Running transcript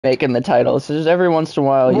making the titles. Just every once in a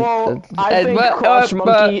while. Well, I think Crotch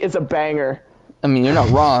Monkey is a banger. I mean, you're not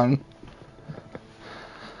wrong.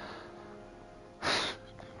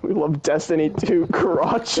 We love Destiny 2,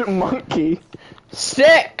 Crotch Monkey.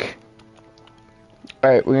 Sick!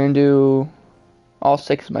 Alright, we're gonna do all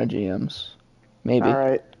 6 of my GMs. Maybe.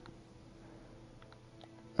 Alright.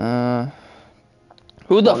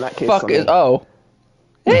 Who the fuck is... Oh.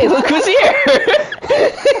 Hey, look who's here!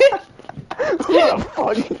 Who the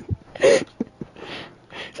fuck?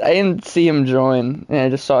 I didn't see him join, and I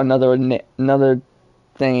just saw another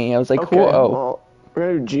thingy. I was like, okay, whoa. Well, we're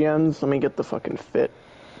gonna do GMs. Let me get the fucking fit.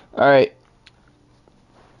 Alright.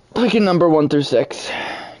 Pick a number 1 through 6.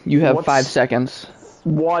 You have 5 seconds.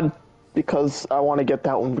 1, because I want to get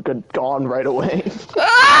that one gone right away.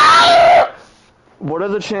 What are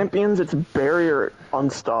the champions? It's Barrier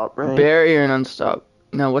Unstop, right? Barrier and Unstop.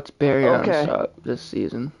 Now, what's Barrier Unstop this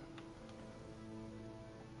season?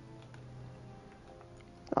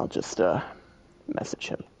 I'll just message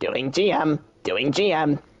him. Doing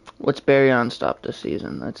GM. What's Barrier Unstop this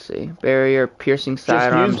season? Let's see. Barrier, piercing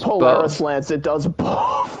sidearms, just use Polaris Lance. It does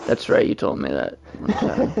both. That's right. You told me that one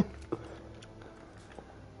time.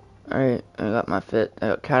 Alright, I got my fit. I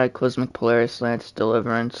got Cataclysmic, Polaris Lance,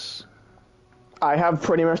 Deliverance. I have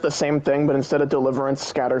pretty much the same thing, but instead of Deliverance,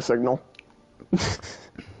 Scatter Signal. Is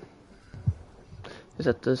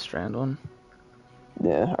that the Strand one?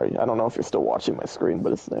 Yeah, I don't know if you're still watching my screen,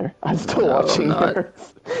 but it's there. I'm still watching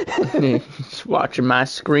yours. Just watching my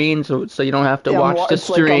screen so you don't have to watch the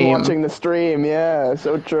stream. Like I'm watching the stream, yeah,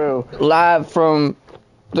 so true. Live from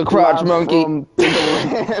the Crotch Monkey. From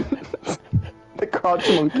the Crotch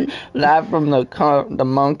Monkey. Live from the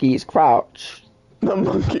monkey's crotch. The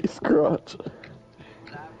monkey's crotch.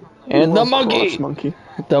 And the monkey.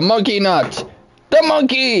 The monkey nut. The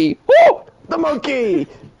monkey. Woo! The monkey.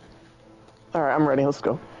 All right, I'm ready. Let's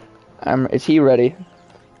go. Is he ready?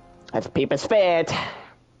 Let's peep his fit.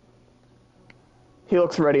 He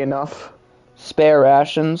looks ready enough. Spare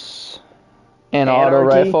rations. And auto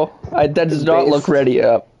rifle. That does not look ready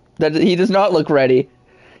up. He does not look ready.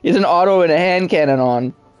 He has an auto and a hand cannon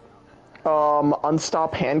on.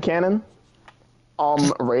 Unstop hand cannon.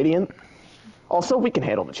 Radiant. Also, we can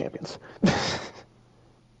handle the champions.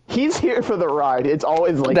 He's here for the ride. It's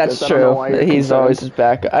always like this. That's true. I don't know why He's always his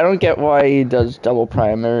back. I don't get why he does double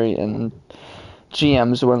primary and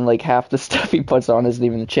GMs when like half the stuff he puts on isn't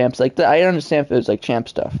even the champs. Like I understand if it was like champ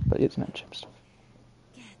stuff, but it's not champ stuff.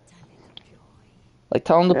 Like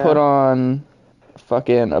tell him to put on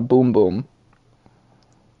fucking a boom boom.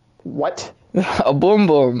 What? A boom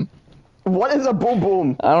boom. What is a boom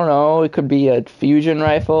boom? I don't know. It could be a fusion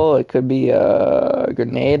rifle. It could be a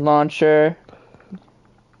grenade launcher.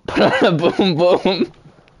 Put on a boom boom.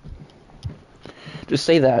 Just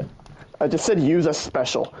say that. I just said use a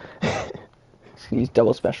special. Use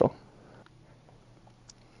double special.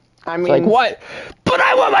 I mean, it's like what? But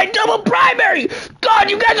I want my double primary. God,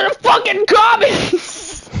 you guys are fucking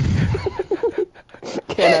commies.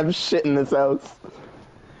 Can't have shit in this house.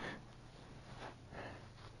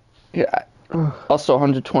 Yeah. Also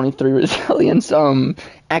 123 resilience.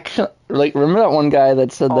 Actually, like remember that one guy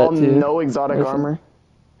that said that too? No exotic armor.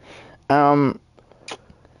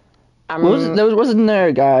 Wasn't there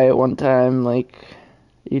a guy at one time like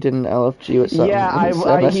you did an LFG with something?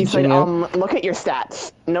 Yeah, he said, look at your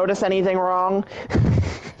stats. Notice anything wrong?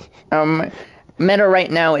 Meta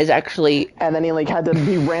right now is actually. And then he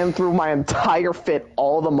he ran through my entire fit,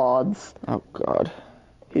 all the mods. Oh God.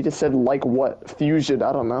 He just said like what? Fusion?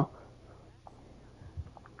 I don't know.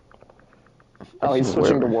 Oh, he's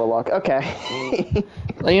switching to Warlock. Okay.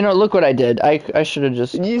 Well, you know, look what I did. I should have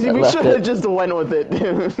just. We should have just went with it,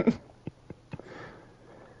 dude.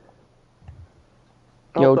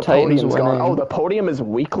 Yo, Titan's winning. Oh, the podium is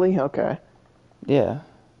weekly? Okay. Yeah.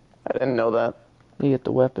 I didn't know that. You get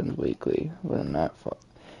the weapons weekly. Other than that,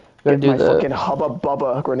 Gotta do my fucking Hubba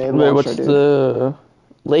Bubba grenade launcher, what's dude. the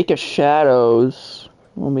Lake of Shadows?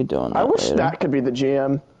 We'll be doing that I wish later. that could be the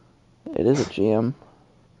GM. It is a GM.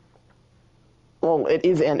 Well, it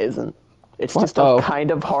is and isn't. It's just a kind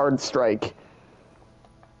of hard strike.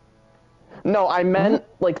 No, I meant,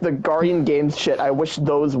 like, the Guardian Games shit. I wish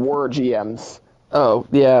those were GMs. Oh,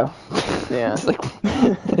 yeah. Yeah. It's like,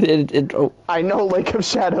 I know Lake of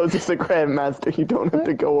Shadows is the Grandmaster. You don't have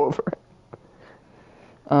to go over it.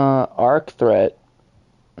 Arc Threat.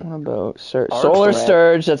 What about Solar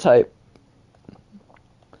Surge? That's hype.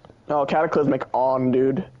 Oh, Cataclysmic on,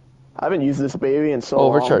 dude. I haven't used this baby in so long.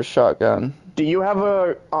 Overcharged Shotgun. Do you have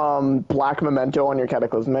a black memento on your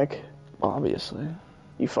Cataclysmic? Obviously.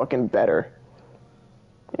 You fucking better.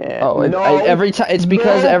 Yeah. Oh, no. every time. It's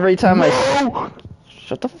because every time I.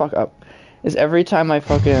 shut the fuck up. Is every time I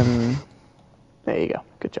fucking There you go.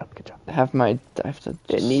 Good job. Good job. I have to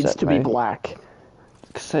It needs set to be my- black.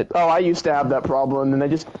 'cause I- Oh, I used to have that problem, and I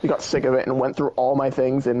just got sick of it and went through all my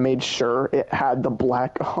things and made sure it had the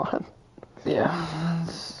black on. yeah,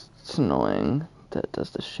 it's annoying that it does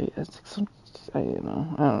this shit. I don't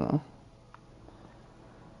know.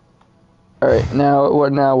 All right,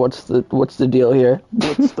 now what's the deal here?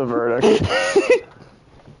 What's the verdict?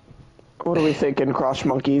 What are we thinking, Crotch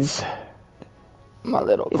monkeys? My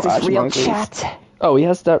little Is crotch this real monkeys. chat? Oh, he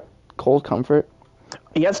has that cold comfort.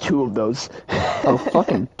 He has 2 of those. Oh,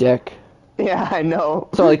 fucking dick. Yeah, I know.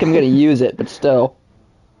 It's not like I'm gonna use it, but still.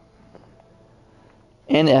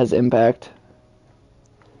 And it has impact.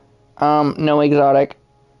 No exotic.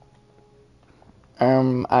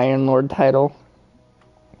 Iron Lord title.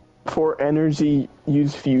 For energy,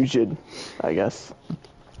 use fusion, I guess.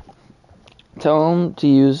 Tell him to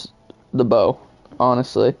use the bow,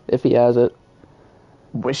 honestly, if he has it.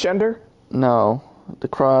 Wish Ender? No, the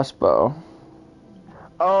crossbow.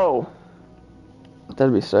 Oh,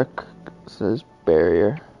 That'd be sick. It says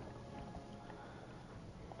barrier.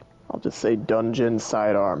 I'll just say dungeon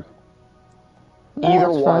sidearm. Yeah, Either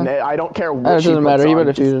that's one. fine. I don't care It which doesn't matter. He on.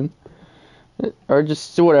 better Just- fusion. Or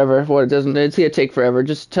just whatever. What it doesn't. It's gonna take forever.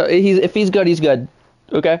 Just tell. If he's good, he's good.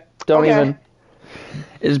 Okay. Don't Okay. even.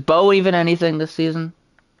 Is Bo even anything this season?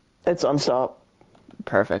 It's unstop.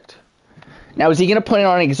 Perfect. Now is he gonna put it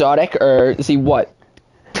on exotic or is he what?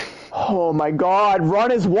 Oh my god,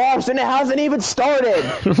 run is washed and it hasn't even started!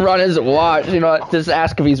 Run his watch. You know what? Just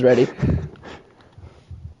ask if he's ready.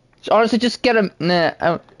 Honestly, just get him.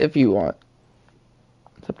 Nah. If you want.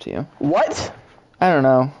 It's up to you. What? I don't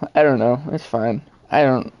know. It's fine. I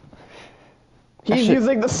don't. He's should-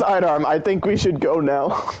 using the sidearm. I think we should go now.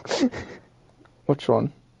 Which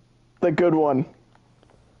one? The good one.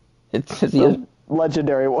 It's The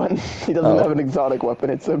legendary one. He doesn't Oh. have an exotic weapon,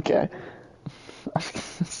 it's okay.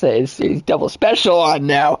 say he's double special on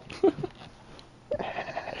now.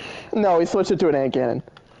 No, he switched it to an ant cannon.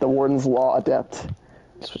 The Warden's Law Adept.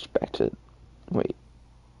 Switch back to. Wait.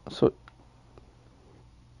 So.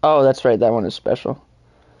 Oh, that's right. That one is special.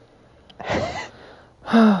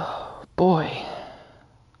 Boy.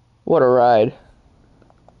 What a ride.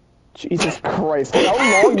 Jesus Christ.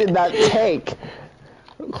 How long did that take?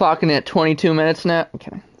 Clocking at 22 minutes now.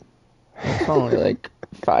 Okay. It's only like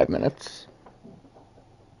 5 minutes.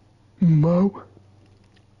 Mo.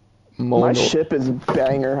 More My no- ship is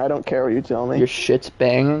banger. I don't care what you tell me. Your shit's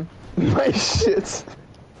banging. My shit.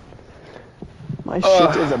 My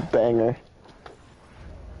Ugh. shit is a banger.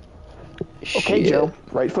 Okay, Shit. Joe.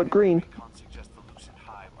 Right foot green. Suggest the Lucent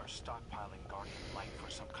Hive are stockpiling Guardian light for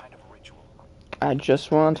some kind of ritual. I just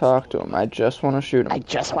want to talk to him. I just want to shoot him. I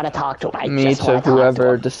just want to talk to him. Me to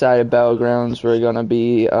whoever decided Battlegrounds were gonna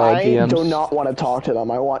be I GMs. do not want to talk to them.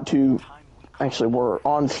 I want to... Actually, we're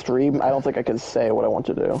on stream. I don't think I can say what I want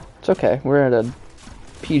to do. It's okay. We're at a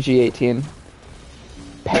PG-18.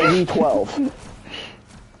 Peggy 12. What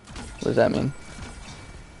does that mean?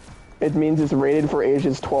 It means it's rated for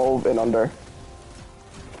ages 12 and under.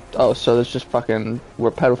 Oh, so there's just fucking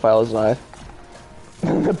where pedophiles lie.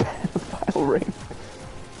 The pedophile ring.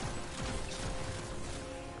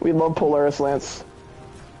 We love Polaris Lance.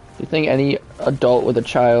 You think any adult with a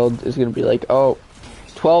child is gonna be like, oh,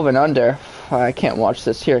 12 and under? I can't watch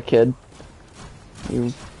this here, kid.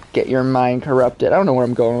 You get your mind corrupted. I don't know where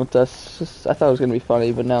I'm going with this. I thought it was gonna be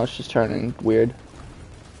funny, but now it's just turning weird.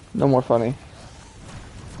 No more funny.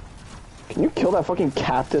 Can you kill that fucking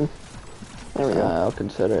captain? There we go. I'll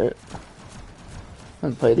consider it. I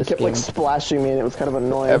haven't played He this kept game like splashing me and it was kind of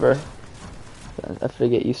annoying. ever. I have to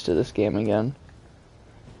get used to this game again.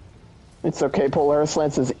 It's okay, Polaris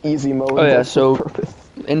Lance is easy mode. Oh yeah, that's so the purpose.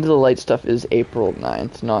 Into the Light stuff is April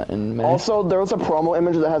 9th, not in May. Also, there was a promo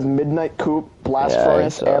image that has Midnight Coop, Blast Yeah, I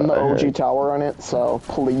Furnace, saw- and the I OG heard. Tower on it, so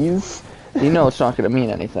please. You know it's not gonna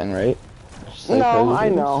mean anything, right? Just like No, how I it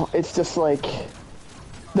is. know. It's just like...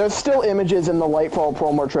 There's still images in the Lightfall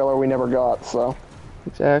promo trailer we never got, so...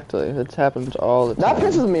 Exactly. It happens all the That time.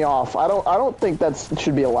 pisses me off. I don't think that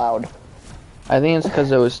should be allowed. I think it's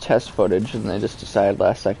because it was test footage and they just decided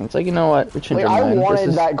last second. It's like, you know what? We changed Like, our I mind. wanted This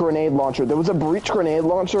is... that grenade launcher. There was a breach grenade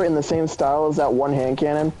launcher in the same style as that one hand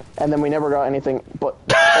cannon, and then we never got anything but...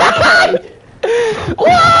 Okay.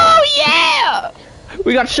 Whoa, yeah!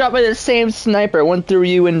 We got shot by the same sniper. Went through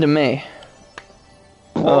you into me.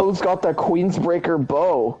 Bro's got the Queensbreaker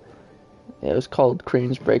bow. Yeah, it was called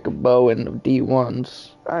Queensbreaker Bow in the D1s.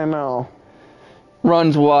 I know.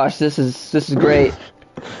 Runs washed. This is great.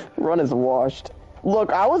 Run is washed.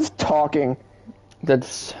 Look, I was talking. That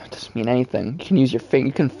doesn't mean anything. You can use your finger.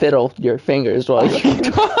 You can fiddle your fingers while you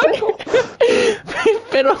talk.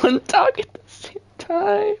 Fiddle and talk at the same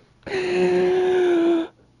time.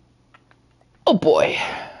 Oh boy.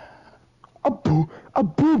 A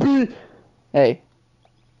booby. Hey.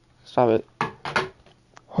 Stop it.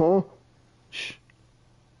 Huh? Shh.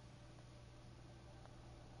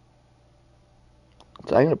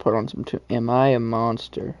 So I'm gonna put on some tune. Am I a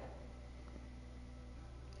monster?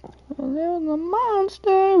 Well, there's a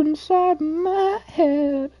monster inside my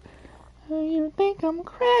head. You think I'm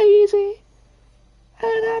crazy,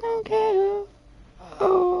 and I don't care.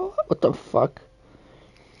 Oh, what the fuck?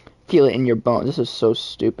 Feel it in your bones. This is so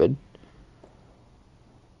stupid.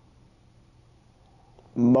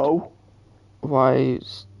 Mo? Why?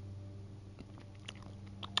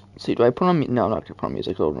 See, do I put on no, I'm not gonna put on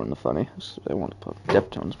music. It'll ruin the funny. I want to put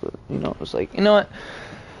Deftones, but it was like, you know what?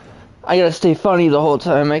 I gotta stay funny the whole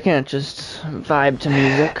time. I can't just vibe to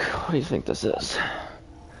music. What do you think this is?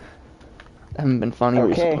 I haven't been funny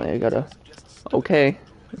recently. I gotta. Okay,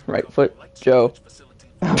 right foot, Joe.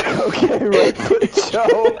 Okay, right foot,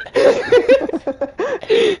 Joe.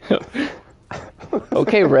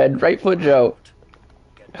 Okay, Red, right foot, Joe.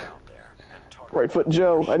 Right foot,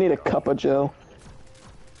 Joe. I need a cup of Joe.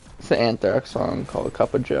 It's the Anthrax song called "A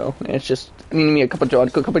Cup of Joe." And it's just, I need me a cup of Joe,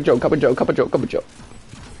 cup of Joe, cup of Joe, cup of Joe, cup of Joe.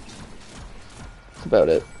 That's about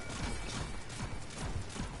it.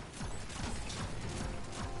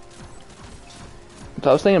 So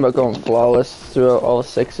I was thinking about going flawless throughout all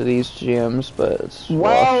 6 of these GMs, but it's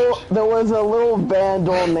Well, rushed. there was a little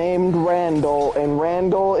vandal named Randall, and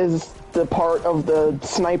Randall is the part of the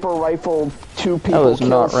sniper rifle 2 people was kill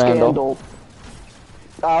not Randall. scandal.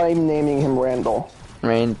 I'm naming him Randall.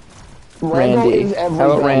 Randall Randy. Is every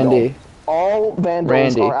How about Vandal. Randy? All Vandals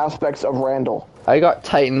Randy. are aspects of Randall. I got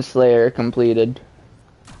Titan Slayer completed.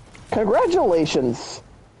 Congratulations.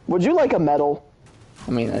 Would you like a medal?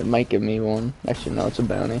 I mean, it might give me one. Actually, no, it's a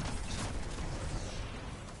bounty.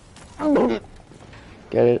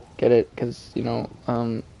 Get it, because, you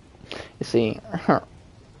see,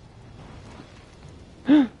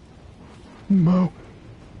 Mo.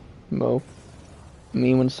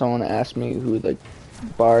 me when someone asks me who the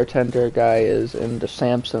bartender guy is in The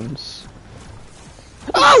Simpsons.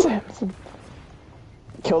 Samson.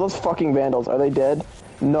 Kill those fucking Vandals. Are they dead?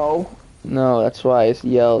 No. No, that's why I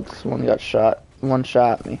yelled. One got shot. One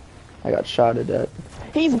shot me. I got shot at death.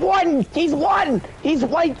 He's won! He's won! He's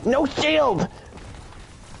white, no shield!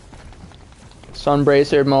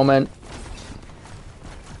 Sunbracer moment.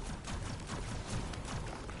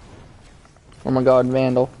 Oh my god,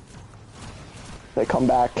 Vandal. They come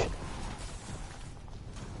back.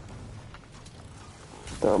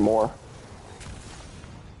 There are more.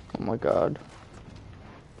 Oh my god.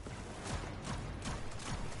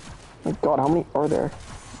 My god, how many are there?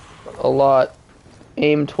 A lot.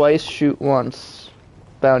 Aim twice, shoot once.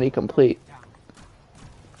 Bounty complete.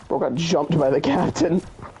 Bro got jumped by the captain.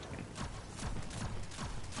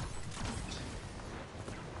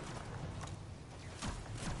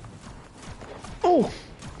 Oh!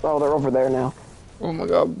 Oh, they're over there now. Oh my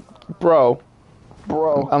god. Bro.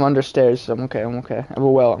 Bro. I'm understairs. I'm okay. I'm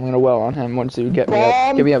a well. I'm gonna well on him once you get me up.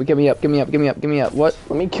 Bomb! Get me up. Get me up. Get me up. Get me up. Get me up. What?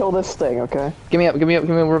 Let me kill this thing, okay? Get me up. Get me up.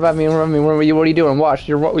 Get me up. Revive me. Revive me. What are you doing? Watch.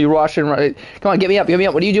 You're watching. Right. Come on. Get me up. Get me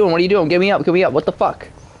up. What are you doing? What are you doing? Get me up. Get me up. What the fuck?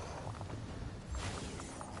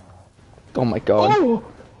 Oh my god. Oh!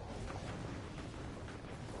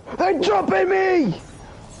 They're jumping me!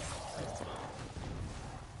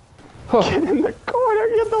 Huh. Get in the corner,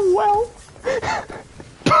 get the well.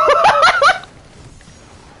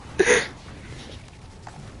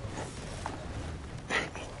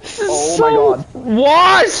 This is Oh so my god.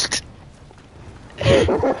 washed. Get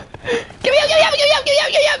me up. Get me up. Get me up. Get me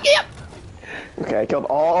up. Get me up. Get me up. Okay, I killed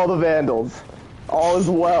all the Vandals. All is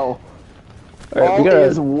well. All right, All we gotta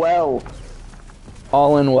is well.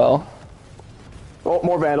 all in well. Oh,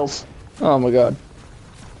 more Vandals. Oh my god.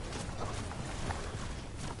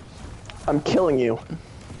 I'm killing you.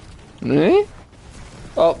 Eh?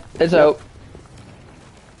 Oh, it's out.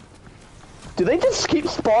 Do they just keep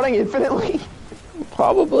spawning infinitely?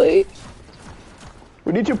 Probably.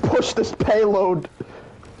 We need to push this payload.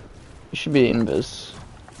 You should be invis.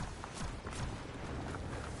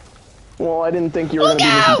 Well, I didn't think you were gonna be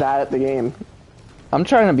this bad at the game. I'm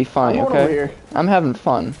trying to be funny, I'm going okay? over here. I'm having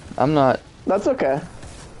fun. I'm not That's okay.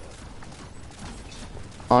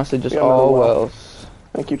 honestly just Yeah, I'm all doing well. wells.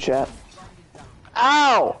 Thank you, chat.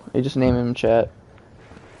 Ow! You just name him in chat.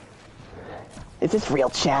 Is this real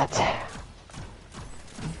chat?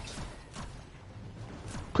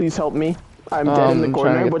 Please help me. I'm dead in the Trying to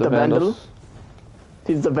corner get with the Vandal. Vandals.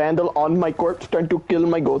 He's the vandal on my corpse trying to kill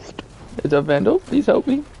my ghost. Is a vandal? Please help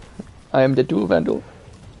me. I am the dual vandal.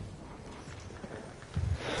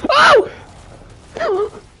 Oh!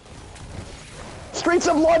 Streets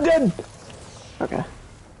of London! Okay.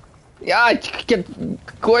 Yeah,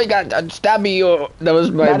 Corey got stab me. That was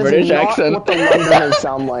my That is British not accent. what the Londoners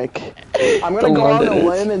sound like. I'm gonna The go on a Londoners.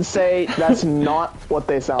 limb and say that's not what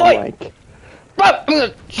they sound Oi! like. I'm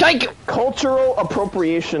gonna shake you. Cultural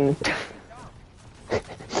appropriation.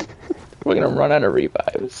 We're gonna run out of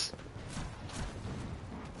revives.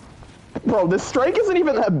 Bro, this strike isn't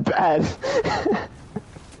even that bad.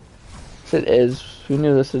 Yes, it is. Who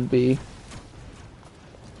knew this would be?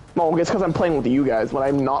 Well, it's because I'm playing with you guys. When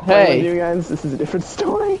I'm not playing Hey. with you guys, this is a different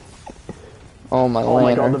story. Oh my Oh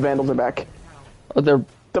my god, lantern. the Vandals are back. Oh, they're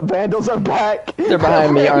The Vandals are back! They're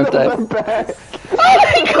behind me, aren't they? The Vandals are back!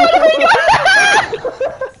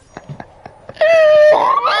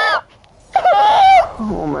 Oh my god!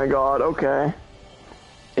 Oh my god, okay.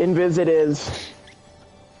 Invis it is.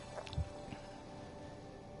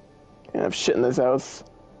 Can't have shit in this house.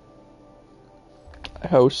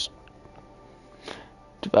 House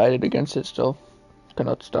divided against it still.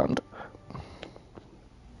 Cannot stand. Why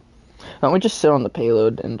don't we just sit on the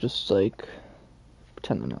payload and just like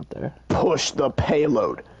pretend we're not there? Push the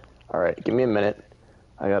payload. Alright, give me a minute.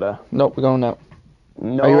 I gotta... Nope, we're going out.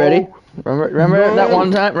 No. Are you ready? Remember No. that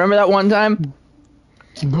one time? Remember that one time?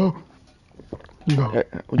 No. No.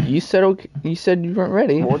 You said okay. You said you weren't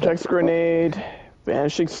ready. Vortex grenade.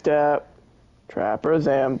 Vanishing step. Trapper's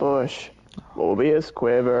ambush. Mobius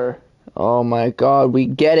quiver. Oh my god, we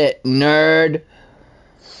get it, nerd.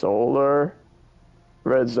 Solar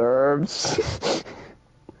reserves.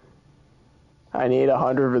 I need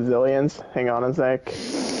 100 resilience. Hang on a sec.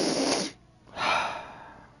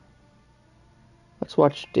 Let's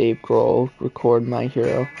watch Dave Grohl record My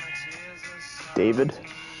Hero. David.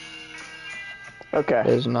 Okay,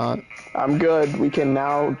 There's not. I'm good. We can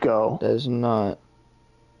now go. There's not.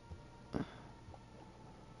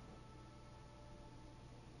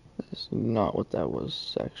 That's not what that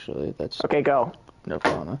was, actually. That's Okay, go.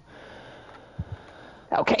 Nirvana.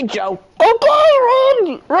 Okay, Joe. Okay,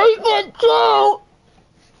 run! Right foot, Joe!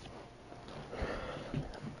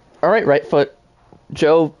 Alright, right foot.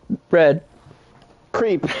 Joe, red.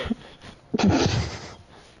 Creep.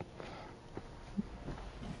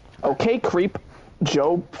 Okay, creep.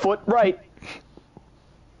 Joe, foot right.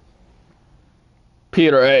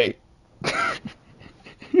 Peter A.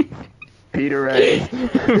 Peter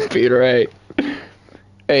A. Peter A.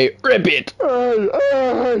 Hey, rip it!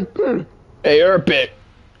 Hey, rip it!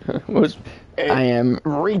 What was... I am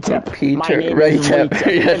Retep. Peter My name is Retep.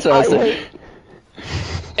 Retep. That's what I was And saying.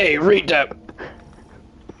 Hey, Retep!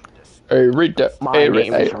 Hey, Retep! My Hey,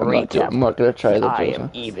 name is I'm not gonna try the I person. am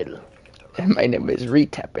evil. My name is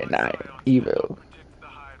Retep and I am evil. The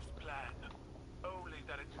Hive's plan. Only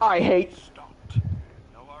that it I hate. stopped.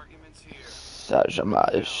 No arguments here.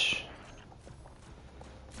 Sajamaj.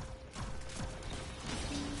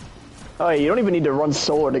 Oh, yeah, you don't even need to run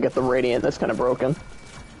solar to get the radiant. That's kind of broken.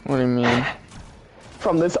 What do you mean?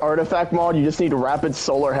 From this artifact mod, you just need rapid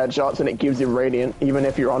solar headshots and it gives you radiant, even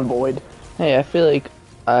if you're on void. Hey, I feel like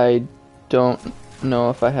I don't know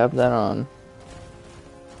if I have that on.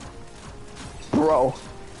 Bro.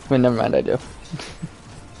 Wait, never mind, I do.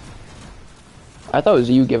 I thought it was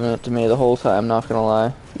you giving it to me the whole time, not gonna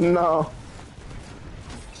lie. No.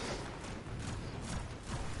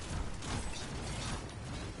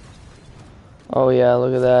 Oh yeah,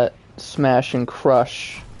 look at that. Smash and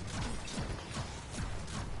crush.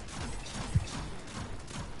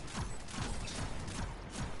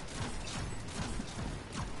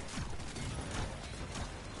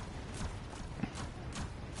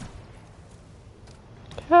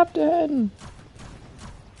 Captain!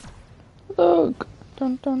 Look!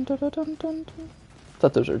 Dun, dun, dun, dun, dun, dun.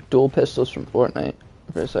 Thought those are dual pistols from Fortnite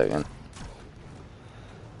for a second.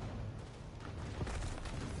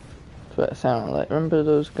 That's what it sounded like. Remember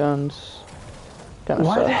those guns? Kind of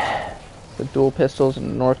What? suck. The dual pistols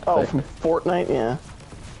in North Oh, Click. from Fortnite? Yeah.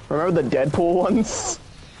 Remember the Deadpool ones?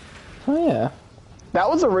 Oh yeah. That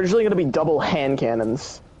was originally going to be double hand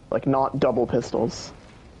cannons. Like, not double pistols.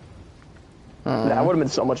 That would have been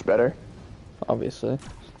so much better. Obviously.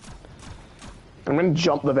 I'm going to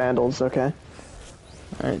jump the Vandals, okay?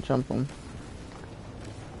 Alright, jump them.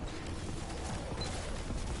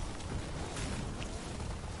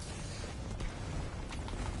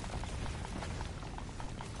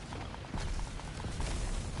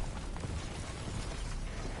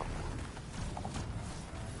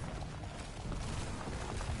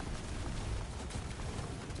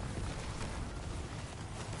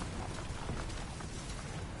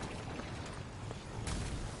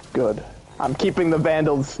 Good. I'm keeping the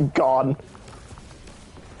Vandals gone.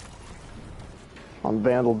 On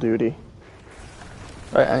Vandal duty.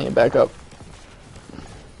 Right, I need to back up.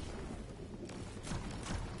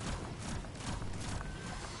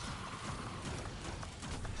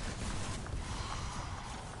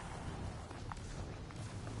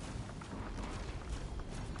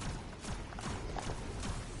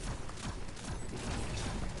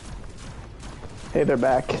 Hey, they're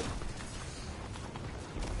back.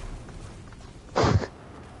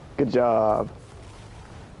 Good job.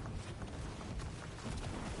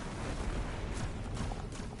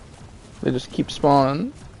 They just keep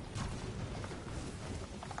spawning.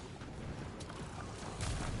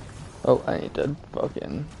 Oh, I need to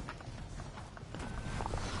fucking...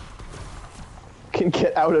 Can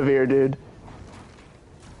get out of here, dude.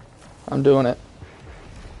 I'm doing it.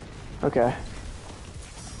 Okay.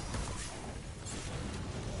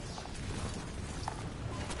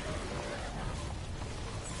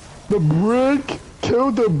 The brick!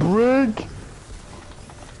 Kill the brick!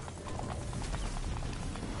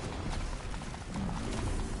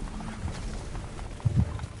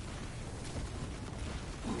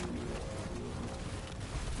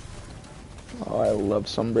 Oh, I love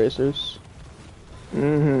sun bracers.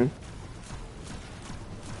 Mm-hmm.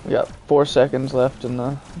 We got 4 seconds left and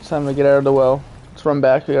it's time to get out of the well. Let's run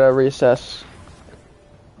back, we gotta reassess.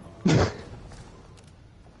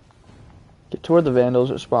 Get to where the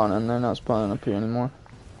Vandals are spawning, they're not spawning up here anymore.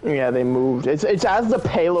 Yeah, they moved. It's as the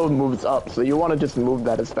payload moves up, so you want to just move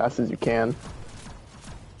that as fast as you can.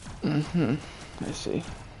 Mm-hmm. I see.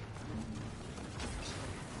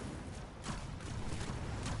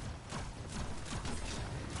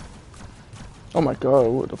 Oh my god,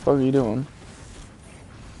 what the fuck are you doing?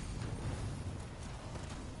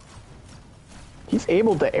 He's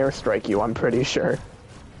able to airstrike you, I'm pretty sure.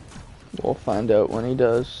 We'll find out when he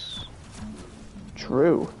does.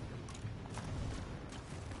 True.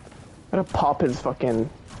 I'm gonna pop his fucking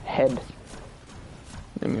head.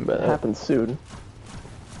 What do you mean by that? Happens soon.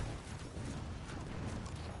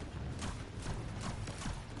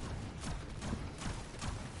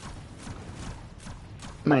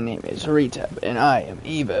 My name is Retap, and I am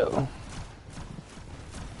Evo.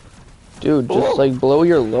 Dude, just like blow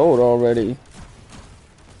your load already.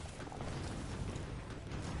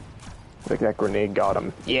 I think that grenade got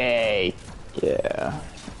him. Yay! Yeah.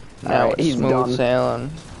 Now Alright, it's he's smooth done.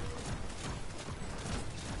 sailing.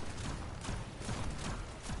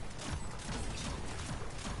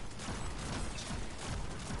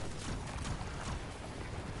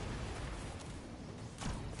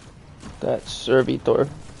 That's Servitor.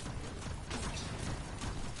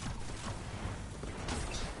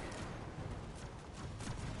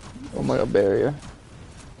 Oh my god, barrier.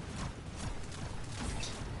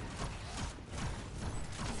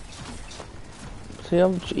 See how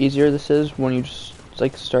much easier this is when you just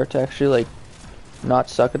like start to actually like not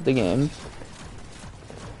suck at the game.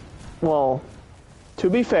 Well, to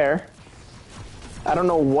be fair, I don't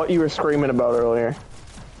know what you were screaming about earlier.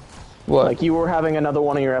 What? Like, you were having another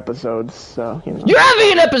one of your episodes, so, you know. You're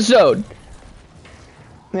having an episode!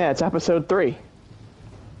 Yeah, it's episode 3.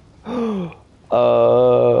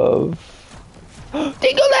 Of...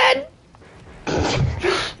 Dingoland!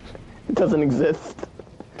 It doesn't exist.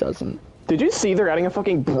 Doesn't. Did you see they're adding a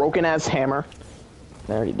fucking broken-ass hammer?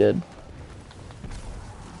 I already did.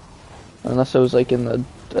 Unless it was like in the...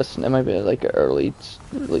 It might be like an early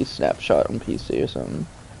snapshot on PC or something.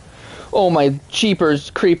 Oh my cheapers,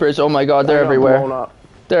 creepers, oh my god, they're I got blown everywhere. up.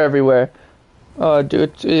 They're everywhere. Oh,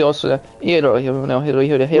 dude, he also... Like, you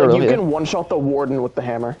can one-shot the warden with the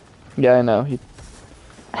hammer. Yeah, I know.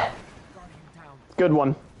 Good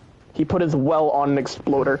one. He put his well on an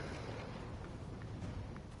exploder.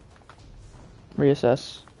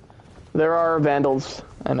 Reassess. There are Vandals.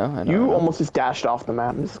 I know. You almost just dashed off the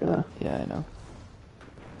map. I'm just gonna... Yeah, I know.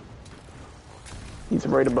 He's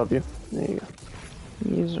right above you. There you go.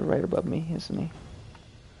 He's right above me, isn't he?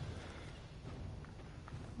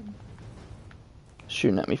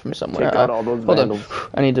 Shooting at me from somewhere. Take out all those hold Vandals. on.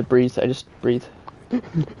 I need to breathe. I just breathe.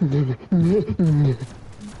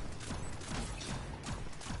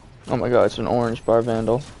 Oh my god, it's an orange bar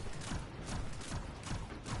Vandal.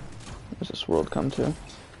 Where's this world come to? They're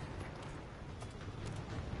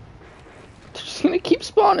just gonna keep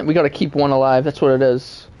spawning. We gotta keep one alive. That's what it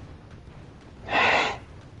is.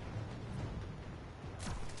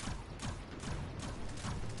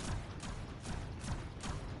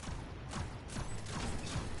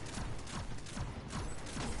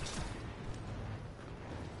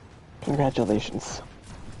 Congratulations.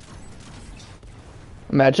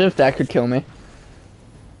 Imagine if that could kill me.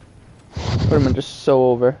 Would have been just so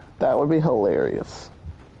over. That would be hilarious.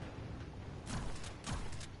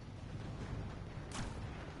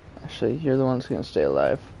 Actually, you're the one that's gonna stay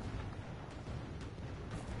alive.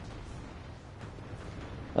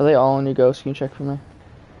 Are they all on your ghost? Can you check for me?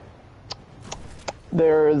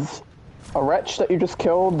 There's a wretch that you just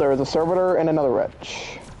killed, there's a servitor, and another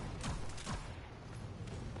wretch.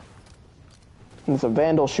 And there's a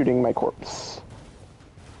vandal shooting my corpse.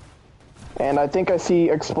 And I think I see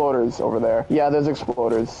exploders over there. Yeah, there's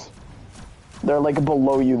exploders. They're like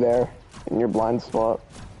below you there, in your blind spot.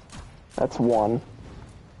 That's one.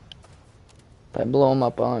 If I blow them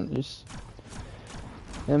up on, just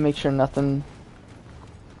gotta make sure nothing.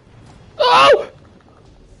 Oh!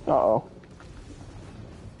 Uh-oh.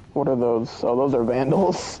 What are those? Oh, those are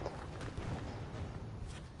vandals.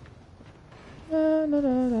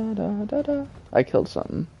 I killed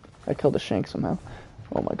something. I killed a shank somehow.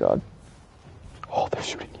 Oh my god. Oh, they're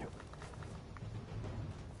shooting you.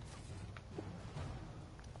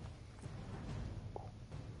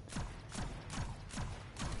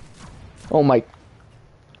 Oh my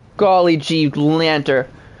golly gee lantern.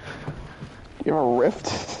 You have a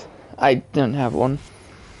rift? I didn't have one.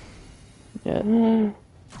 Yeah.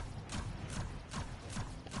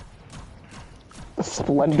 The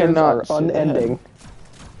splendors Cannot are unending.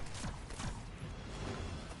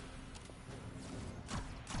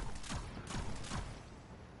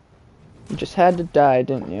 You just had to die,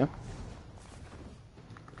 didn't you?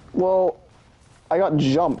 Well, I got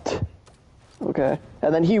jumped. Okay.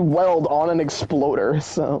 And then he welled on an exploder,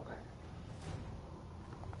 so...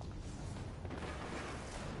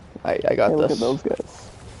 I got Hey, this. look at those guys.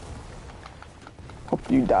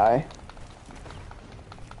 Hope you die.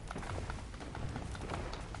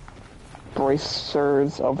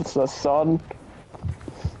 Bracers of the sun.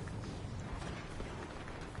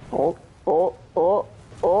 Oh, oh, oh,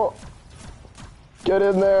 oh. Get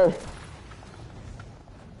in there.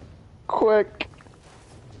 Quick.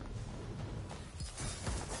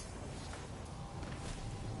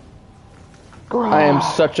 I am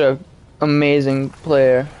such a amazing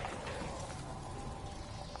player.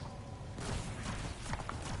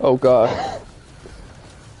 Oh god.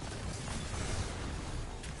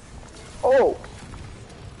 Oh.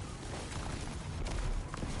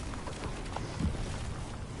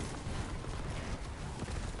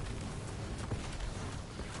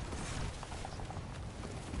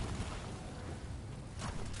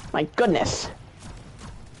 My goodness.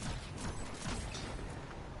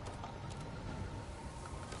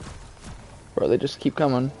 Bro, they just keep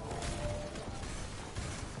coming.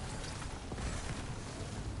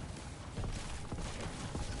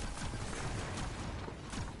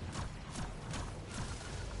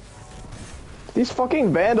 These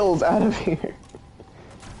fucking vandals out of here.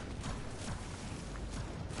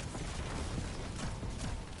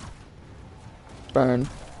 Burn.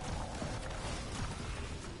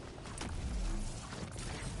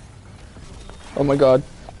 Oh my god.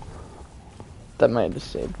 That might have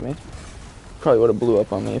just saved me. Probably would have blew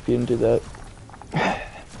up on me if you didn't do that.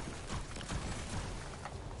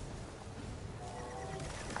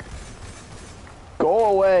 Go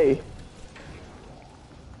away.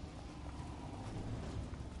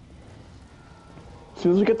 As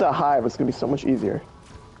soon as we get that hive, it's gonna be so much easier.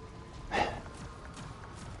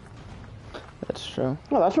 That's true.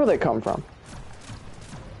 Oh, that's where they come from.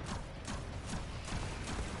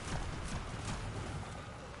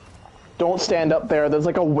 Don't stand up there. There's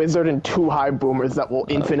like a wizard and 2 hive boomers that will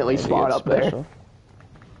infinitely Maybe spawn it's up there. special.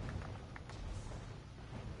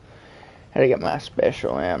 How to get my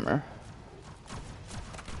special hammer?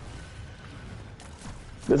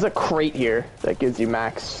 There's a crate here that gives you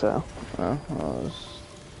max, so. Oh, well,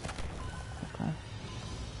 okay.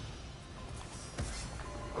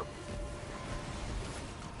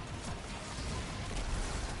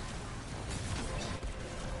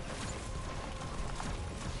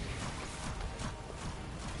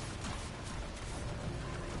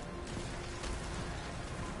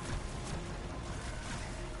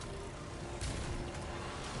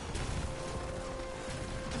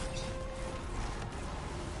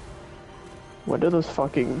 What are those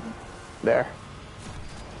fucking... There.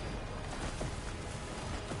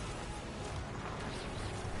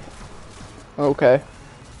 Okay.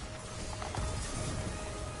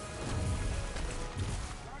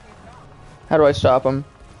 How do I stop him?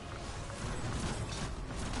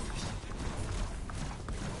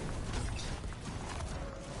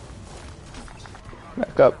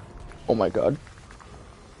 Back up. Oh my god.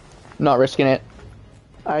 Not risking it.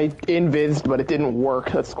 I invised, but it didn't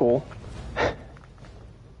work. That's cool.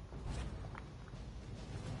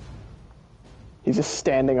 He's just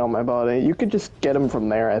standing on my body. You could just get him from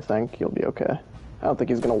there, I think. You'll be okay. I don't think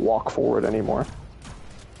he's gonna walk forward anymore.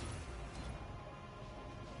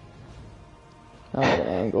 Not at an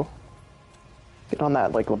angle. Get on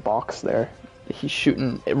that, like, the box there. He's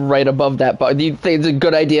shooting right above that box. Do you think it's a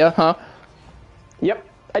good idea, huh? Yep,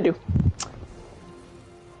 I do.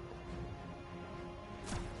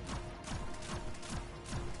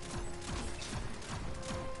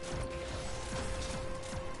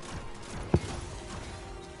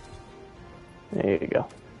 There you go.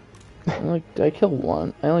 Did I kill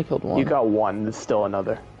one? I only killed one. You got one, there's still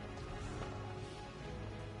another.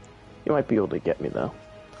 You might be able to get me, though.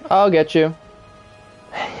 I'll get you.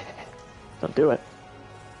 Don't do it.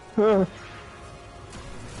 Huh.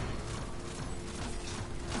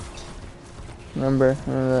 Remember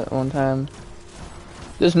that one time?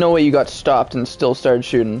 There's no way you got stopped and still started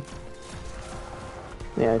shooting.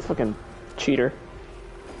 Yeah, fucking cheater.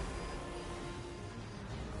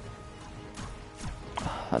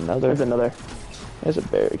 Another. There's another. There's a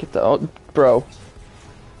bear. Get the... Oh, bro.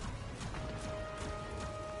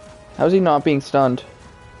 How's he not being stunned?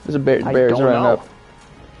 There's a bear. Bears running up.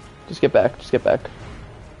 Just get back. Just get back.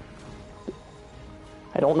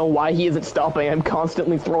 I don't know why he isn't stopping. I'm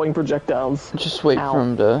constantly throwing projectiles. Just wait for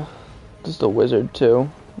him to... This is a wizard, too.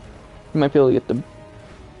 You might be able to get the...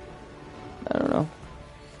 I don't know.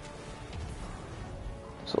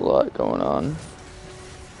 There's a lot going on.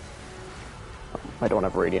 I don't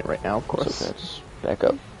have Radiant right now, of course. It's okay, just back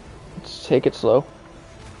up. Just take it slow.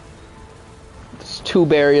 It's 2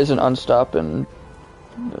 barriers and unstop and...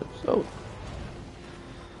 Oh.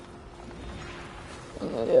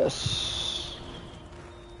 Yes.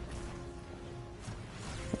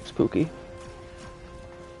 Spooky.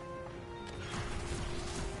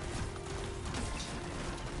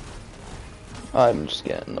 I'm just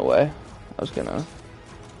getting in the way. I was gonna...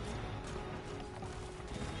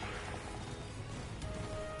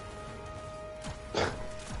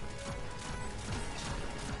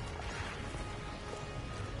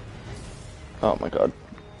 Oh my god.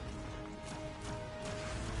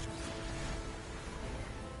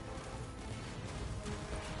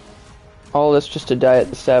 All this just to die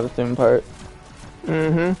at the Savathun part.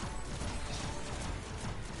 Mm-hmm.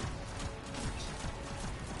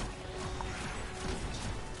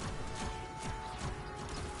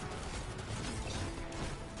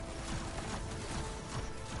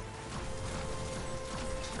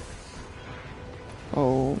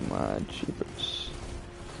 Oh my jeepers.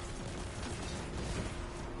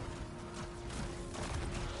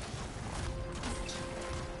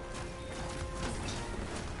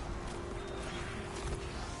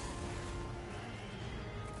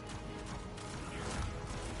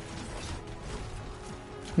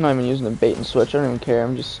 I'm not even using the bait and switch, I don't even care,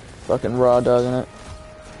 I'm just fucking raw dogging it.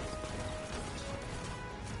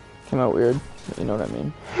 Came out weird, but you know what I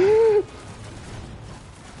mean.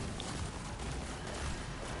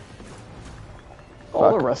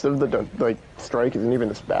 All the rest of the like strike isn't even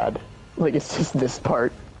this bad. Like it's just this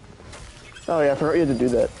part. Oh yeah, I forgot you had to do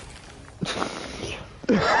that.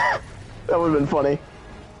 That would have been funny.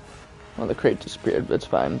 Well, the crate disappeared, but it's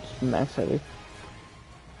fine. It's max heavy.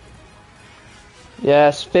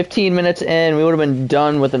 Yes, 15 minutes in, we would have been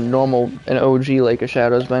done with an OG Lake of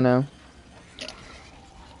Shadows by now.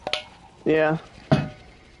 Yeah.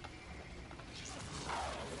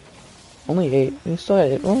 Only 8. We still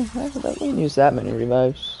had 8. Well, we didn't use that many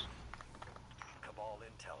revives. Cabal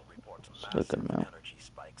intel reports Still a good amount. energy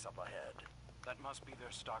spikes up ahead. That must be their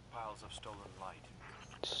stockpiles of stolen light.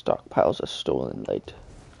 Stockpiles of stolen light.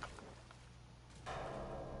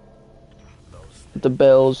 The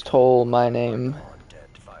bells toll my name.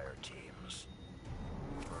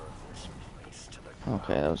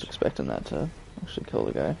 Okay, I was expecting that to actually kill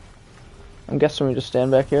the guy. I'm guessing we just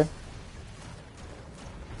stand back here.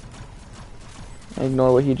 I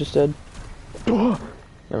ignore what he just did.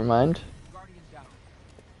 Never mind.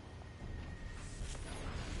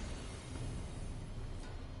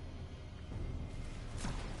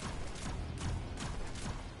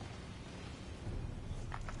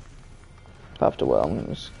 Popped a well, I'm gonna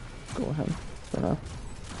just go with him for now.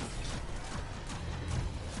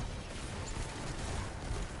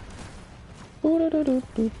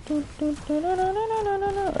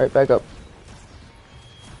 Alright, back up.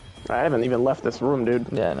 I haven't even left this room, dude.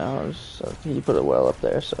 Yeah, no, he put it well up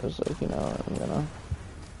there, so I was like, you know, I'm gonna...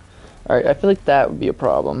 Alright, I feel like that would be a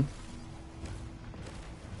problem.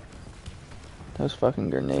 Those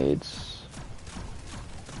fucking grenades.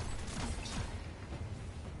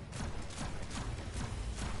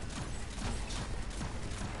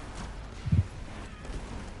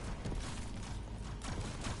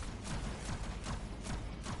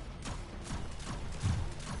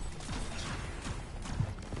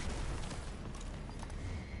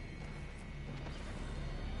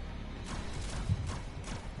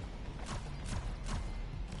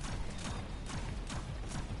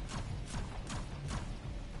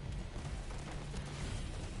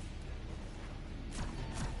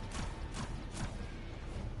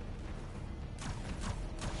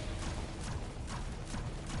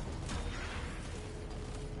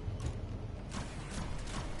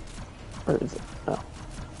 Where is it? Oh.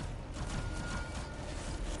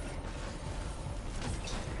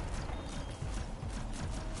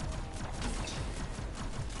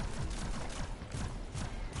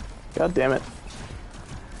 God damn it.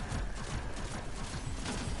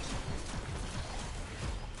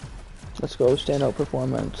 Let's go, standout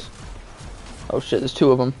performance. Oh shit, there's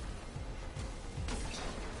two of them.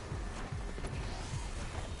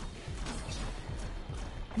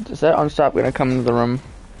 Is that unstop gonna come into the room?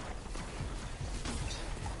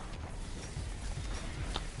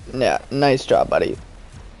 Yeah, nice job, buddy.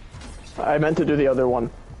 I meant to do the other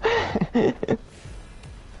one.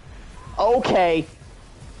 Okay.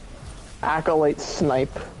 Acolyte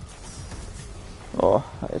snipe. Oh,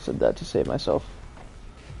 I said that to save myself.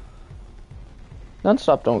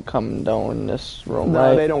 Non-stop don't come down in this room, No,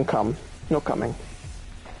 right? they don't come. No coming.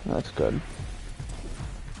 That's good.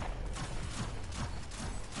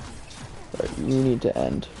 But you need to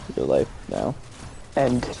end your life now.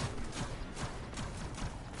 End.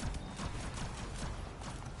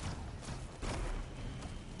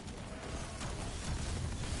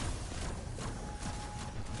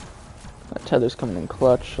 That tether's coming in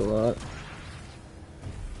clutch a lot.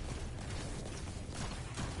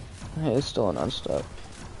 Hey, it's still an unstop.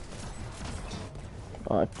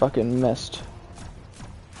 Oh, I fucking missed.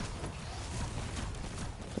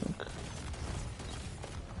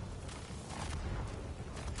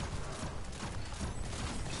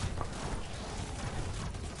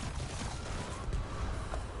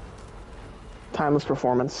 Timeless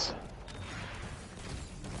performance.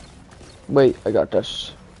 Wait, I got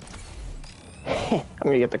this. I'm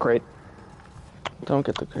gonna get the crate. Don't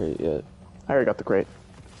get the crate yet. I already got the crate.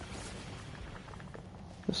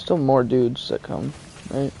 There's still more dudes that come,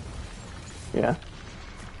 right? Yeah.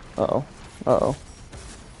 Uh-oh. Uh-oh.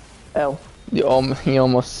 L. He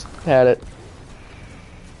almost had it.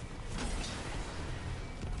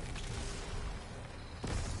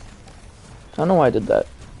 I don't know why I did that.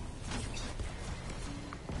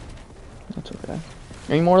 That's okay.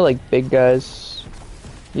 Are you more like big guys?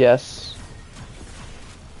 Yes.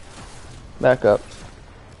 Back up.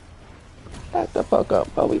 Back the fuck up.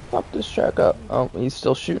 Oh, we fucked this track up. Oh, he's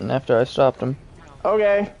still shooting after I stopped him.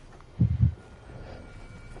 Okay.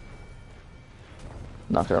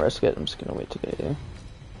 Not gonna risk it. I'm just gonna wait to get you.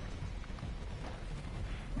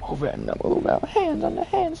 Move out, no, move out. Hands on the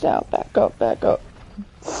hands down. Back up, back up.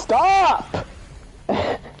 Stop!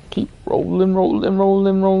 Keep rolling, rolling,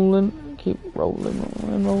 rolling, rolling. Keep rolling,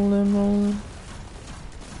 rolling, rolling, rolling.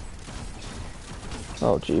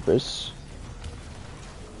 Oh, jeepers.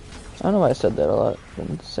 I don't know why I said that a lot. I've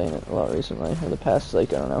been saying it a lot recently. In the past,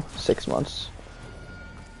 like, I don't know, 6 months.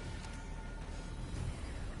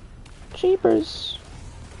 Jeepers.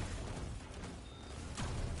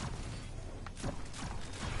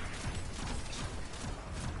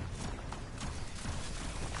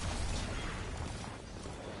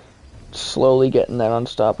 Slowly getting that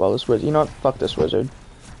unstop while this wizard. You know what? Fuck this wizard.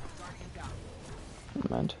 Never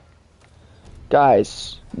mind.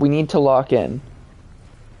 Guys, we need to lock in.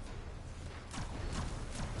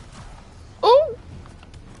 Oh!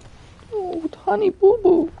 Oh, Honey Boo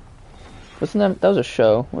Boo. Wasn't that was a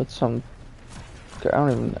show with some.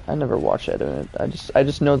 I never watched it. I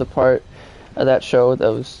just know the part of that show that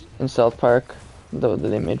was in South Park. Though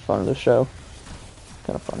they made fun of the show.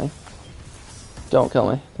 Kind of funny. Don't kill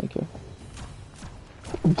me. Thank you.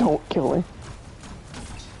 Don't kill me.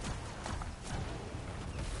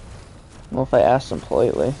 Well, if I asked them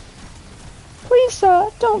politely. Please, sir,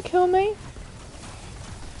 don't kill me.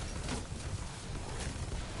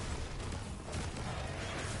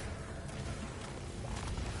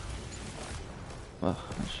 Ugh,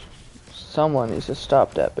 someone needs to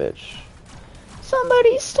stop that bitch.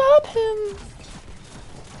 Somebody stop him!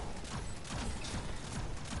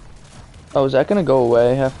 Oh, is that gonna go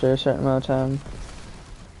away after a certain amount of time?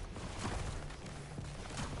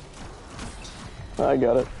 I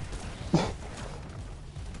got it.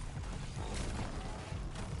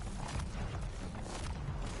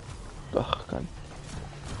 Ugh, God.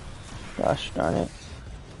 Gosh darn it.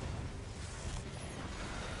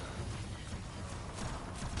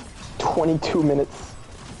 $22 minutes.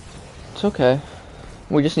 It's okay.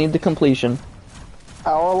 We just need the completion.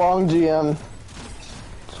 Hour-long GM.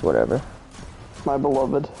 It's whatever. My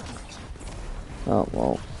beloved. Oh,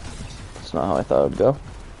 well. That's not how I thought it would go.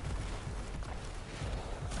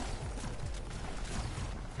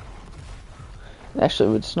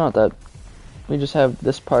 Actually, it's not that. We just have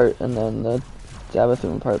this part and then the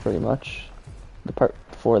Zavathun part, pretty much. The part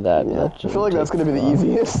before that. Yeah. That I feel like that's gonna be the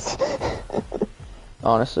easiest.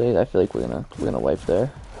 Honestly, I feel like we're gonna wipe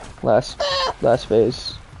there. Last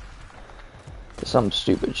phase. Some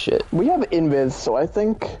stupid shit. We have invis, so I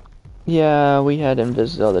think... Yeah, we had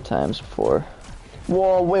invis other times before.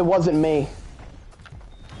 Well, it wasn't me.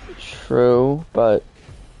 True, but...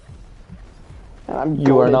 And I'm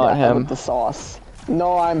You are goated not at them him. with the sauce.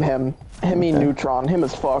 No, I'm him. Himmy Okay. Neutron. Him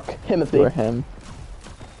as fuck. Himothy. You are him.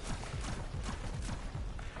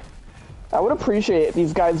 I would appreciate if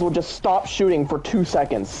these guys would just stop shooting for 2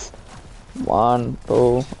 seconds. One,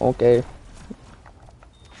 oh, okay.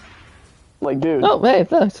 Like, dude. Oh, hey,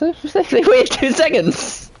 they waited 2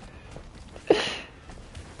 seconds!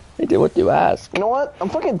 They did what you asked. You know what? I'm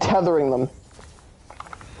fucking tethering them.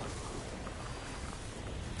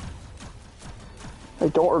 I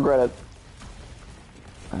don't regret it.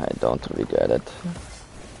 I don't regret it.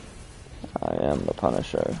 I am the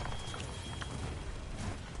Punisher.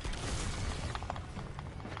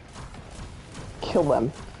 Kill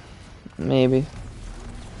them. Maybe.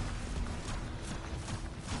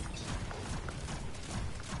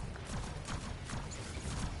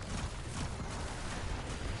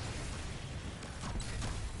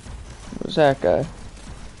 Who's that guy?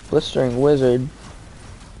 Blistering Wizard.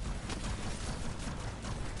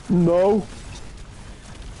 No.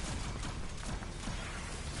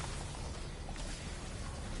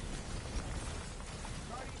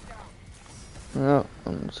 No,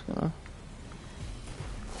 I'm just gonna...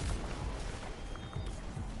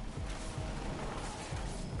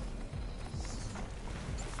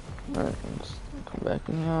 Alright, let's come back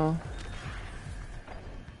in here.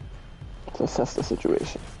 Let's assess the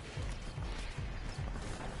situation.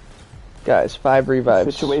 Guys, 5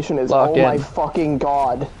 revives. Situation is, Lock oh in. my fucking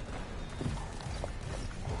god.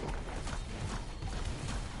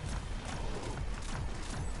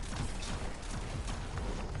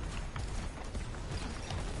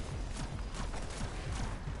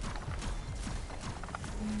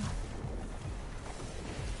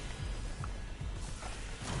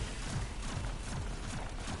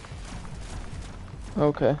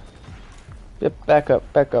 Okay. Yep, back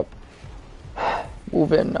up, back up.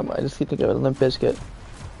 Move in. I just keep thinking of a Limp Bizkit.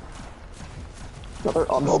 Another Move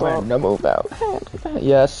unstop. in, no move out.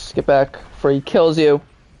 Yes, get back before he kills you.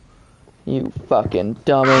 You fucking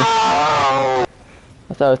dummy. I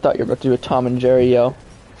thought you were about to do a Tom and Jerry yell.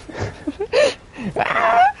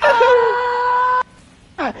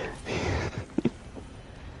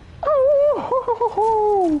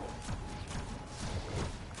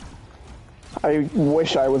 I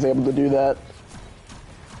wish I was able to do that.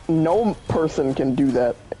 No person can do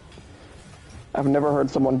that. I've never heard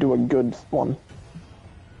someone do a good one.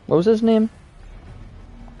 What was his name?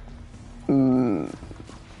 No,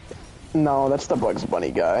 that's the Bugs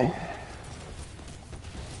Bunny guy.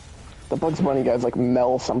 The Bugs Bunny guy's like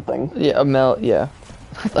Mel something. Yeah, Mel, yeah.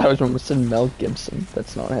 I thought I was almost saying Mel Gibson.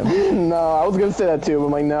 That's not him. No, I was gonna say that too, but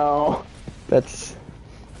I'm like, no. That's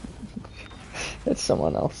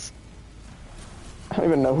someone else. I don't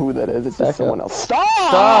even know who that is. It's Back just someone up. else.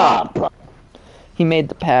 Stop! He made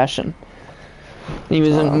The Passion. He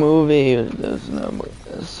was in a movie. There's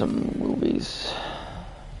some movies.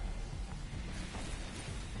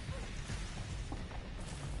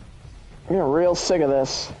 I'm getting real sick of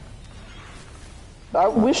this.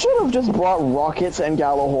 We should have just brought rockets and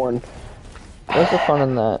Gallowhorn. What's the fun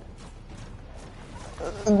in that?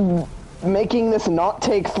 Making this not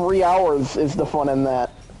take 3 hours is the fun in that.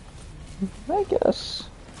 I guess.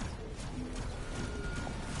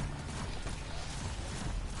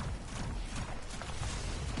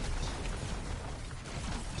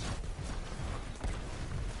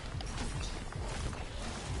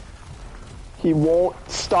 He won't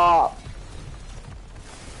stop.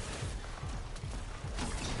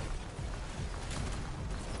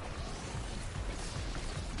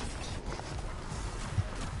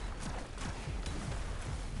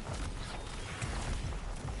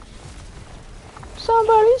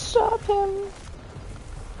 Somebody stop him.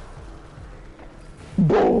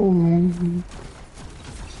 Boom.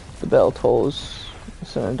 The bell tolls.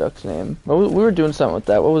 It's in a duck's name. We were doing something with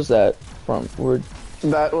that. What was that from?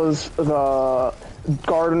 That was the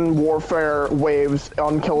Garden Warfare Waves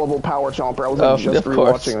Unkillable Power Chomper. I was like, just of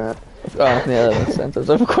course. rewatching that. Oh, yeah, that makes sense.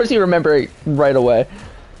 Of course you remember it right away.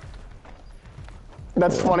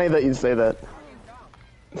 That's funny that you say that.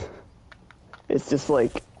 It's just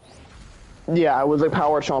like, yeah, I was a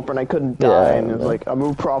Power Chomper and I couldn't die, and it was like, a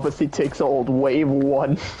move prophecy takes hold, wave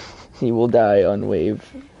 1. He will die on wave.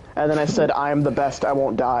 And then I said, I am the best, I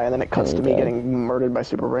won't die, and then it cuts And to he me died. getting murdered by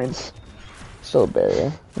Super Brains. Still a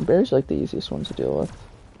barrier. And barriers are like the easiest ones to deal with.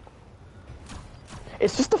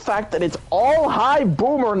 It's just the fact that it's all high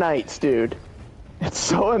boomer nights, dude. It's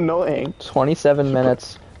so annoying. 27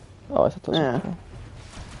 minutes. Oh, I thought that was Yeah. okay.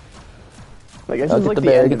 Like, this Oh, is get like the the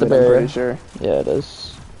berry, end get of the it, I'm berry. pretty sure. Yeah, it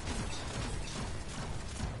is.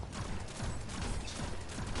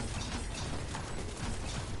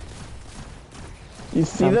 You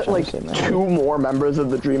see I'm that, trying like, to say that. 2 more members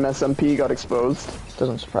of the Dream SMP got exposed?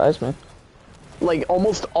 Doesn't surprise me. Like,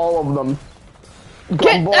 almost all of them.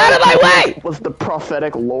 Get Gumball out of my way! was the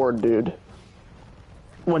prophetic lord, dude.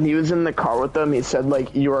 When he was in the car with them, he said,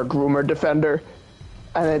 like, you're a groomer defender.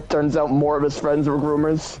 And it turns out more of his friends were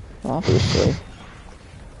groomers. Obviously.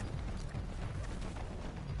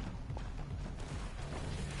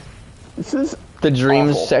 This is The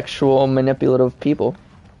dream's awful. sexual, manipulative people.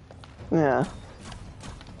 Yeah.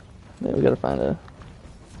 Yeah, we gotta find a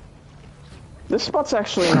This spot's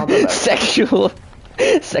actually not the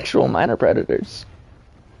best. sexual minor predators.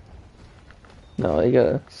 No, you got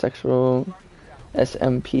a sexual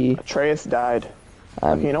SMP. Atreus died.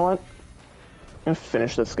 Okay, you know what? I'm gonna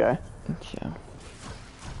finish this guy. Yeah.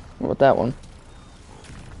 What about that one?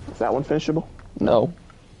 Is that one finishable? No.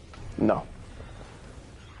 No.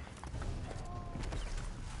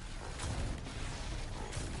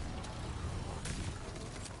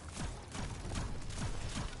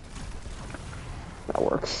 That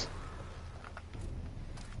works.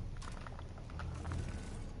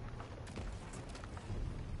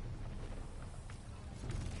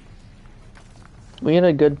 We get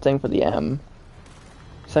a good thing for the M.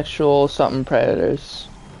 Sexual something predators.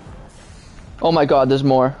 Oh my god, there's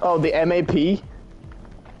more. Oh, the MAP?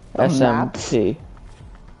 Maps? SMP.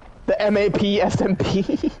 The MAP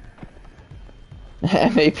SMP?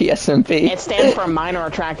 MAP SMP. It stands for minor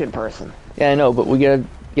attracted person. Yeah, I know, but we gotta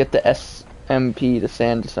get the SMP to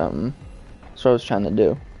stand to something. That's what I was trying to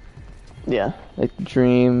do. Yeah. Like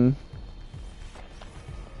dream.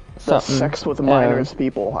 The Something. sex with minors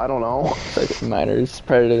people. I don't know. Like minors,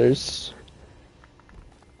 predators.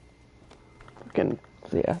 Fucking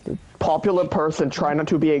Yeah, popular person try not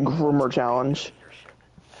to be a groomer challenge.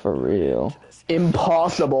 for real.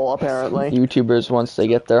 Impossible, apparently. YouTubers once they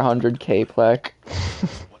get their 100K plaque.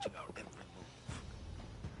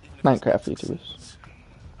 Minecraft YouTubers.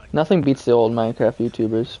 Nothing beats the old Minecraft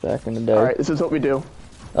YouTubers back in the day. Alright, this is what we do.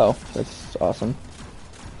 Oh, that's awesome.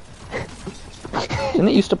 Didn't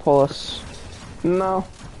it used to pull us? No.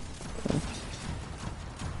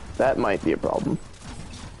 That might be a problem.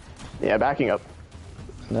 Yeah, backing up.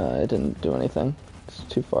 No, it didn't do anything. It's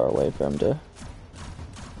too far away for him to...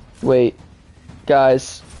 Wait.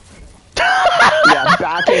 Guys. Yeah,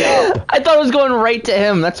 backing up. I thought it was going right to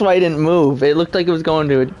him. That's why I didn't move. It looked like it was going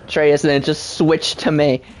to Atreus, and then it just switched to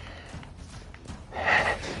me.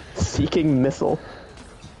 Seeking missile.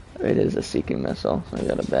 It is a seeking missile, so I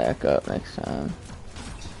gotta back up next time.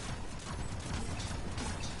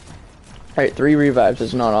 Alright, 3 revives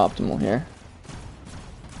is not optimal here.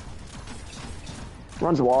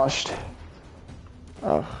 Run's washed.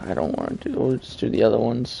 Oh, I don't want to do... We'll just do the other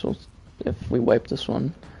ones if we wipe this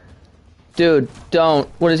one. Dude, don't.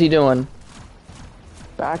 What is he doing?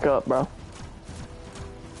 Back up, bro.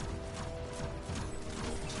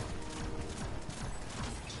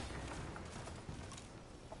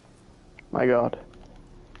 My god.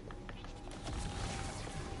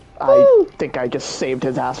 I think I just saved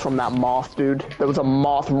his ass from that moth, dude. There was a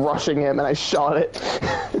moth rushing him and I shot it.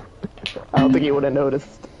 I don't think he would have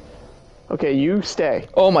noticed. Okay, you stay.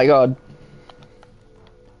 Oh my god.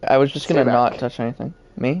 I was just gonna Stay back. not touch anything.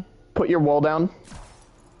 Me? Put your wall down.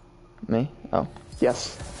 Me? Oh.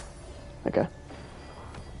 Yes. Okay.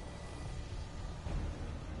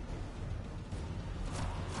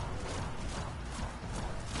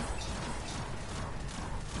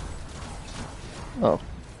 Oh.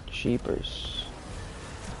 Cheapers.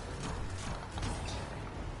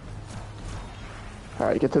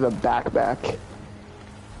 Alright, get to the back. Up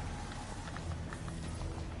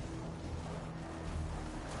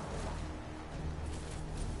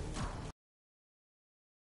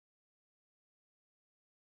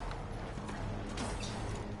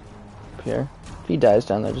here. If he dies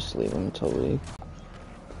down there, just leave him until we...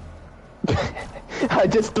 I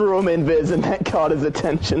just threw him in Viz and that caught his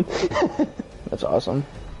attention. That's awesome.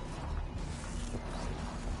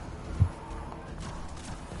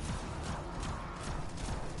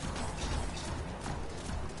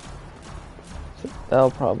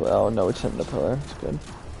 That'll probably... Oh, no, it's hitting the pillar. It's good.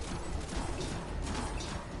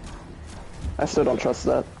 I still don't trust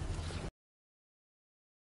that.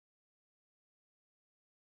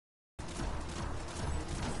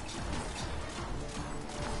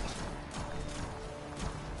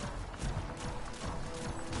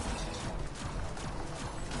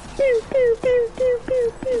 Pew, pew, pew, pew,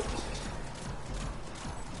 pew, pew.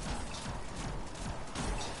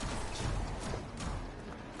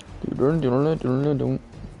 Dude,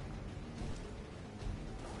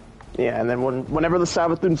 Yeah, and then whenever the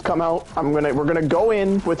Savathûns come out, we're gonna go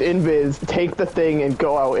in with Invis, take the thing, and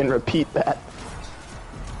go out and repeat that.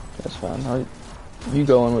 That's fine. You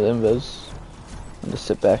go in with Invis and just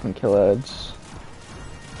sit back and kill ads.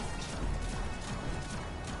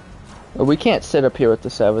 Well, we can't sit up here with the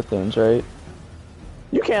Savathûns, right?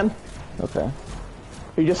 You can. Okay.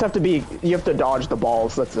 You just have to you have to dodge the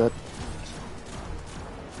balls, that's it.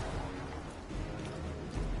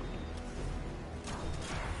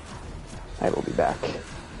 I will be back.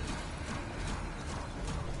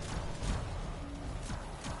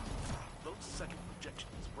 Those second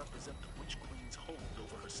projections represent the Witch Queen's hold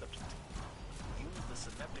over her subject. Use the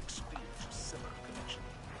synaptic sphere to sever connection.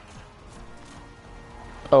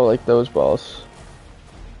 Oh, like those balls.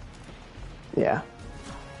 Yeah.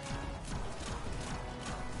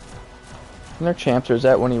 And their champs, or is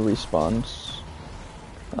that when he respawns?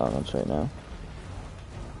 Oh, that's right now.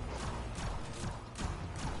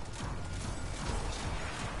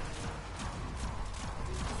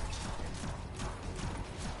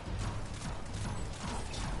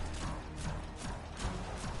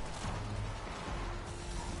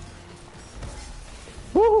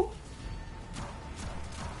 Woo!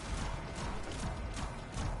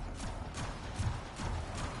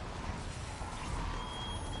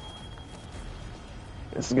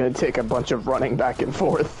 This is gonna take a bunch of running back and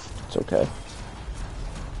forth. It's okay.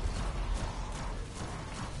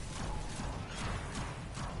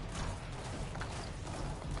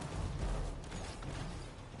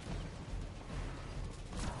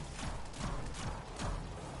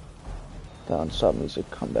 Down, stop music,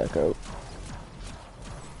 come back out.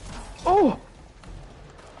 Oh!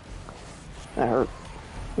 That hurt.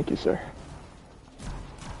 Thank you, sir.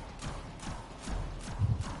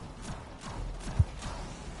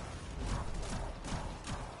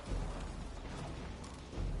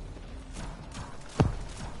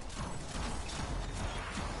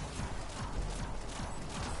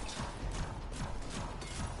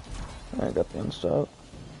 I got the install.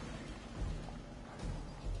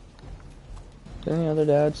 Any other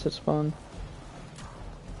dads that spawn?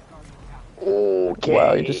 Okay.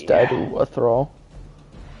 Wow, you just died to a thrall.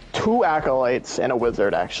 2 acolytes and a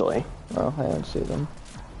wizard, actually. Oh, I don't see them.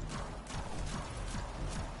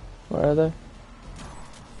 Where are they?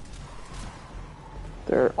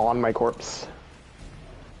 They're on my corpse.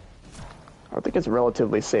 I think it's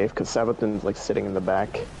relatively safe because Savathûn's like sitting in the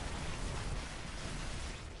back.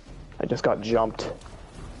 I just got jumped.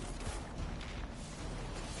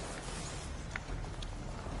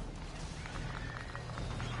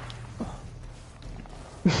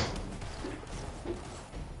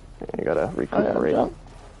 You gotta recuperate.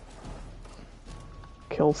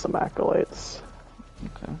 Kill some acolytes.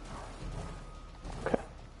 Okay. Okay.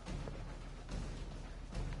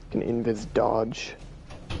 Can invis dodge.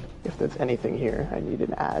 If there's anything here, I need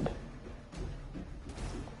an ad.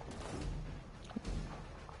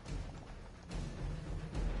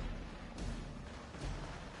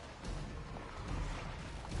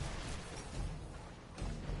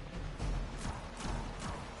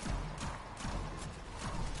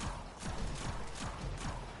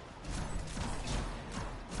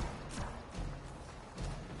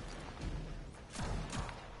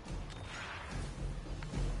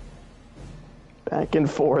 Back and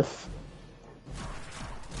forth.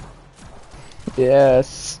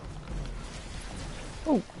 Yes.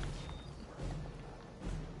 Oh.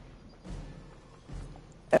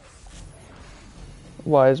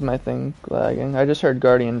 Why is my thing lagging? I just heard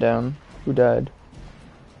Guardian down. Who died?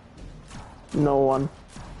 No one.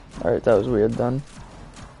 Alright, that was weird then.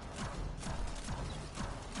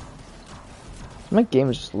 My game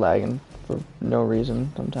is just lagging for no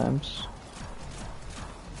reason sometimes.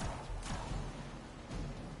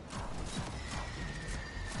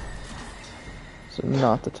 So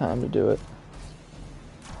not the time to do it.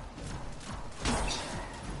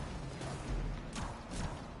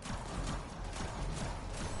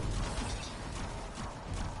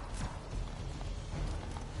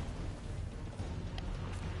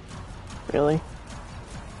 Really?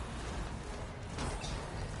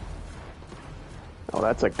 Oh,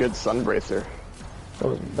 that's a good sunbracer.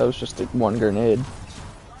 That was just one grenade.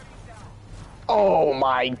 Oh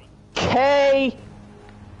my K!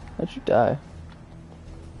 How'd you die?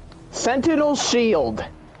 Sentinel shield.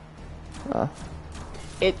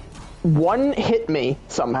 One hit me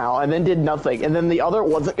somehow and then did nothing, and then the other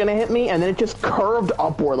wasn't gonna hit me, and then it just curved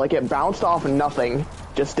upward, like it bounced off nothing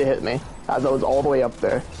just to hit me as I was all the way up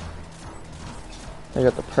there. I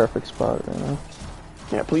got the perfect spot right now.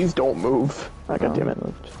 Yeah, please don't move. God damn it.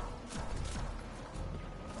 Moved.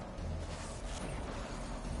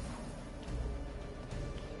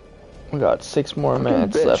 We got 6 more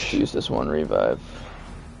minutes bitch. left to use this one revive.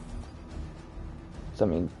 I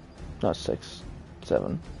mean, not 6,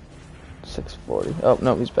 7, 6:40. Oh,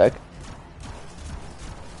 no, he's back.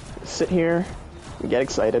 Sit here and get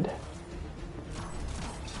excited.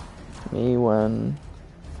 Me when...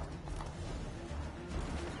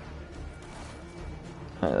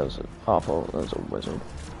 Hey, that was awful. That was a wizard.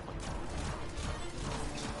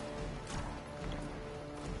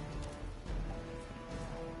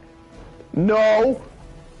 No!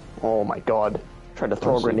 Oh my god. Tried to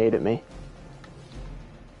throw a Mercy. grenade at me.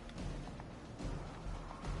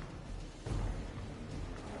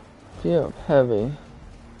 Yeah, heavy.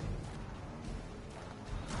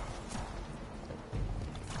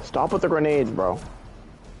 Stop with the grenades, bro.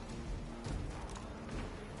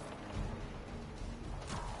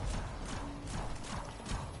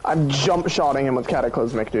 I'm jump shotting him with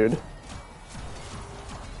Cataclysmic, dude.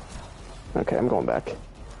 Okay, I'm going back.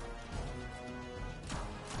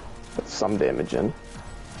 Put some damage in.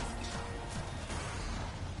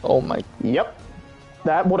 Oh my... Yep.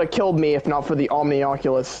 That would have killed me if not for the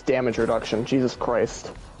Omnioculus damage reduction. Jesus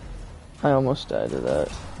Christ. I almost died to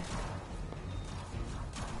that.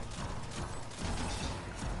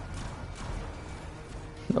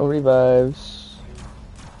 No revives.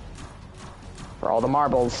 For all the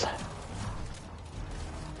marbles.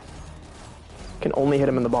 Can only hit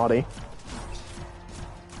him in the body.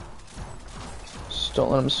 Just don't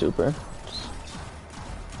let him super.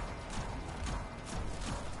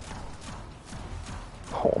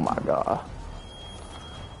 Oh my god.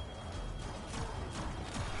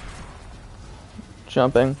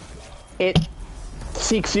 Jumping. It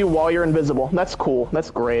seeks you while you're invisible. That's cool. That's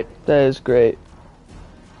great. That is great.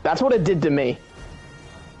 That's what it did to me.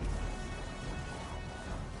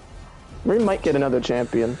 We might get another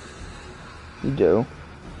champion. You do.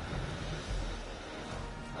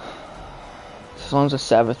 As long as the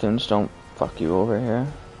Savathoons don't fuck you over here.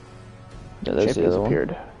 Yeah, there's the Champion's other one.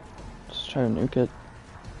 appeared. Just try to nuke it.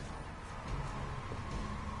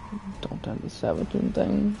 Don't have the Savathoon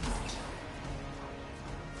thing.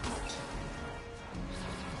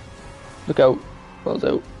 Look out. Close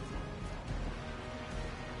out.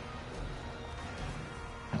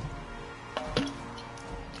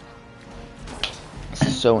 This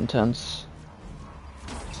is so intense.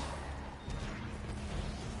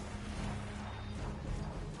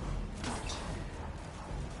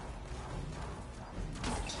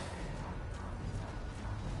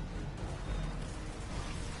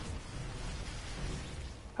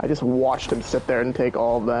 I just watched him sit there and take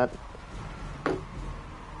all of that.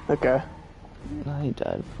 Okay. No, he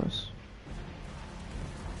died, of course.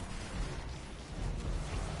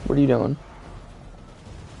 What are you doing?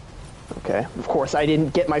 Okay. Of course, I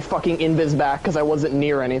didn't get my fucking invis back because I wasn't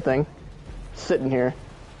near anything. Sitting here.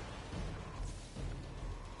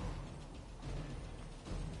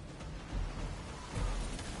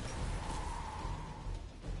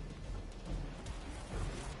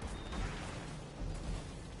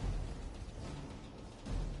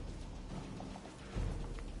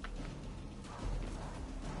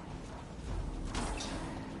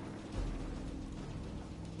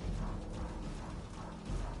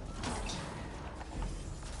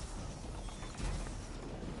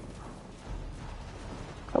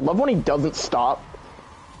 I love when he doesn't stop.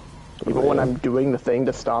 Even when I'm doing the thing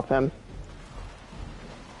to stop him.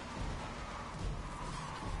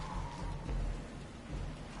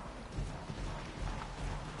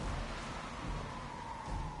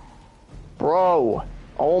 Bro!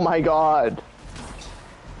 Oh my god!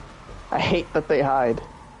 I hate that they hide.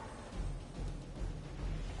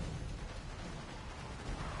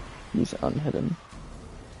 He's unhidden.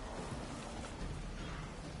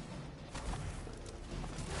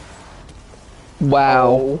 Wow.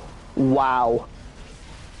 Oh, wow.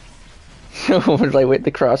 Like, wait,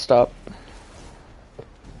 the cross stop.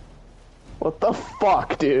 What the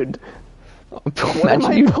fuck, dude? What am Imagine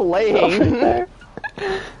I you playing? there.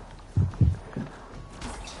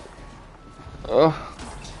 Oh,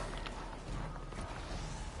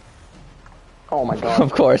 Oh my god.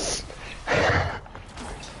 of course. I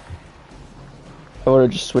would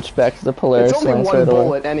have just switched back to the Polaris It's only lance one right away.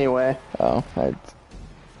 bullet anyway. Oh, I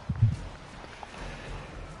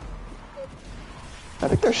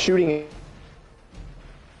think they're shooting.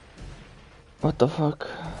 what the fuck?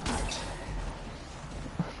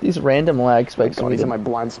 These random lag spikes God, are he's in the my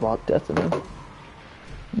blind spot. death of me.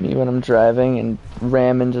 Me when I'm driving and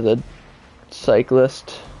ram into the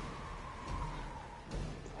cyclist.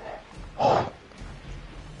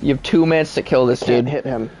 You have 2 minutes to kill this Can't dude. hit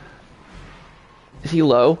him. Is he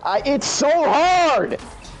low? It's so hard!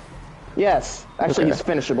 Yes. Actually, Okay. he's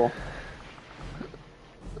finishable.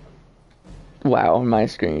 Wow, on my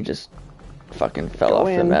screen you just fucking fell Go off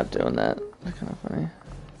the in. map doing that. That's kind of funny.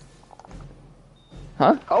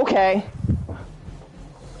 Huh? Okay.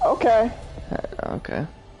 Okay. Okay.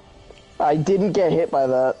 I didn't get hit by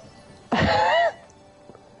that. I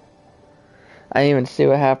didn't even see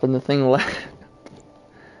what happened. The thing left.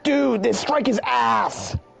 Dude, this strike is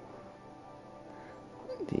ass!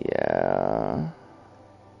 Yeah.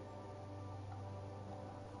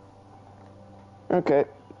 Okay.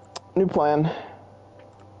 New plan.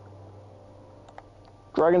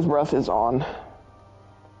 Dragon's Breath is on.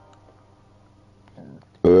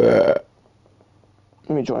 Let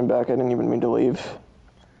me join back. I didn't even mean to leave.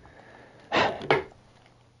 Do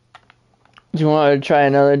you want to try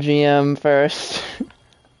another GM first?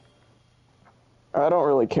 I don't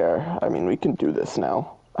really care. I mean, we can do this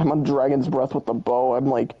now. I'm on Dragon's Breath with the bow. I'm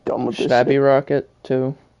like done with this Should I be shit. Rocket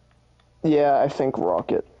too? Yeah, I think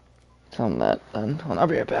Rocket. Tell him that then. Hold on, I'll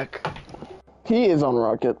be right back. He is on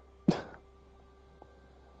Rocket.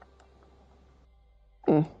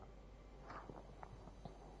 Mm.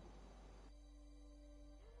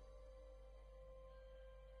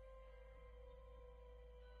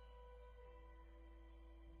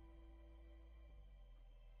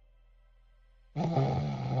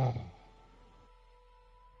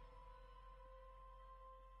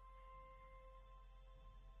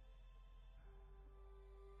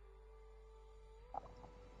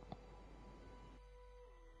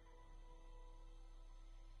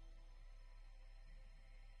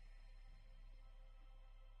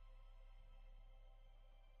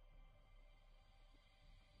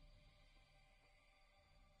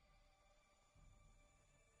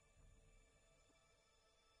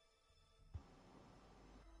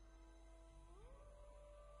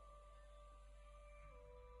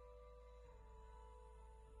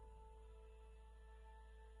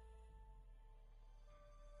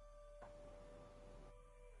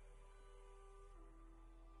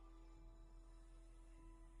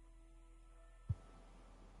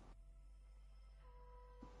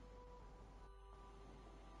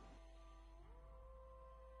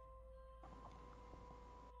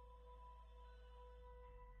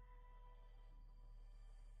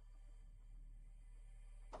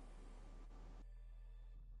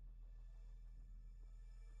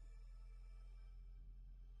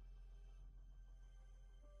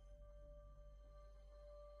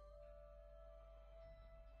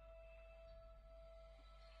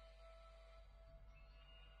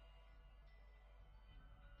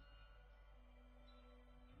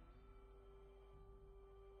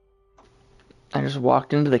 I just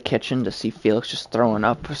walked into the kitchen to see Felix just throwing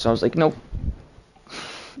up, so I was like, nope.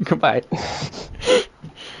 Goodbye.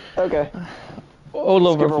 Okay. All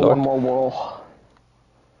Let's over give her floor. one more whirl.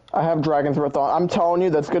 I have Dragon's Breath on. I'm telling you,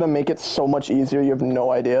 that's gonna make it so much easier. You have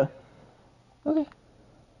no idea. Okay.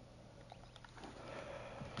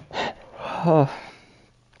 Oh.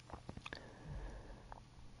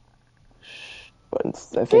 But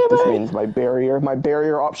I think this means my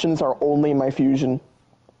barrier options are only my fusion.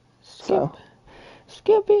 So.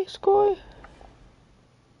 Skippy, scoy.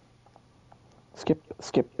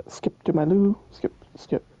 Skip to my loo.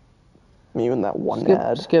 Skip. Me and that one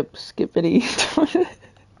ad. Skippity.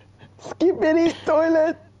 Skippity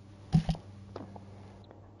toilet.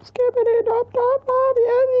 Skippity top,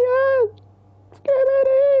 yes.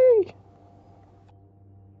 Skippity.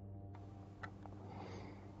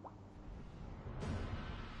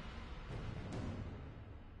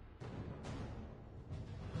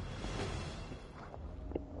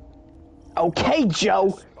 Okay,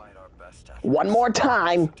 Joe. One more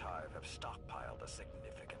time.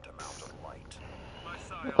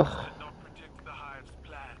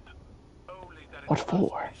 What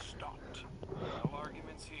for? No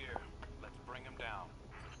arguments here. Let's bring him down.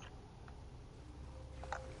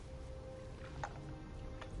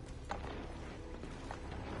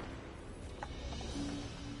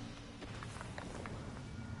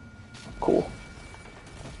 Cool.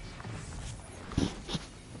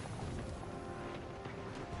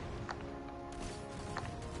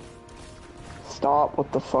 Stop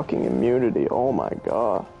with the fucking immunity. Oh my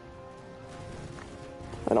god.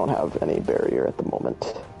 I don't have any barrier at the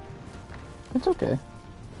moment. It's okay.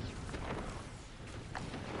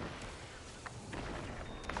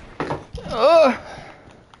 Ugh!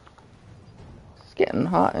 It's getting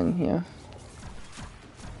hot in here.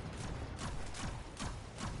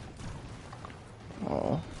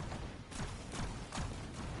 Oh.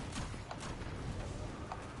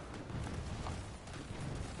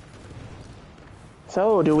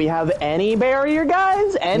 So, do we have any barrier,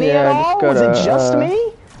 guys? Any Yeah, at I just all? Was gotta, it just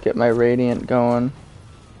me? Get my radiant going.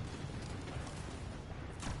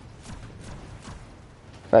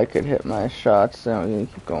 If I could hit my shots, then we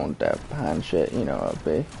keep going with that behind shit. You know how it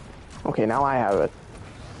be. Okay, now I have it.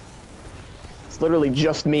 It's literally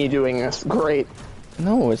just me doing this. Great.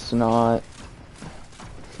 No, it's not.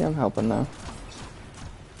 See, I'm helping now.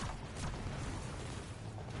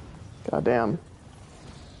 Goddamn.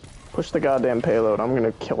 Push the goddamn payload. I'm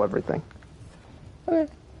gonna kill everything. Okay.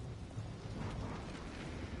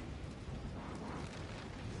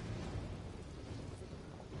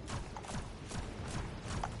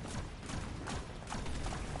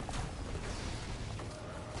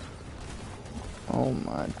 Oh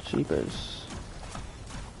my jeepers.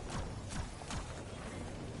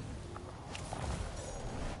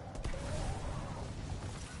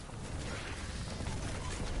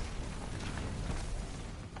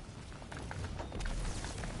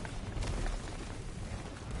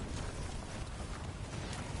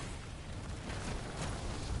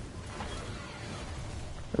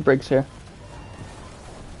 The brig's here.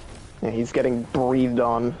 Yeah, he's getting breathed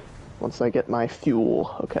on once I get my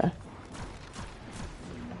fuel. Okay.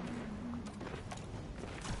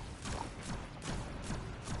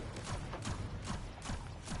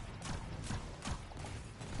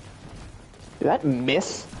 Did that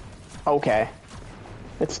miss? Okay.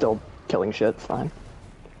 It's still killing shit, it's fine.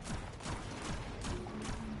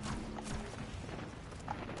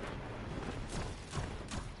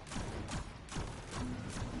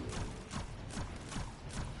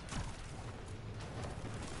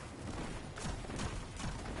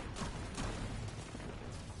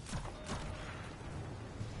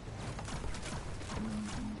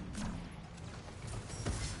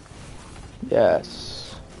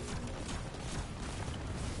 Yes.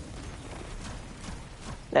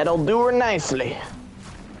 That'll do her nicely.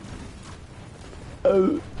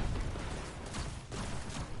 Oh.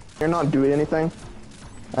 You're not doing anything?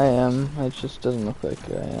 I am. It just doesn't look like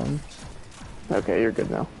I am. Okay, you're good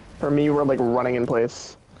now. For me, you were like running in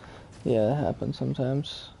place. Yeah, that happens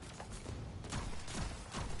sometimes.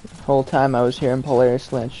 The whole time I was hearing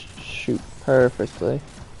Polaris Lynch shoot perfectly.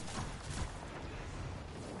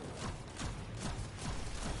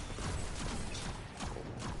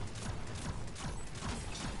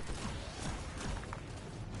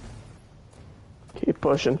 Keep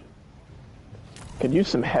pushing. Could use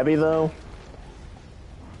some heavy though.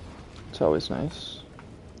 It's always nice.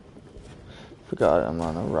 Forgot I'm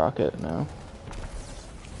on a rocket now.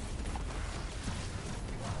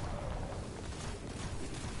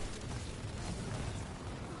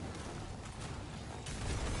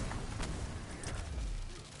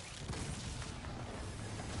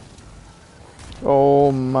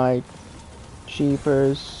 Oh my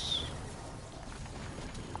jeepers.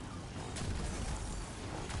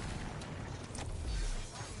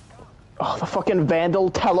 Oh, the fucking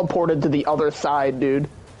Vandal teleported to the other side, dude.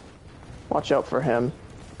 Watch out for him.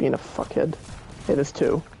 Being a fuckhead. Hey, this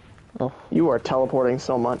too. Oh, You are teleporting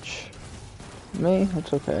so much. me?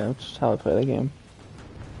 It's okay. That's just how I play the game.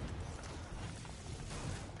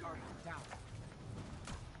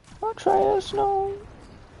 I'll try this, no.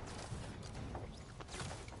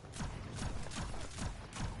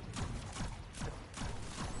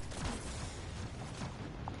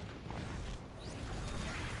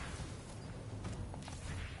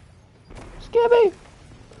 Skibby!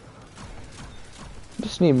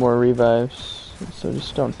 Just need more revives, so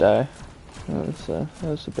just don't die.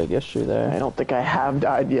 That's a big issue I there. don't think I have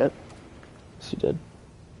died yet. Yes, you did.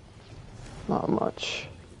 Not much.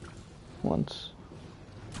 Once.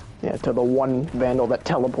 Yeah, to the one Vandal that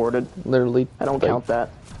teleported. Literally. I don't like, count that.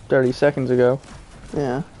 30 seconds ago.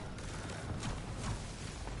 Yeah.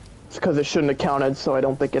 It's because it shouldn't have counted, so I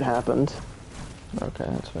don't think it happened. Okay,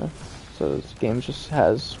 that's fair. So this game just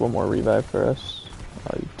has one more revive for us.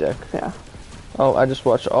 Oh, you dick. Yeah. Oh, I just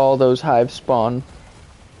watched all those hives spawn.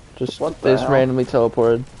 Just, What the they just hell? randomly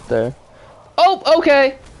teleported there. Oh,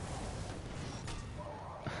 okay!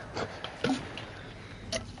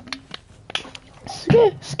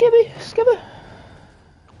 Skibby.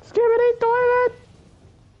 Skibidi toilet!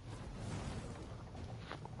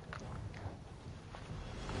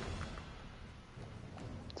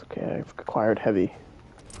 It's okay, I've acquired heavy.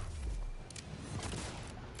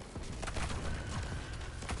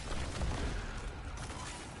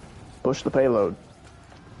 Push the payload.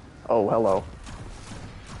 Oh, hello.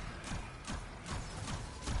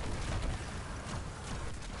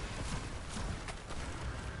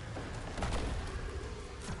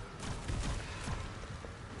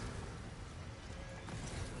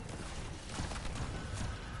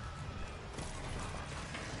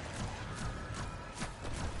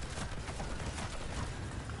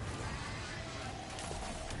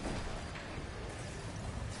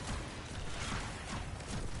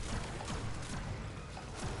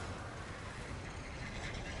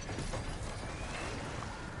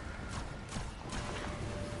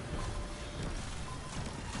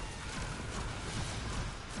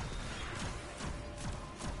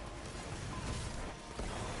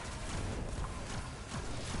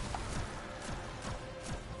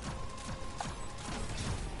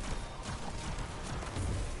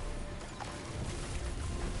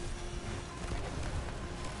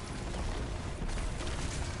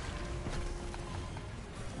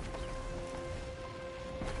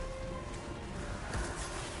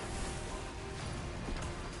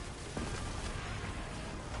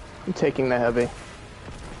 I'm taking the heavy.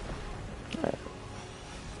 Alright.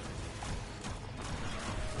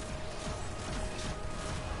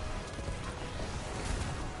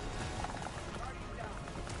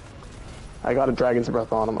 I got a dragon's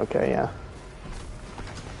breath on him, okay, yeah.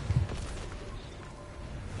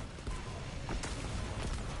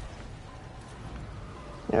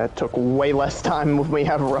 Yeah, it took way less time when we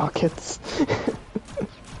have rockets.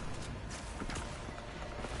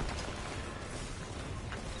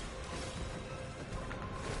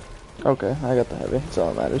 Okay, I got the heavy. That's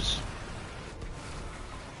all that matters.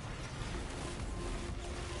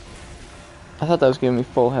 I thought that was giving me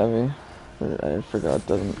full heavy. But I forgot it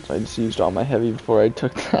doesn't. So I just used all my heavy before I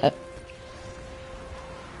took that.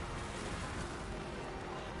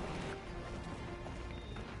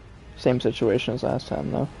 Same situation as last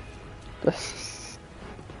time, though. That's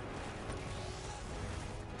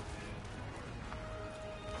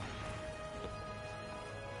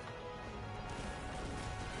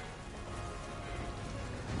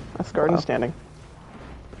garden standing.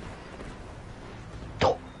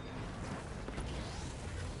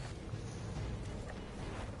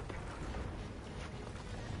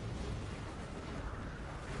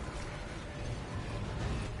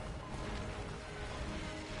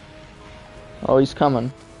 Oh, he's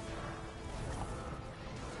coming.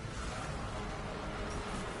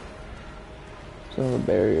 So the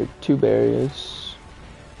barrier, 2 barriers.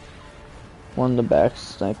 One in the back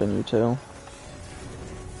sniping you too.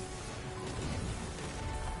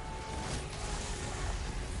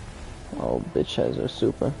 Oh, bitch has her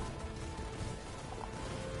super.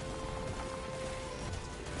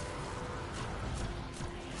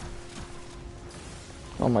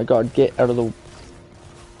 Oh my god, get out of the...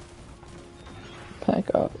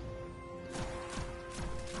 Back up.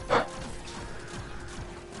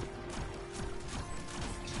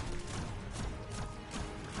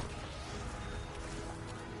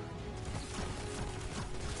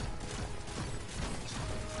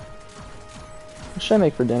 What should I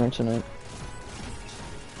make for dinner tonight?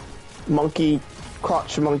 Monkey,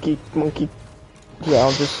 crotch monkey. Yeah,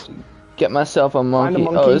 I'll just get myself a monkey. Find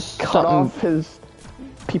a monkey, Oh, this cut something... off his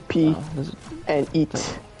pee-pee, Oh, and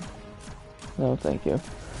eat. no, thank you.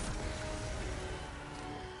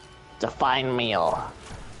 It's a fine meal.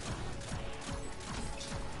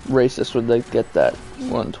 Racist would like get that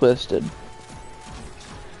one twisted.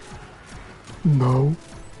 No.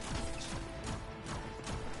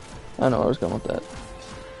 I know where I was going with that.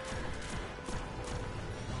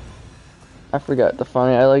 I forgot the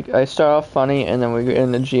funny. I start off funny and then we get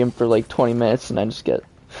in the gym for like 20 minutes and I just get...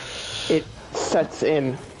 It sets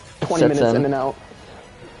in 20 minutes in and out.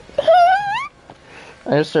 I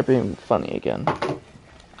gotta start being funny again.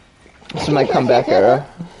 This is my comeback era.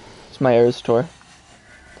 It's my Eras tour.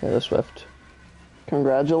 Taylor Swift.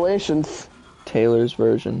 Congratulations. Taylor's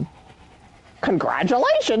version.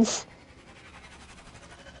 Congratulations.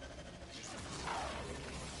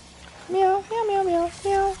 Meow, meow, meow, meow,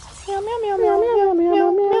 meow. Meow, meow, meow, meow, meow,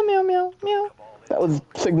 meow, meow, meow, meow, meow. That was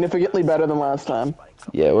significantly better than last time.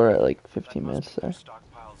 Yeah, we're at like 15 minutes there.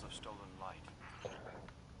 Stockpiles of stolen light.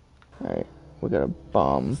 Alright, we got a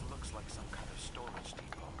bomb. This looks like some kind of storage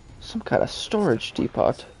depot. Some kind of storage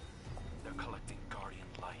depot. They're collecting Guardian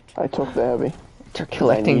light. I took the heavy. They're need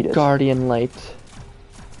collecting it. Guardian light.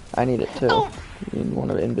 I need it too. You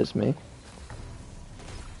want to invis me?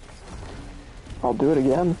 I'll do it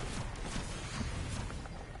again.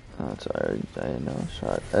 Oh, it's alright. I know.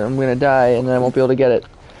 Shot. I'm gonna die and then I won't be able to get it.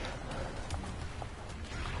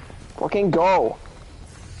 Fucking go.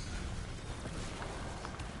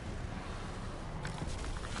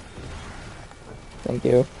 Thank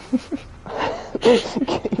you.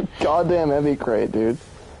 Goddamn heavy crate, dude.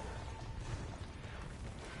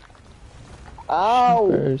 Ow!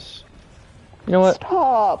 First. You know what?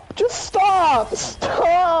 Stop! Just stop!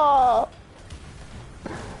 Stop!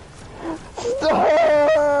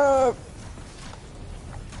 Stop!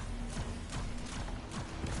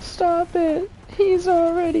 Stop it! He's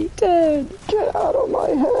already dead! Get out of my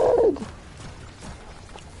head!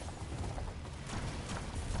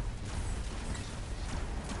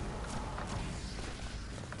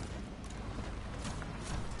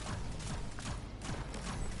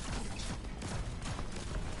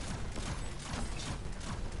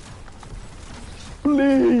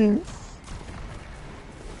 Please!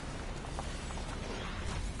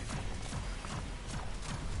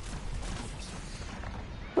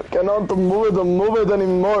 I cannot move it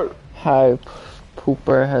anymore. Hi,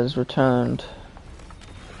 Pooper has returned.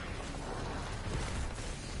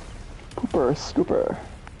 Pooper, scooper.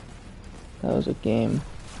 That was a game.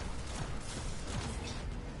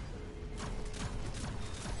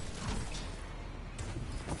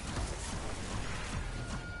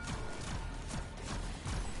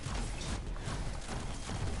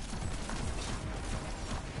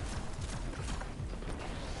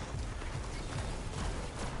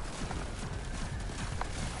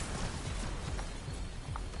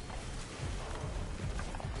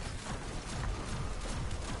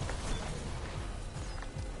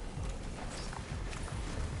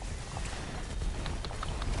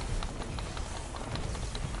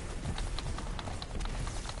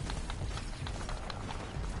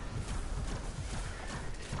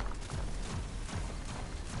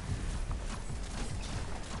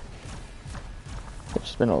 It's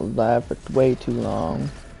just been alive for way too long.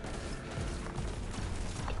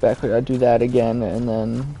 Back, I do that again, and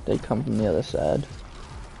then they come from the other side.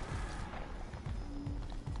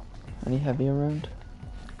 Any heavy around?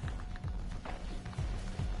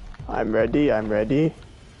 I'm ready, I'm ready.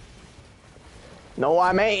 No,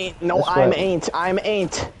 I'm ain't. No, That's I'm right. ain't. I'm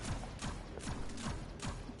ain't.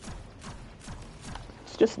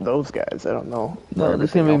 It's just those guys, I don't know. No, where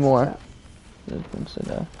there's gonna be everything else more. is at. There's been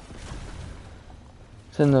some,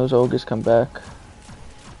 then those ogres come back.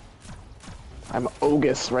 I'm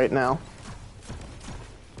Ogus right now.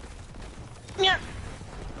 Yeah.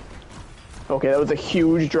 Okay, that was a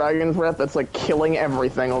huge dragon's breath. That's like killing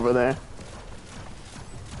everything over there.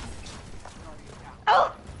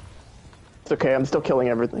 Oh! It's okay, I'm still killing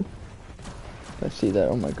everything. I see that.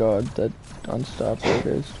 Oh my god, that unstopped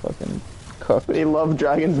ogre is fucking cooked. They love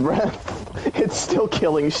dragon's breath. It's still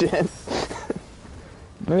killing shit.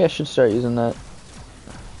 Maybe I should start using that.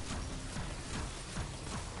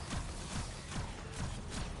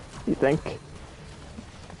 You think?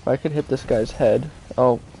 If I could hit this guy's head.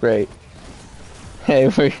 Oh, great. Hey,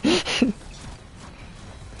 we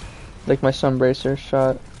like my sunbracer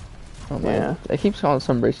shot. Oh my! Yeah. I keep calling it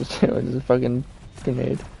sunbraces too. It's a fucking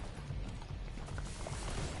grenade.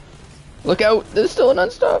 Look out! There's still an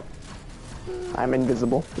unstop. I'm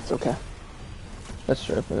invisible. It's okay. That's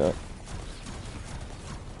true. I forgot.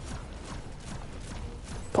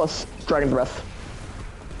 Plus, dragon's breath.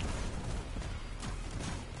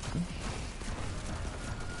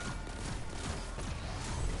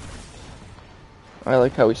 I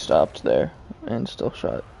like how he stopped there and still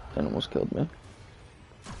shot and almost killed me.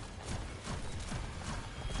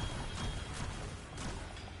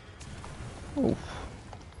 Oof.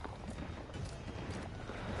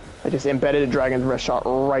 I just embedded a dragon's breath shot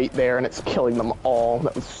right there, and it's killing them all.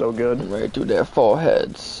 That was so good. Right through their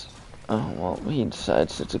foreheads. Oh well, he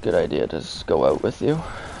decides it's a good idea to just go out with you.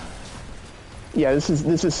 Yeah, this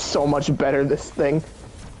is so much better. This thing.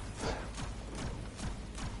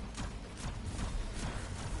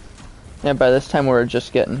 Yeah, by this time we're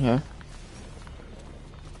just getting here.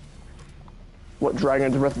 What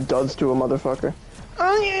dragon's breath does to a motherfucker.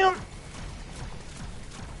 Oh yeah.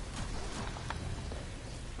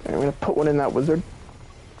 I'm gonna put one in that wizard.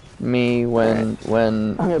 Me when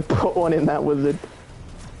I'm gonna put one in that wizard.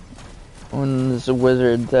 when there's a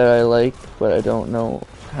wizard that I like, but I don't know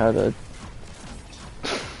how to.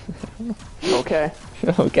 Okay.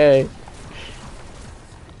 Okay.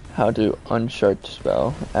 How to unshart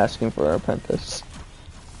spell, asking for our apprentice.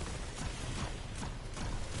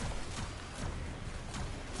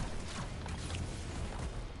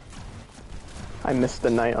 I missed the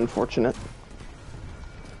night, unfortunate.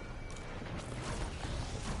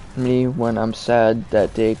 Me when I'm sad,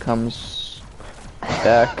 that day comes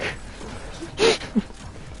back.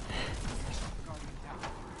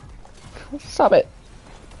 Stop it.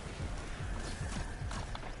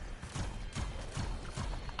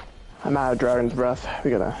 I'm out of dragon's breath.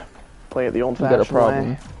 We gotta play it the We old-fashioned got a problem.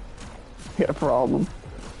 way. We got a problem.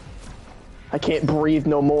 I can't breathe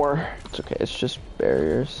no more. It's okay, it's just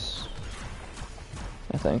barriers.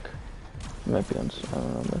 I think. It might be on, I don't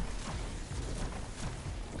remember.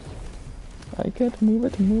 I can't move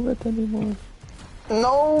it anymore.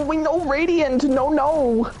 No, we know radiant. No,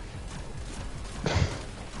 no.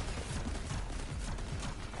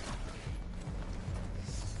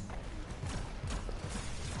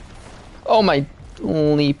 Oh my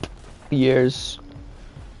leap years.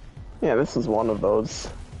 Yeah, this is one of those.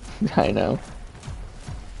 I know.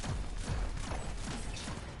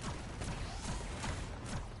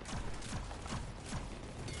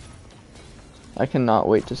 I cannot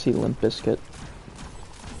wait to see Limp Bizkit.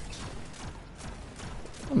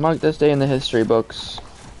 Mark this day in the history books.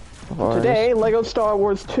 Of ours. Today, Lego Star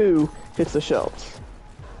Wars 2 hits the shelves.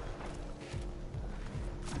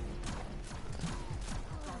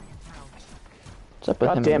 What's up with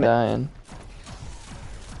God him damn it. dying?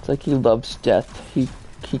 It's like he loves death. He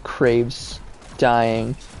craves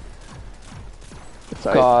dying.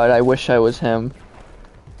 Sorry. God, I wish I was him.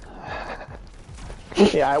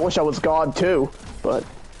 Yeah, I wish I was God too, but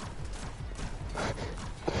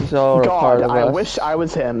He's all a part God, of I us. wish I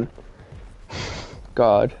was him.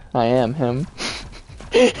 God, I am him.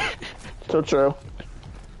 So true.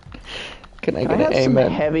 Can I Can I get have an some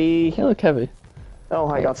amen? heavy? You look heavy. Oh,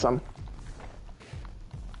 I got some.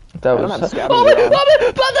 That I don't was. have scavenger round.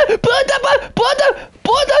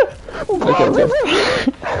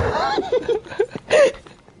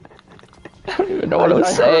 I don't even know what I was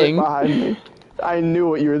heard it saying. behind me. I knew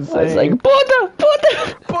what you were I was saying. like, Buddha. The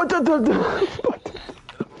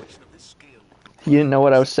operation of this scale You didn't know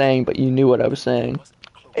what I was saying, but you knew what I was saying.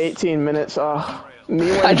 18 minutes. Me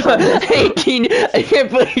I when don't, 18. I can't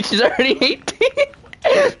believe she's already 18.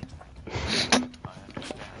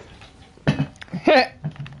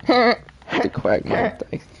 The Quagmire.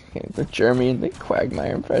 The Jeremy and the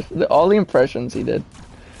Quagmire impression. All the impressions he did.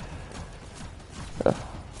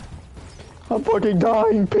 I'm fucking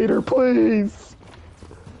dying, Peter, please.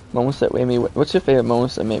 Moments that made me. What's your favorite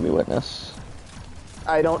moments that made me witness?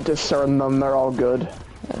 I don't discern them. They're all good.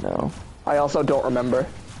 I know. I also don't remember.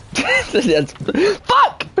 That's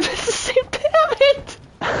fuck. Damn it.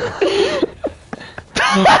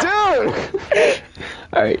 Dude.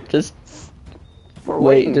 All right, just We're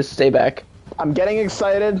wait. waiting. Just stay back. I'm getting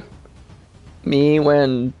excited. Me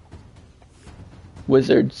when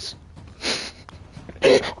wizards.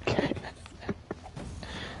 Okay.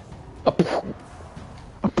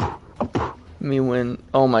 Me when.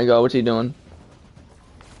 Oh my god, what's he doing?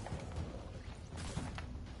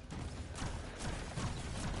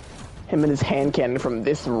 Him and his hand cannon from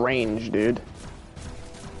this range, dude.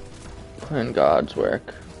 Putting God's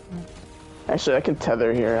work. Actually, I can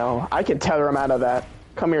tether here. I can tether him out of that.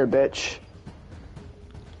 Come here, bitch.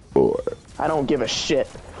 Or I don't give a shit.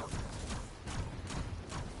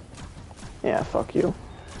 Yeah, fuck you.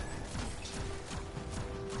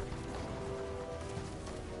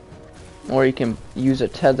 Or you can use a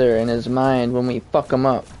tether in his mind when we fuck him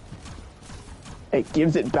up. It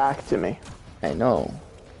gives it back to me. I know,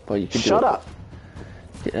 but you could Shut do up.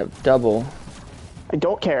 You could have double. I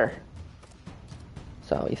don't care.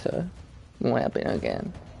 Sorry, sir. Won't happen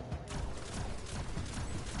again.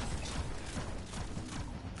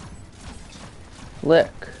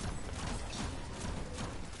 Flick.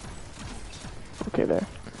 Okay, there.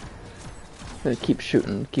 Gotta keep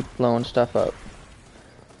shooting, keep blowing stuff up.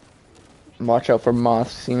 Watch out for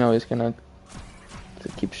moths. You know he's gonna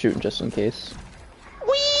keep shooting just in case.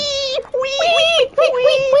 Wee! Wee!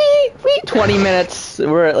 Wee! 20 minutes.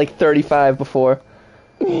 We're at like 35 before.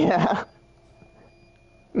 Yeah.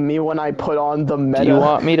 Me when I put on the meta Do you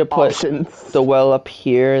want me to put options. the well up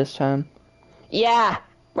here this time? Yeah,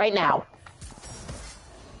 right now.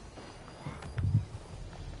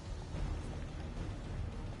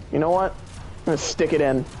 You know what? I'm gonna stick it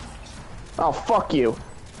in. Oh, fuck you.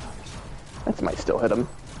 That might still hit him.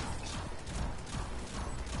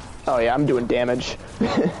 Oh yeah, I'm doing damage.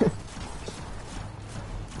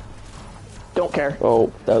 Don't care.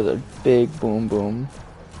 Oh, that was a big boom boom.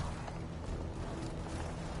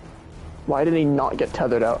 Why did he not get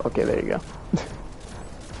tethered out? Okay, there you go.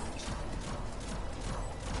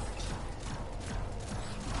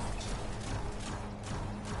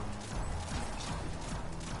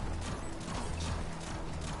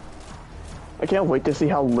 I can't wait to see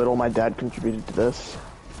how little my dad contributed to this.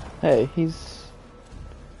 Hey, he's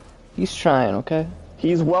trying, okay?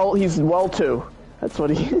 He's well too. That's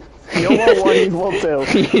what he is. You're well one, he's well too.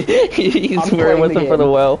 He's I'm we're playing with the him for the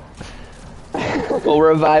game. well. We'll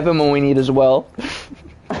revive him when we need his well.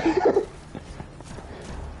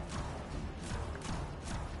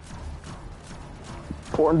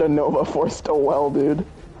 Born to Nova forced to well, dude.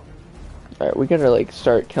 Alright, we gotta like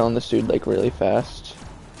start killing this dude like really fast.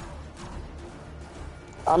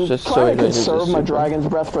 I'm Just so trying he to doesn't conserve my super- dragon's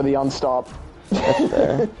breath for the unstop. That's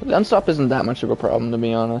fair. The unstop isn't that much of a problem, to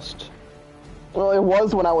be honest. Well, it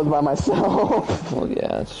was when I was by myself. Well,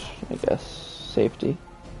 yeah, it's, I guess, safety.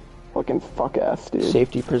 Fucking fuck ass, dude.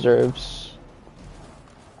 Safety preserves.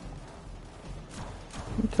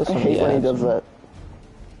 Kill I somebody hate when he else. does that.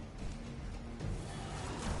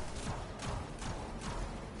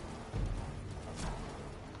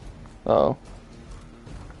 Oh.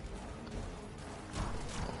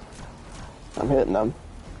 I'm hitting him.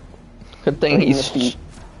 Good thing Right in the he's feet.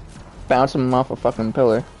 bouncing him off a fucking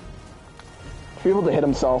pillar. To be able to hit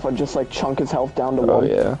himself and just like chunk his health down to Oh, one.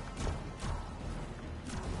 yeah.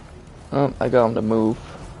 Oh, I got him to move.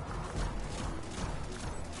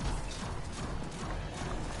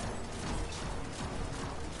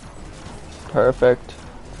 Perfect.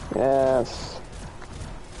 Yes.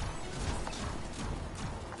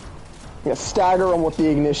 Yeah, stagger him with the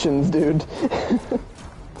ignitions, dude.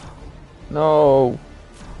 No.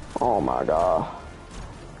 Oh my god.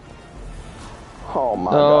 Oh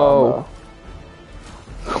my No.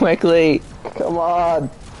 Quickly. god, bro. Come on.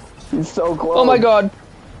 He's so close. Oh my god.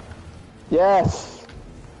 Yes.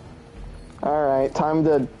 Alright, time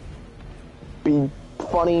to be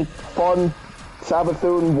funny, fun,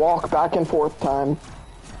 Sabathoon, walk back and forth time.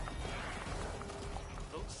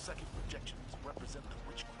 Those second projections represent the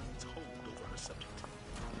Witch Queen's hold over her subject.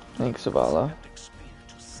 Thanks, Zavala. Synaptic sphere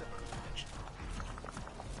to sever connection.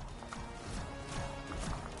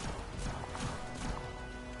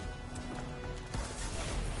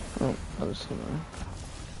 Oh, I was gonna...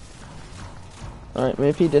 Alright, maybe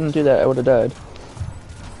if he didn't do that, I would have died.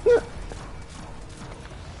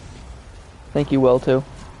 Thank you, well too.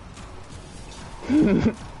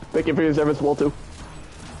 Thank you for your service, Walter.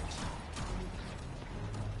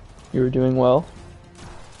 You were doing well.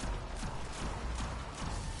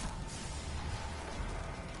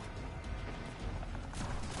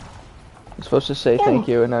 I'm supposed to say thank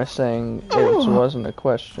you, and I was saying it wasn't a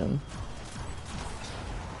question.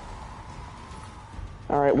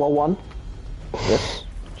 Alright, well one. Yes.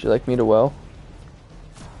 Would you like me to well?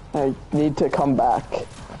 I need to come back.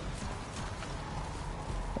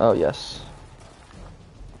 Oh, yes.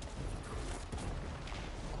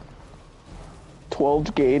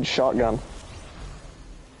 12 gauge shotgun.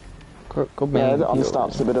 Go Yeah, bang. the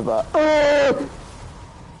unstop's a bit of a...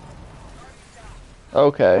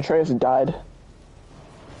 Okay. Atreus died.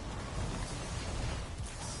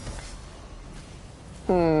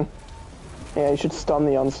 Yeah, you should stun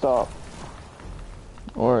the unstop.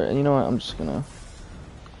 Or, you know what, I'm just gonna...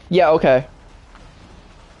 Yeah, okay.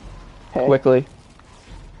 Hey, Quickly.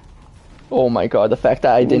 Oh my god, the fact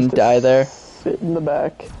that I he needs didn't to die there. Sit in the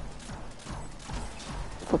back.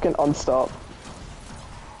 Fucking unstop.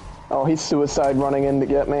 Oh, he's suicide running in to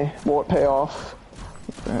get me. Will it pay off?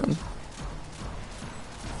 Man.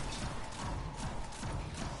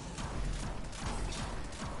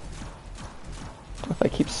 If I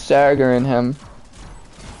keep staggering him.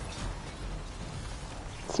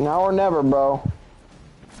 It's now or never, bro.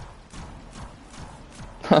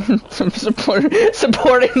 I'm supporting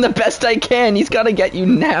the best I can. He's gotta get you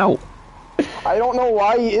now. I don't know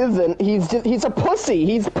why he isn't. He's a pussy.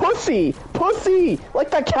 He's pussy. Pussy. Like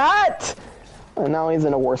the cat. And now he's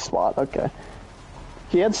in a worse spot. Okay.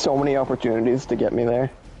 He had so many opportunities to get me there.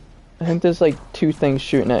 I think there's like 2 things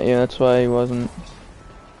shooting at you. That's why he wasn't.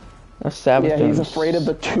 A Sabbath. Yeah, he's afraid of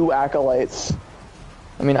the 2 acolytes.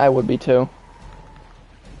 I mean, I would be too.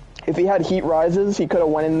 If he had heat rises, he could have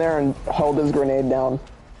went in there and held his grenade down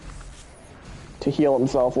to heal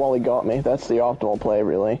himself while he got me. That's the optimal play,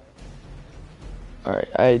 really. Alright,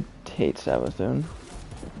 I hate Sabathun.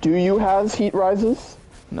 Do you have heat rises?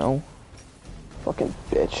 No. Fucking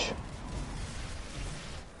bitch.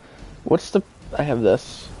 What's the... I have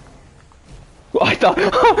this. Oh, I thought...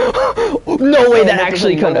 No way that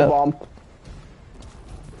actually could have... bomb.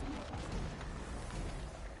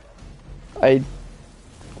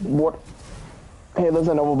 What? Hey, there's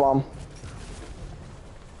a Nova bomb.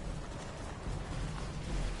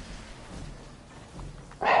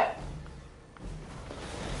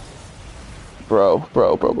 Bro.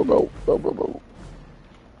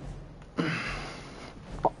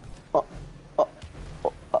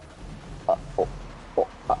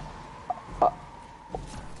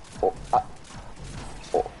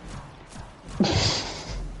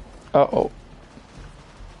 Uh-oh.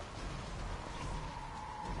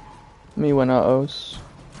 Me when uh-ohs.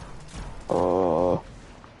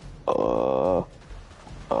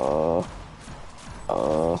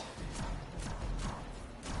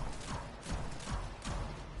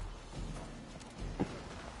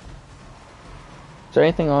 Is there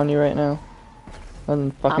anything on you right now? Other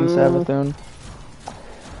than fucking Sabathun?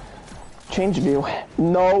 Change view.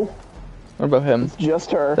 No, What about him?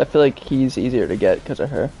 just her. I feel like he's easier to get because of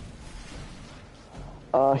her.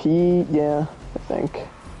 Yeah, I think.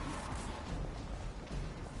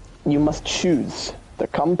 You must choose the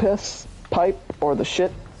cum piss, pipe, or the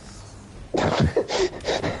shit.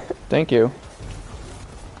 Thank you.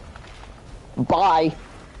 Bye.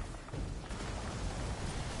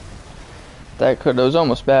 That was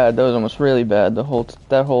almost bad. That was almost really bad. That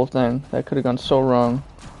whole thing. That could have gone so wrong.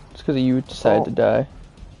 Just because you decided to die.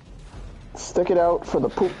 Stick it out for the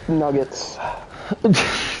poop nuggets.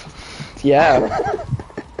 Yeah.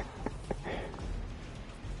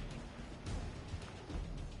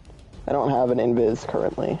 I don't have an invis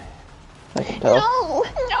currently. I can tell.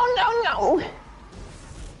 No.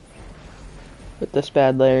 Put this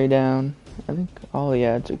bad Larry down. I think all the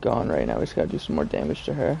ads are gone right now. We just gotta do some more damage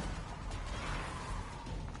to her.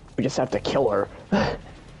 We just have to kill her.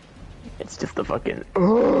 It's just the fucking... There's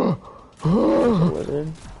a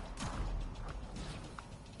wizard.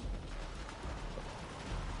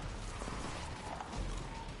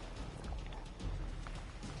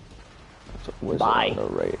 There's a wizard Bye. on the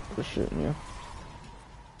right. We're shooting you.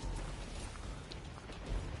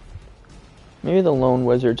 Maybe the lone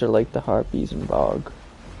wizards are like the harpies in Bog.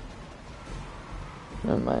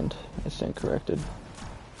 Never mind. I stand corrected.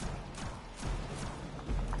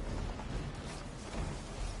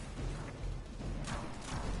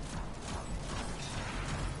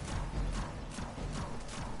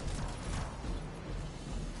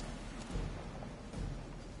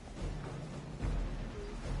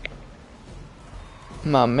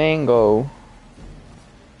 My mango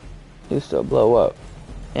used to blow up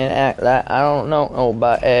and act like I don't know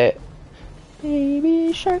about it.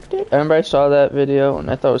 Baby shark did. I remember I saw that video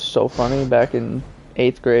and I thought it was so funny back in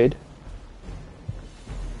 8th grade.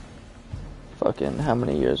 Fucking, how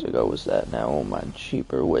many years ago was that now? Oh my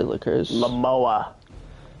cheaper willikers. Lamoa.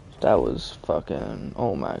 That was fucking,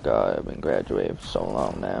 oh my god, I've been graduating for so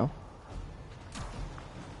long now.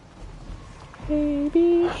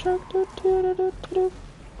 Baby shark doo doo doo doo doo.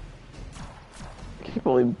 I can't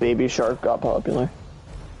believe Baby Shark got popular.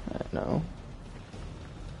 I know.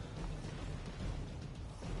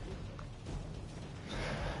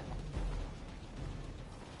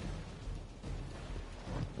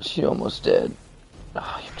 She almost did.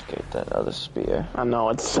 Oh, you have to get that other spear. I know,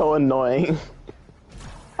 it's so annoying.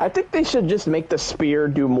 I think they should just make the spear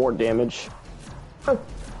do more damage.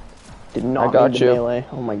 Did not I got need the you. melee.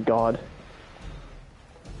 Oh my god.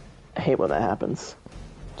 I hate when that happens.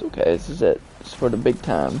 It's okay, this is it. It's for the big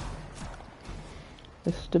time.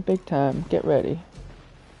 This is the big time. Get ready.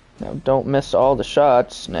 Now don't miss all the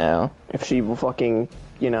shots now. If she will fucking,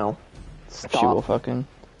 you know, stop. If she will fucking...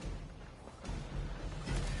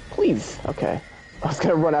 Please. Okay. I was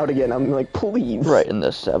gonna run out again. I'm like, please. Right in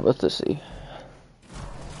the Sabbath to see.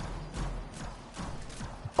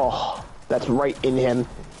 Oh, that's right in him.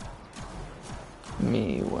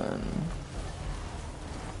 Me when...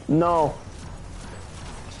 No.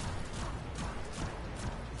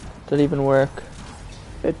 Did it even work?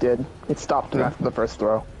 It did. It stopped him after the first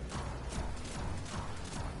throw.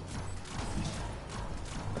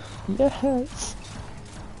 Yes.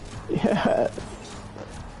 Yeah.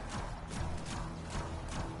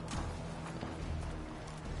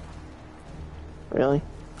 Really?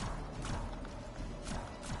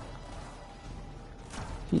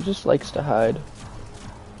 He just likes to hide.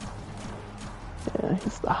 Yeah,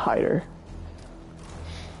 he's the hider.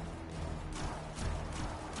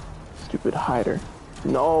 Stupid hider.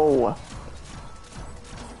 No!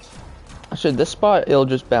 Actually, this spot, it'll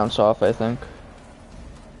just bounce off, I think.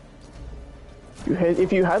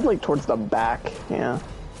 If you had, like, towards the back, yeah.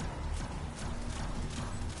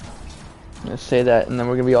 I'm gonna say that, and then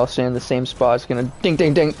we're gonna be all staying in the same spot. It's gonna ding,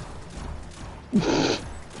 ding, ding.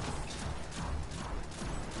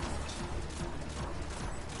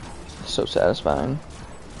 So satisfying.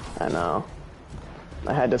 I know.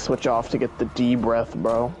 I had to switch off to get the D breath,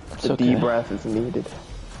 bro. It's The okay. D breath is needed.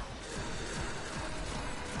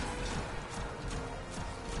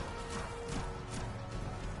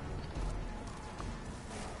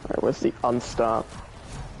 Alright, where's the unstop?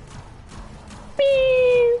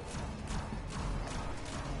 Beep.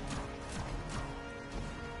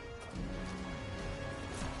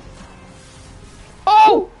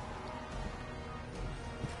 Oh!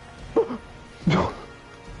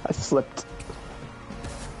 I slipped.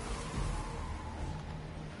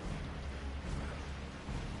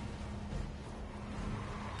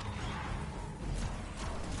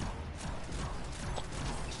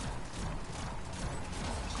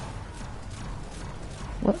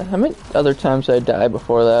 What, how many other times did I die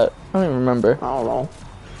before that? I don't even remember. I don't know.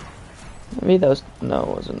 Maybe that was... No, it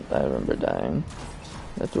wasn't. I remember dying.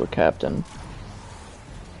 That to a captain.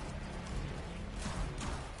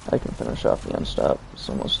 I can finish off the unstop. It's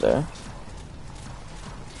almost there.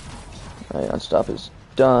 Alright, unstop is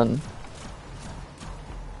done.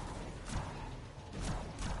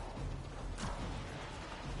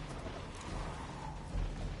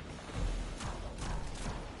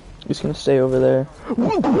 He's gonna stay over there.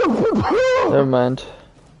 Never mind.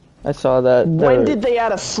 I saw that. When did they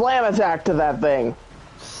add a slam attack to that thing?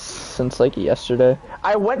 Since like yesterday.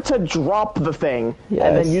 I went to drop the thing and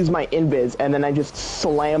then Yes. use my invis, and then I just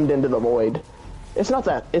slammed into the void. It's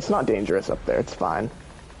not dangerous up there. It's fine.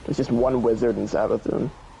 There's just one wizard in Savathun,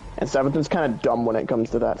 and Savathun's kind of dumb when it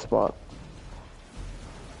comes to that spot.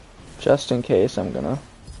 Just in case, I'm gonna.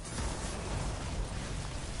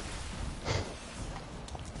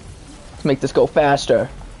 Let's make this go faster.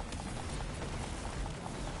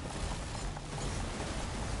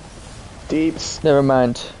 Deeps. Never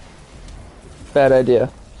mind. Bad idea.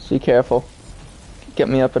 Be careful. Get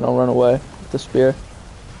me up and I'll run away with the spear.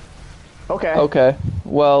 Okay. Okay.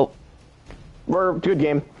 Well, We're good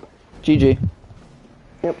game. GG.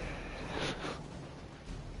 Yep.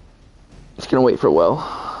 Just gonna wait for a while.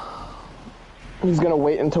 He's gonna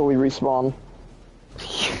wait until we respawn.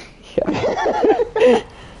 Yeah.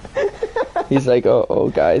 He's like, oh,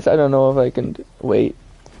 guys, I don't know if I can wait.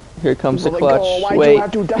 Here comes the Like, clutch. oh, why'd Wait. you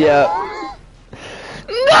have to die? Yeah.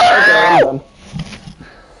 Okay, I'm done.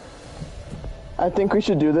 I think we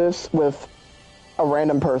should do this with a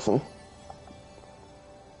random person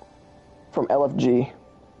from LFG.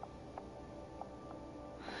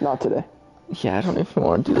 Not today. Yeah, I don't even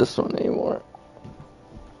want to do this one anymore.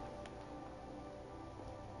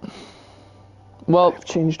 Well, I've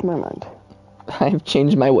changed my mind. I've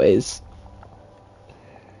changed my ways.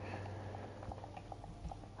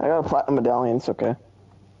 I got a platinum medallion, it's okay.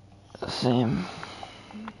 Same.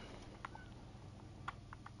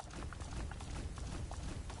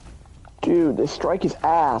 Dude, this strike is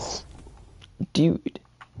ass. Dude,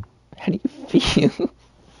 how do you feel?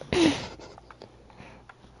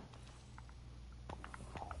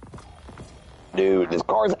 Dude, this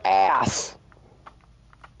car's ass.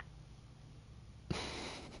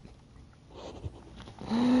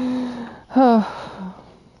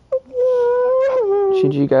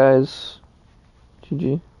 GG, guys.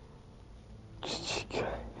 GG. Can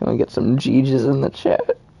we get some GGs in the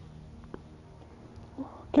chat?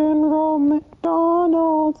 Rock and roll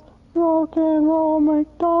McDonald's. Rock and roll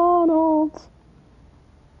McDonald's.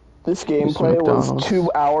 This gameplay was McDonald's.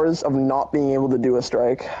 2 hours of not being able to do a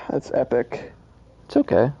strike. That's epic. It's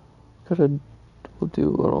okay. We'll do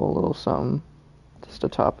a little something just to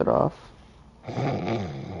top it off.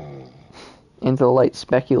 Into the light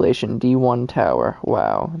speculation, D1 tower.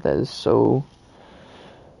 Wow, that is so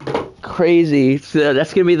crazy. So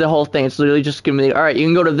that's gonna be the whole thing. It's literally just gonna be, all right, you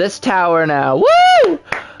can go to this tower now. Woo!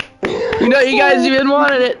 You know, you guys even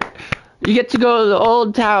wanted it. You get to go to the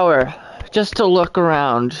old tower just to look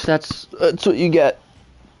around. That's what you get.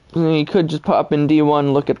 And then you could just pop in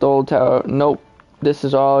D1, look at the old tower. Nope, this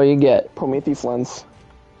is all you get. Prometheus lens.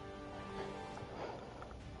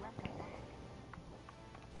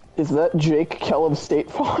 Is that Jake Kell of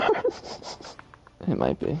State Farm? It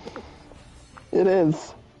might be. It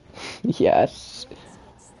is. Yes.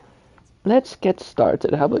 Let's get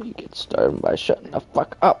started. How about you get started by shutting the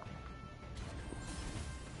fuck up?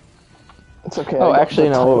 It's okay. Oh, I got actually,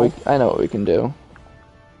 the no. title. I know what we can do.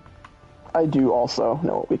 I do also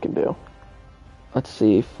know what we can do. Let's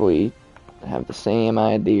see if we have the same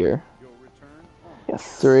idea.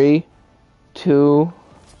 Yes. 3, 2,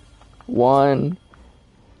 1.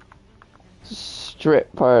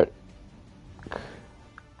 Strip part.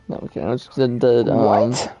 No, okay. I just did the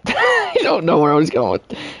What? I don't know where I was going with.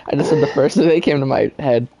 I just said the first thing that came to my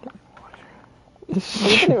head. It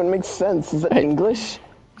doesn't even make sense. Is that English?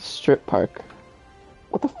 Strip park.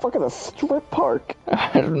 What the fuck is a strip park?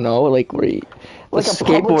 I don't know, like where you, Like a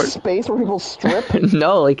public space where people strip?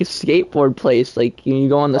 No, like a skateboard place. Like you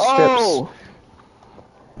go on the strips. Oh!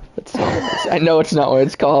 I know it's not what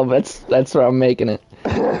it's called, but that's where I'm making it.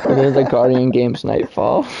 Or there's the Guardian Games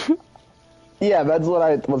Nightfall. Yeah, that's what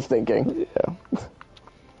I was thinking. Yeah.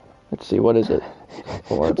 Let's see, what is it?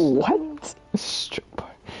 What? Strip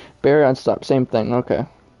park. Barrier unstopped, same thing. Okay.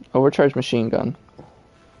 Overcharged machine gun.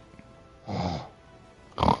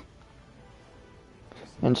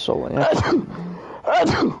 And solo. Yeah.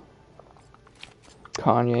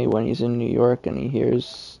 Kanye when he's in New York and he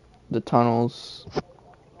hears the tunnels.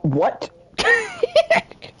 What?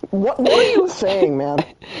 What are you saying, man?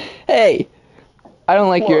 Hey, I don't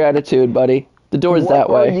like your Look, attitude, buddy. The door's what that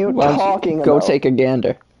way. are you Why don't talking go about? take a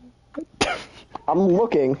gander. I'm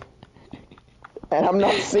looking. And I'm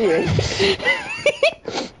not seeing.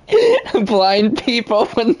 Blind people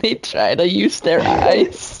when they try to use their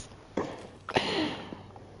eyes.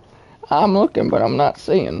 I'm looking, but I'm not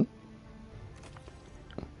seeing.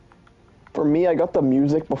 For me, I got the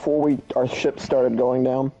music before our ship started going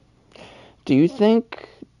down. Do you think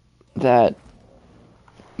that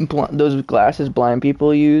those glasses blind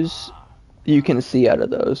people use, you can see out of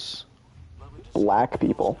those? Black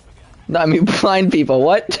people. No, I mean blind people.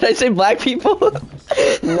 What? Did I say black people?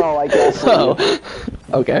 No, I guess. Oh,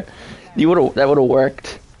 okay. That would have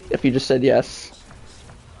worked if you just said yes.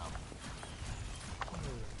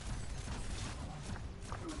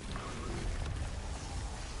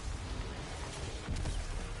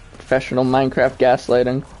 Professional Minecraft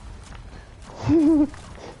gaslighting.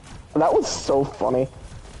 That was so funny.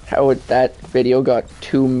 How that video got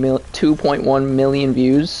 2.1 million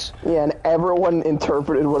views. Yeah, and everyone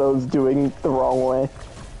interpreted what I was doing the wrong way.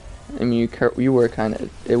 I mean, you were kind of.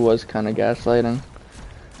 It was kind of gaslighting.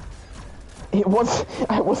 It was.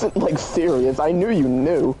 I wasn't like serious. I knew you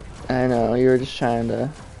knew. I know you were just trying to.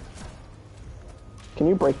 Can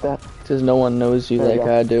you break that? Because no one knows you There you like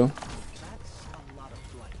go. I do.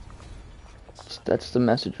 That's the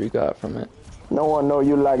message we got from it. No one know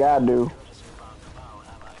you like I do.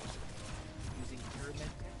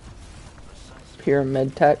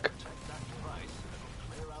 Pyramid Tech.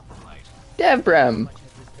 Devbrem.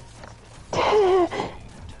 I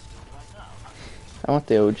want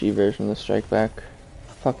the OG version of the Strike Back.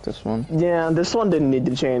 Fuck this one. Yeah, this one didn't need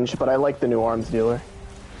to change, but I like the new arms dealer.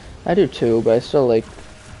 I do too, but I still like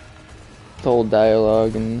the whole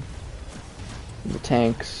dialogue and the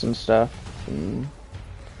tanks and stuff. And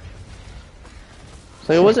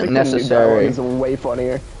so it wasn't necessary. It's way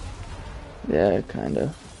funnier. Yeah, kind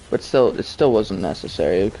of. But still, it still wasn't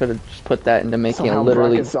necessary. They could have just put that into making it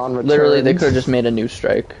literally. Literally, they could have just made a new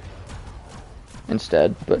strike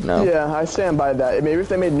instead. But no. Yeah, I stand by that. Maybe if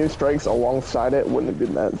they made new strikes alongside it, wouldn't have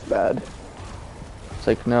been that bad. It's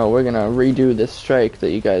like, no, we're gonna redo this strike that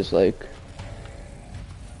you guys like.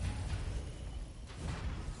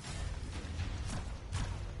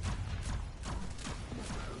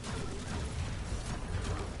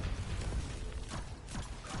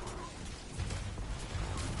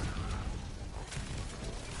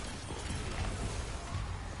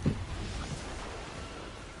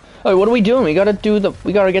 Oh, what are we doing? We gotta get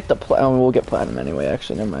the we'll get platinum anyway,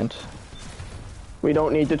 actually, never mind. We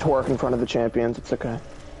don't need to twerk in front of the champions, it's okay.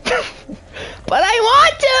 But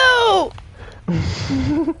I want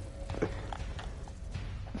to!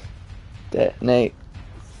 Detonate.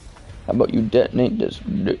 How about you detonate this?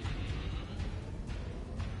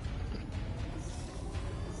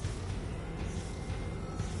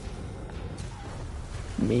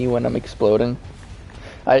 Me when I'm exploding.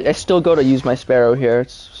 I still go to use my sparrow here.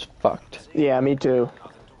 It's fucked. Yeah, me too.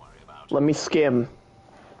 Let me skim.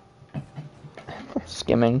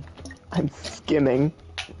 Skimming. I'm skimming.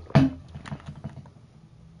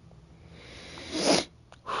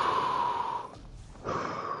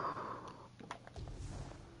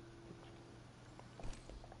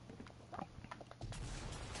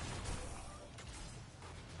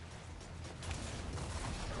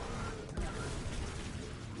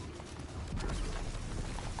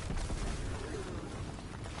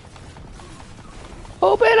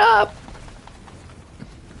 Open up!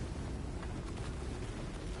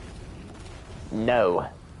 No.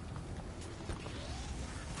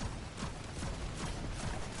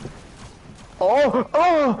 Oh!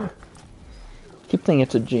 Oh! Keep thinking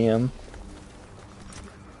it's a GM.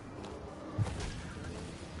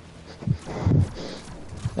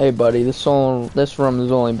 Hey buddy, this room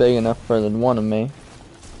is only big enough for the one of me.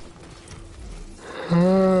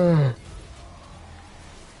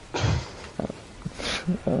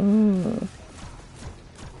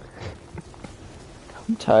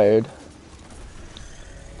 I'm tired.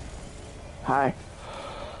 Hi.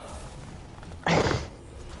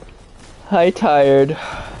 Hi, tired.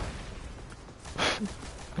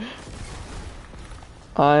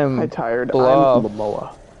 Hi, tired. Blob. I'm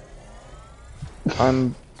Momoa.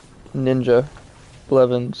 I'm Ninja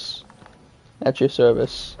Blevins. At your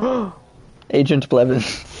service. Agent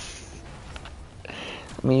Blevins.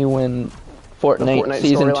 Me when Fortnite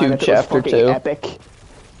Season 2 Chapter 2. Epic.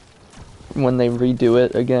 When they redo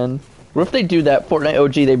it again. What if they do that? Fortnite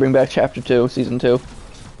OG, they bring back Chapter 2, Season 2.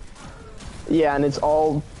 Yeah, and it's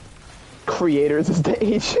all creators as the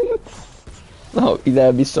agents. Oh,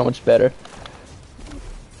 that'd be so much better.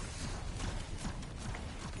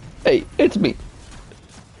 Hey, it's me.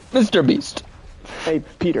 Mr. Beast. Hey,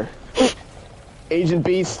 Peter. Agent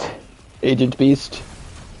Beast. Agent Beast.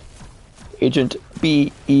 Agent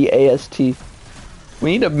B-E-A-S-T.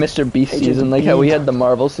 We need a Mr. Beast Agent season, like how we had the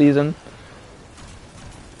Marvel season.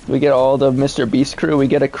 We get all the Mr. Beast crew, we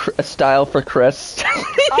get a style for Chris.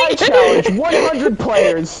 I challenge 100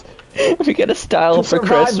 players. We get a style for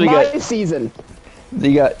Chris. We my got season.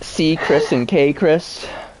 You got C Chris and K Chris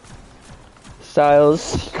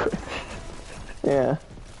styles. Yeah.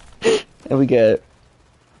 And we get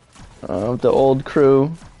the old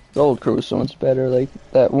crew. The old crew is so much better. Like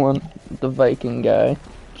that one, the Viking guy,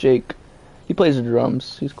 Jake. He plays the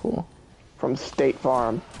drums. He's cool. From State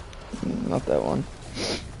Farm. Not that one.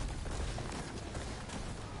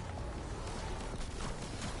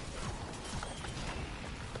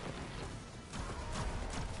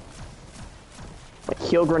 My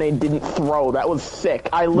heal grenade didn't throw. That was sick.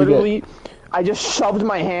 I literally, I just shoved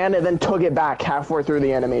my hand and then took it back halfway through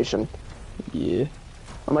the animation. Yeah.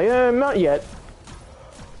 I'm like, not yet.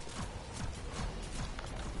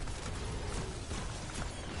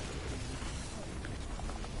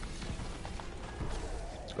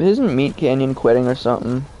 Isn't Meat Canyon quitting or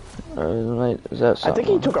something? Or is that something? I think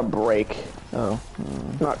he took a break. Oh.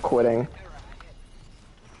 Not quitting.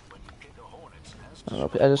 I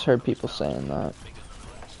don't know. I just heard people saying that.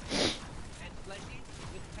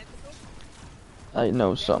 I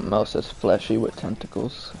know something else that's fleshy with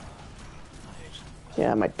tentacles.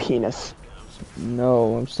 Yeah, my penis.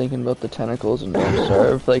 No, I'm thinking about the tentacles in Don't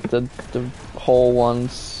Serve, like the whole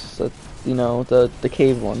ones, that, you know, the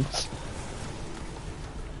cave ones.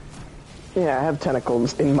 Yeah, I have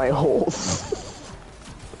tentacles in my holes.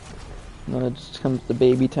 And then it just comes, the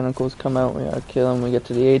baby tentacles come out, we gotta kill them, we get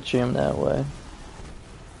to the atrium that way.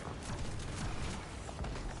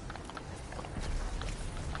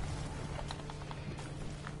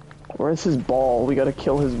 Where's his ball? We gotta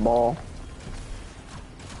kill his ball.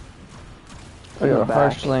 I got a back.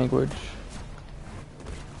 harsh language.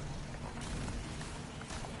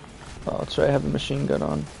 Oh, that's right, I have a machine gun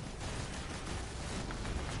on.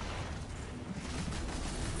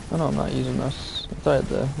 Oh no, I'm not using this. I thought I had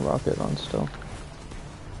the rocket on still.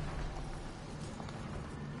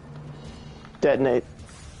 Detonate.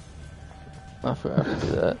 I forgot to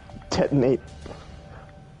do that. Detonate.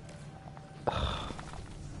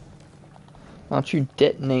 Why don't you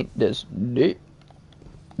detonate this dick?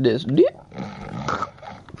 This dick?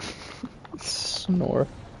 Snore.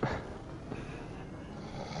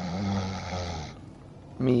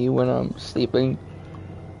 Me when I'm sleeping.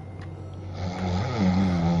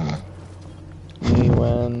 Me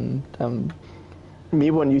when I'm... Me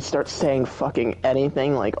when you start saying fucking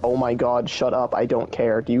anything like, oh my god, shut up, I don't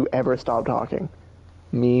care. Do you ever stop talking?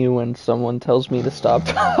 Me when someone tells me to stop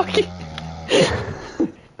talking.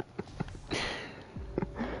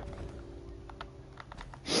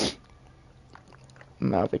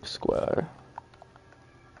 Mavic Square.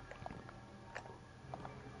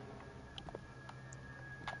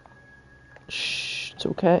 Shh, it's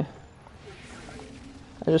okay.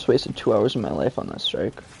 I just wasted 2 hours of my life on that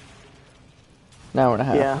strike. An hour and a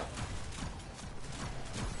half. Yeah.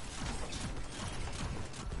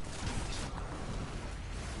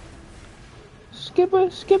 Skibbity,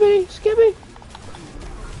 skibbity, skibby.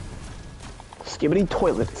 Skibbity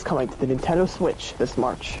Toilet is coming to the Nintendo Switch this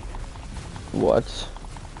March. What?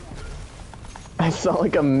 I saw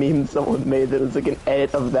like a meme someone made that was like an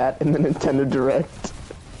edit of that in the Nintendo Direct.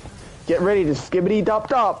 Get ready to skibbity dop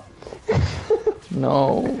dop.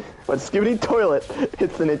 No. But Skibbity Toilet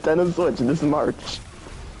hits the Nintendo Switch this March.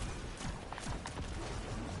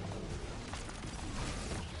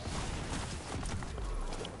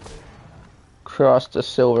 Cross the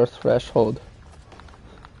silver threshold.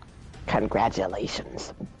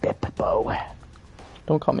 Congratulations, Bipbo.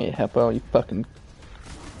 Don't call me a hippo, you fucking...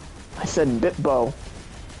 I said Bipbo.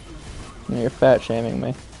 You're fat shaming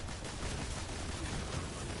me.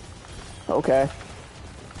 Okay.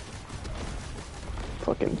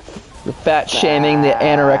 Fucking You're fat shaming the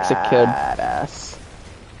anorexic kid. badass.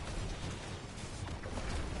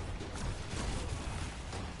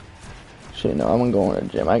 Shit, no, I'm going to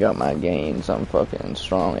the gym. I got my gains. I'm fucking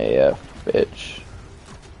strong AF, bitch.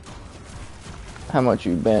 How much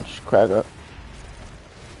you bench, cracker?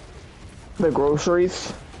 The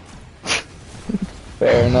groceries.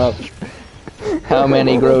 Fair enough. How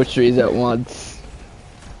many groceries at once?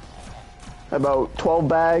 About 12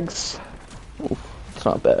 bags. Oof, it's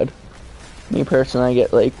not bad. Me personally, I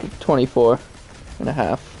get like 24 and a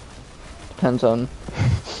half. Depends on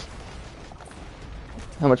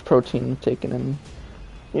how much protein I'm taking in.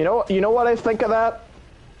 You know what I think of that?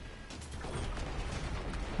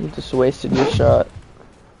 You just wasted your shot.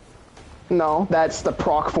 No, that's the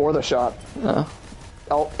proc for the shot. Oh,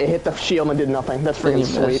 Oh, it hit the shield and did nothing. That's then freaking you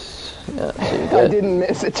sweet. missed. Yeah, so you I get, didn't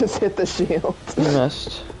miss, it just hit the shield. you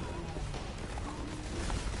missed.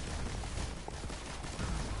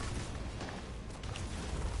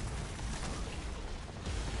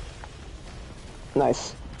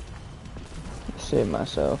 Nice. Save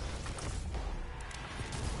myself.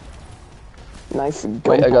 Nice.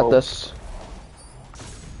 Wait, I got this.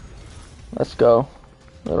 Let's go.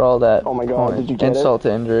 With all that. Oh my god, did you get insult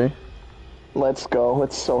to injury. Let's go.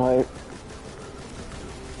 It's so hype.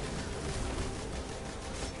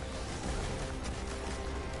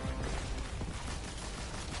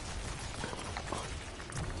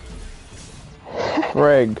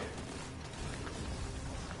 Greg.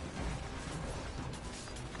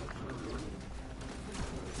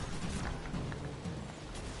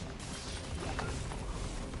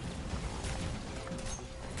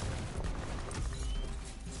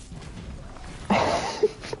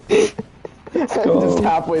 go. Just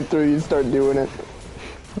halfway through, you start doing it.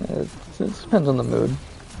 It depends on the mood.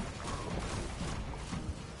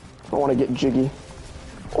 I want to get jiggy.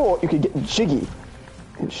 Or you could get jiggy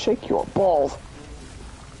and shake your balls.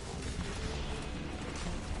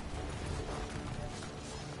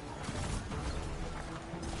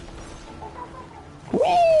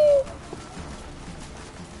 Whee!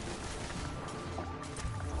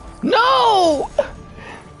 No!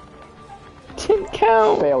 Didn't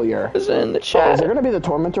count. Failure. Is in the Oh, chat. is there gonna be the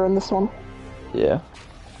Tormentor in this one? Yeah.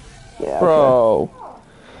 Yeah. Bro.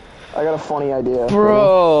 Okay. I got a funny idea.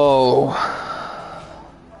 Bro.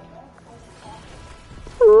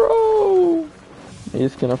 Bro. You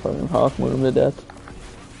He's gonna fucking Hawk Moon him to death.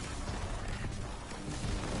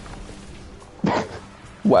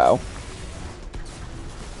 Wow.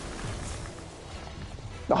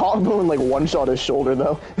 The Hawk Moon like one shot his shoulder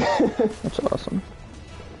though. That's awesome.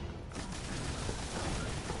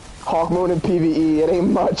 Hawk Moon and PvE, it ain't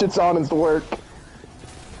much, it's honest work.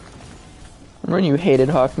 Remember when you hated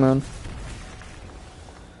Hawk Moon?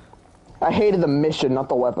 I hated the mission, not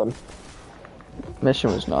the weapon.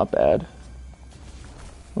 Mission was not bad.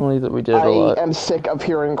 Only that we did it a lot. I am sick of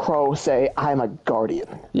hearing Crow say, I'm a guardian.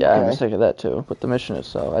 Yeah, okay? I'm sick of that too. But the mission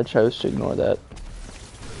itself, I chose to ignore that.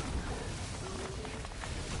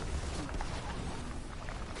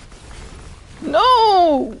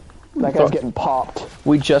 No! That guy's getting popped.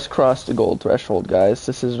 We just crossed the gold threshold, guys.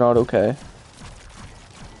 This is not okay.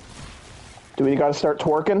 Do we gotta start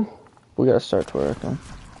twerking? We gotta start twerking.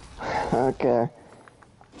 Okay.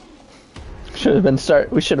 We should have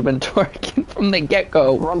been twerking from the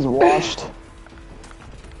get-go. Run's washed.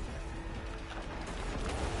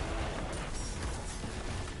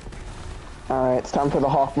 Alright, it's time for the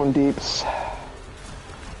Hawk Moon Deeps.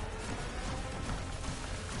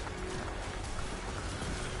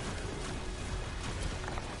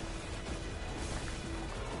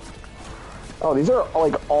 Oh, these are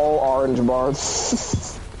like all orange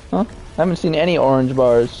bars. Huh? I haven't seen any orange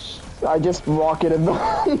bars. I just rocketed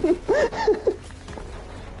them.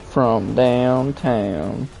 From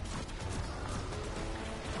downtown.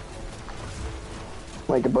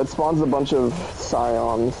 Like, but spawns a bunch of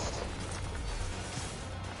scions.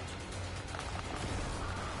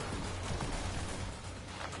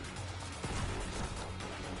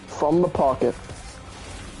 From the pocket.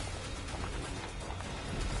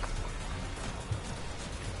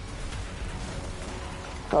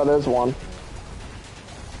 Oh, there's one.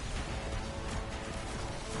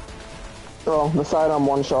 Oh, the sidearm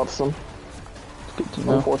one-shots them. It's good to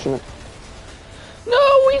know. Unfortunate.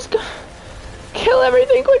 No, he's gonna kill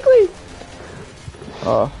everything quickly.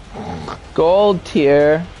 Gold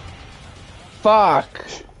tier. Fuck.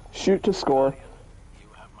 Shoot to score. You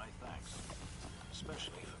have my thanks.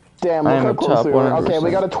 Especially for Damn, I look am how a close top we were. Okay, 100%.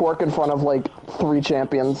 we gotta twerk in front of like 3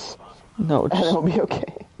 champions, No, and it'll just, be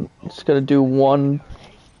okay. just gotta do one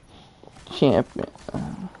champion.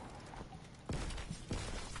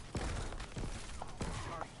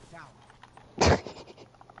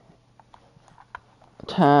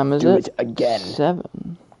 Time is Do it? it again.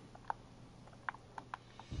 7.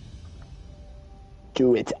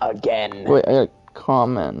 Do it again. Wait, I gotta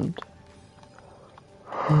comment.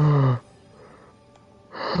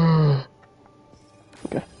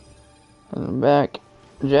 Okay. And back,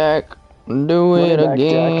 Jack. Do Run it it back,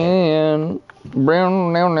 again.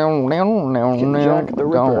 Brown, down, down, down, down, Can down. Jack the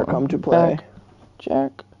Ripper come to play? Back,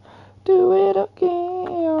 Jack. Do it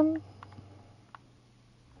again.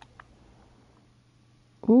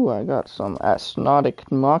 Ooh, I got some asnotic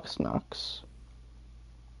moxnox.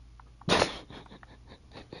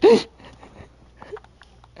 Did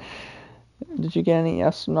you get any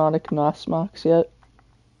asnotic nosmox yet?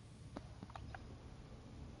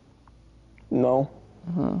 No.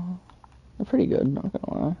 They're pretty good, not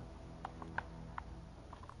gonna lie.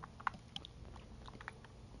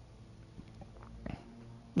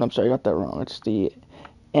 I'm sorry, I got that wrong. It's the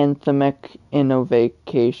Anthemic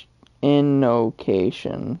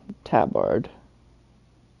Innocation Tabard.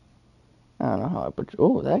 I don't know how I put.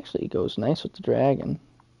 Oh, that actually goes nice with the dragon.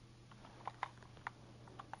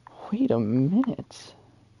 Wait a minute.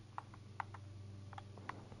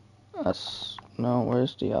 No,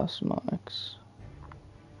 where's the osmotics?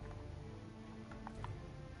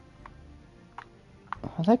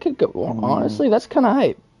 Oh, that could go. Well, honestly, that's kind of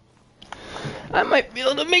hype. I might be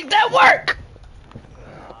able to make that work.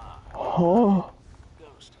 Oh.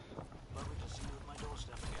 Ghost. Lovely to see you at my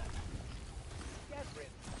doorstep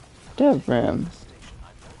again. Devram. Station,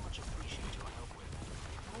 I very much appreciate your help with.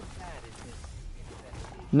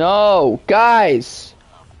 No, guys.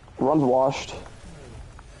 Run's washed.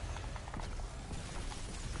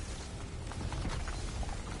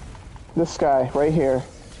 This guy, right here.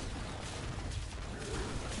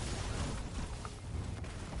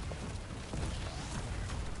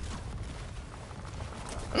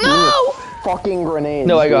 No. Fucking grenades.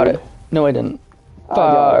 No, I got dude. it. No, I didn't. I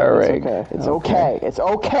got it. Firing. It's okay. It's okay. It's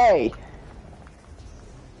okay.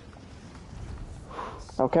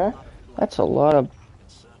 Okay? That's a lot of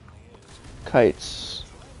kites.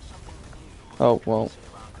 Oh, well.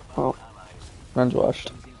 Well, Run's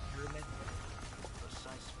washed.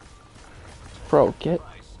 Bro, get.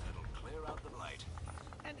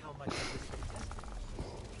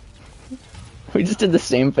 We just did the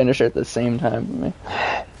same finisher at the same time.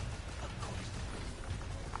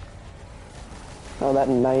 know that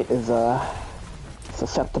knight is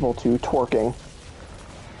susceptible to twerking.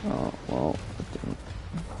 Oh, well, it didn't.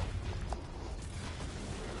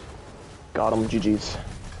 Got him, GG's.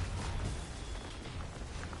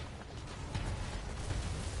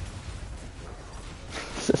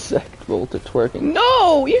 Susceptible to twerking.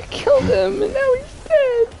 No! You killed him, and now he's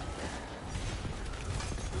dead!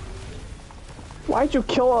 Why'd you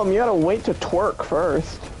kill him? You gotta wait to twerk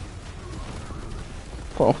first.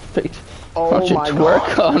 Perfect. Oh Why don't you my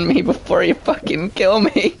twerk God. on me before you fucking kill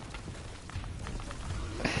me?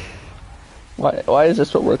 Why is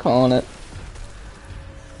this what we're calling it?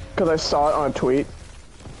 Because I saw it on a tweet.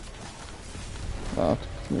 Oh,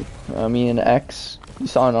 I mean an X. You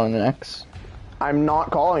saw it on an X. I'm not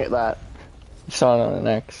calling it that. You saw it on an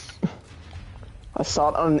X. I saw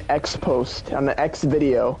it on an X post, on an X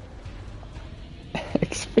video.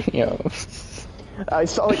 X videos. I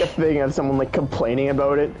saw like a thing of someone like complaining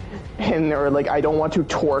about it, and they were like, I don't want to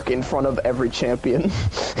twerk in front of every champion.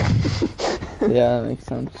 Yeah, that makes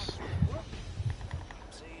sense.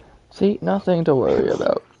 See, nothing to worry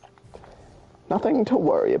about. Nothing to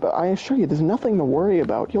worry about. I assure you, there's nothing to worry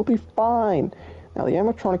about. You'll be fine. Now, the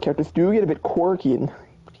animatronic characters do get a bit quirky. And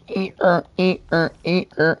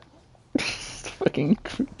Fucking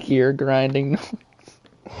gear grinding.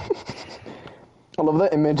 I love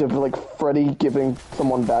that image of like Freddy giving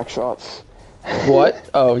someone back shots. What?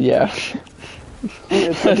 Oh, yeah.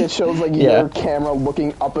 It's like it shows like Yeah. your camera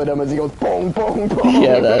looking up at him as he goes boom, boom, boom.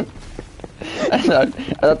 Yeah, that. I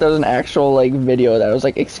thought there was an actual like video that was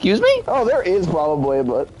like, excuse me? Oh, there is probably,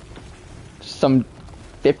 but Some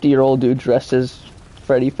 50-year-old dude dressed as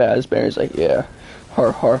Freddy Fazbear is like, yeah,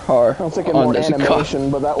 har har har. I was thinking on more this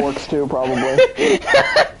animation, but that works too, probably.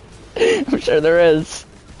 I'm sure there is.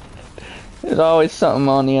 There's always something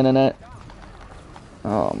on the internet.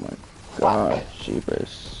 Oh my god,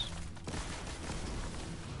 jeepers.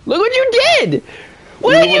 Look what you did!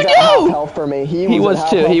 What did He you was at half do? health for me. He was was at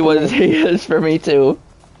too. half He health for was. me. He is for me too.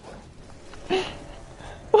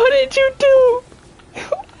 What did you do?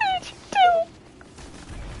 What did you do?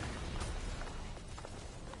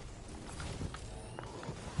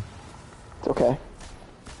 It's okay.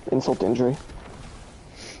 Insult to injury.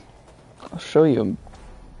 I'll show you.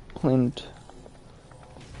 Planned.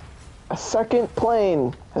 A second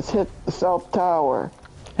plane has hit the South Tower.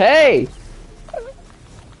 Hey!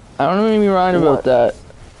 I don't know if you're right about What? that.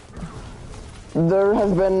 There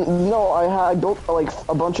has been I built like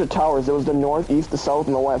a bunch of towers. There was the north, east, the south,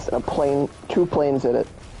 and the west, and two planes hit it.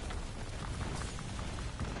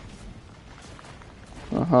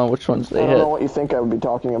 Uh-huh, which ones they I don't know hit? what you think I would be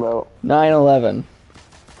talking about. 9/11.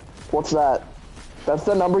 What's that? That's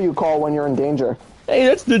the number you call when you're in danger. Hey,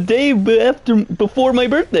 that's the day before my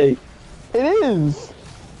birthday. It is.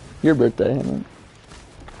 Your birthday, I mean.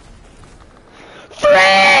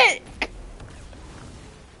 Frick!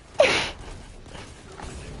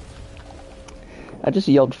 I just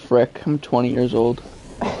yelled frick. I'm 20 years old.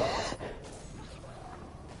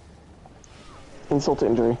 Insult to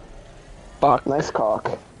injury. Fuck. Nice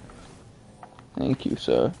cock. Thank you,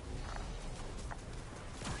 sir.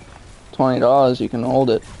 $20, you can hold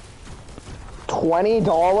it.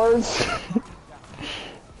 $20?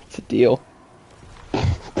 It's a deal.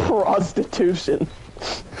 Prostitution.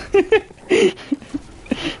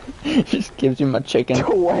 Just gives you my chicken.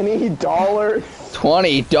 $20?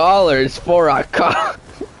 $20 for a cock.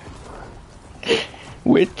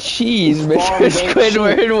 With cheese, Mr. Bomb-baked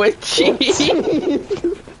Squidward, with cheese.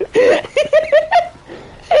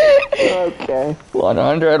 Okay.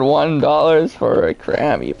 $101 for a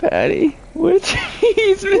Krabby Patty. With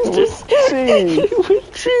cheese, Mr. cheese.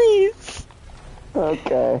 With cheese.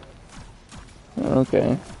 Okay.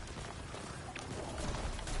 Okay.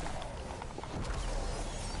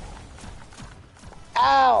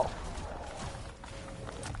 Ow!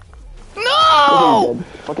 No! Dead.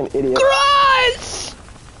 Fucking idiot. Gross!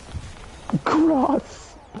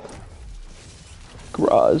 Gross.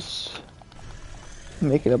 Gross.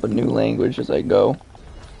 Making up a new language as I go.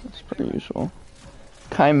 That's per usual.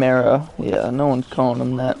 Chimera. Yeah, no one's calling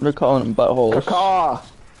them that. They're calling them buttholes. Caw.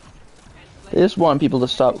 They just want people to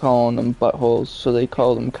stop calling them buttholes, so they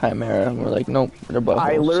call them chimera. And we're like, nope, they're buttholes.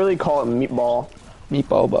 I literally call it meatball.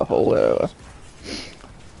 Meatball, butthole, whatever.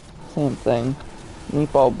 Same thing.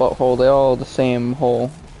 Meatball, butthole, they all the same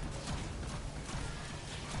hole.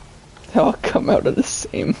 They all come out of the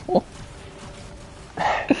same hole.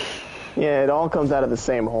 Yeah, it all comes out of the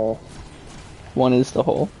same hole. One is the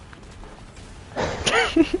hole.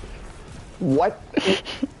 What?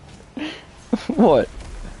 What?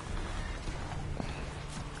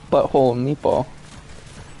 Butthole and meatball.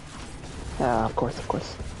 Ah, of course, of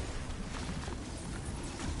course.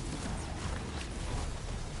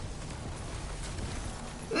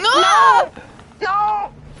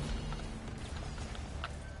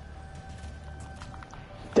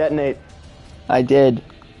 detonate? I did.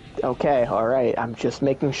 Okay, alright. I'm just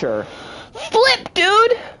making sure. Flip,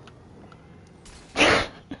 dude!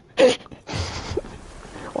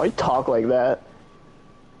 Why you talk like that?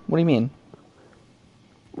 What do you mean?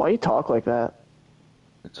 Why you talk like that?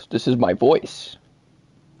 This is my voice.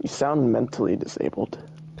 You sound mentally disabled.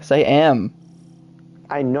 Because I am.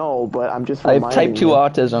 I know, but I'm just I have reminding type 2 you.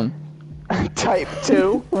 autism. Type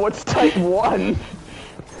 2? What's type 1?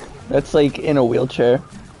 That's like in a wheelchair.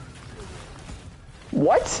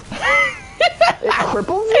 What? It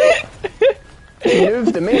cripples you?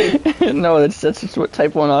 News to me. No, that's just what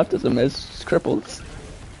type 1 autism is. It's cripples.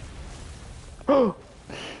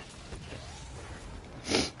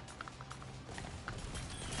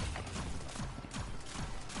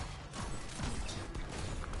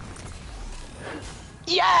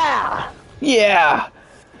 Yeah! Yeah!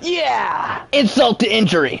 Yeah! Insult to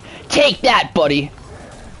injury. Take that, buddy.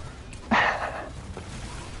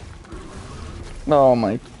 Oh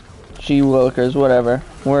my gee willikers, whatever.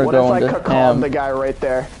 We're What going if I to called ham. the guy right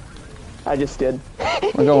there? I just did.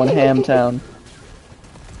 We're going ham town.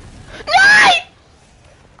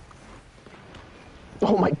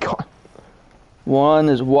 Oh my god. One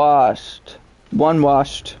is washed. One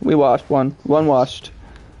washed. We washed one. One washed.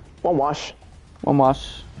 One wash. One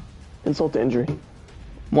wash. Insult to injury.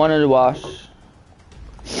 One in the wash.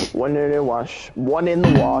 One in the wash. One in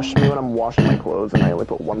the wash. Me when I'm washing my clothes and I only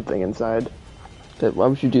put one thing inside. Why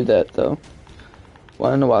would you do that though?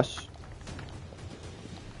 One in the wash.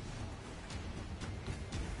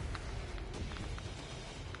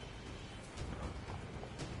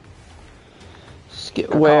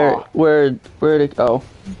 Where did oh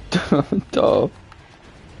duh.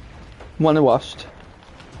 One in the washed.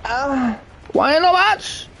 One in the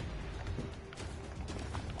wash.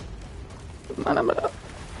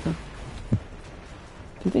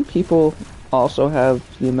 Do you think people also have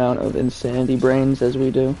the amount of insanity brains as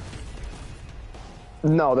we do?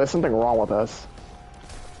 No, there's something wrong with us.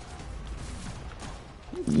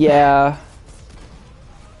 Yeah,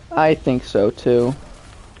 I think so too.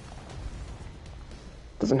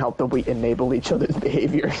 Doesn't help that we enable each other's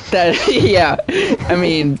behavior. That yeah, I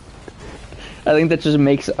mean, I think that just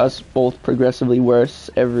makes us both progressively worse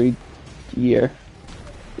every year.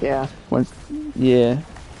 Yeah. Once, yeah.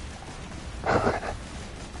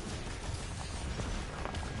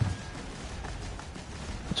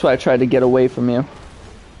 That's why I tried to get away from you,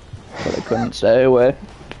 but I couldn't stay away.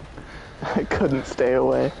 I couldn't stay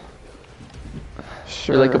away.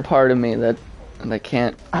 Sure. You're like a part of me that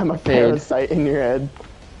can't I'm a fade. parasite in your head.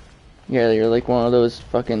 Yeah, you're like one of those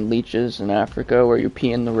fucking leeches in Africa where you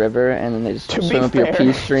pee in the river and then they just To swim be up your fair,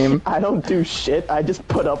 pee stream. I don't do shit. I just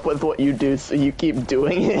put up with what you do so you keep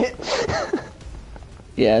doing it.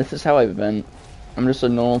 Yeah, this is how I've been. I'm just a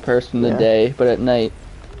normal person in the Yeah. day, but at night,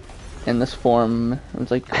 in this form,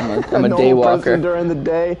 it's like I'm a normal day walker. person during the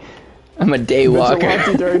day. I'm a day Vigilante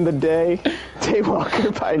walker. during the day. Day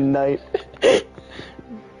walker by night.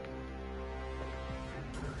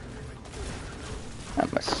 I'm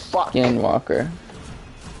a skin walker.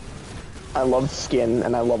 I love skin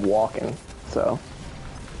and I love walking, so.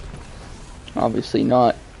 Obviously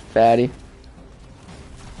not, fatty.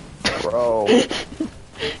 Bro.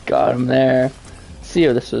 Got him there. See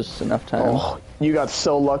if this was enough time. Oh, you got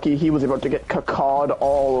so lucky. He was about to get cacawed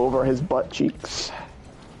all over his butt cheeks.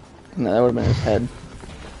 No, that would have been his head.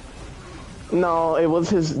 No, it was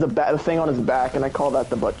the thing on his back, and I call that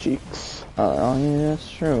the butt cheeks. Oh, yeah, that's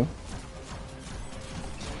true.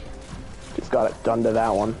 Just got it done to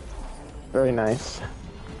that one. Very nice.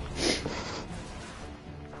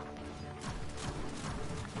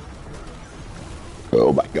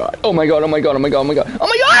 Oh my god. Oh my god, oh my god, oh my god, oh my god. Oh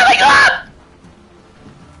my god, oh my god!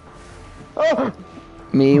 Oh!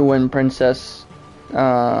 Me when Princess, what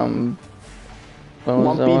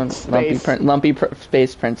was the one? Lumpy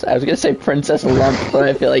Space Prince. I was gonna say Princess Lump, but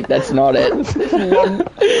I feel like that's not it. I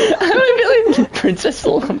feel like Princess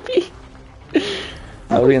Lumpy.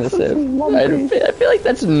 I was gonna say. I feel like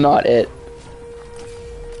that's not it.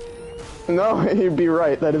 No, you'd be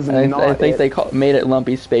right. That is not I think it. they made it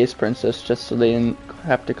Lumpy Space Princess just so they didn't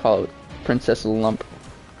have to call it Princess Lump.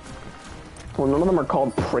 Well, none of them are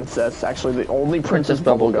called Princess. Actually, the only Princess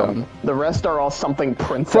Princess Bubblegum. The rest are all something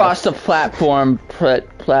Princess. Cross the platform,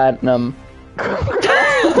 platinum.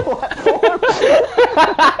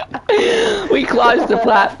 We crossed the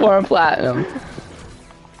platform, platinum.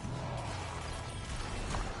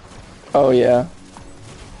 Oh yeah.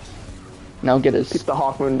 Now get his. Keep the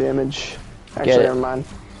Hawkmoon damage. Get Actually, it. never mind.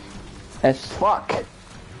 Fuck.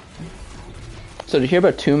 So did you hear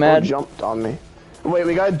about Two He Mad? jumped on me. Wait,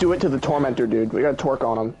 we gotta do it to the Tormentor, dude. We gotta torque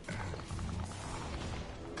on him.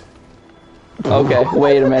 Okay,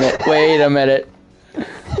 wait a minute. Wait a minute.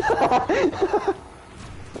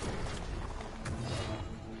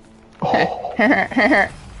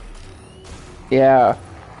 Yeah.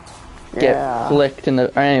 Get Yeah. flicked in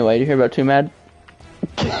the. Anyway, you hear about Too Mad?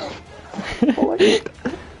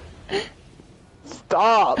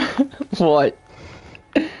 Stop. What?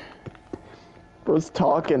 Bro's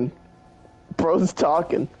talking. Bro's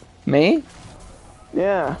talking. Me?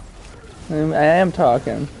 Yeah. I am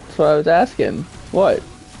talking. That's what I was asking. What?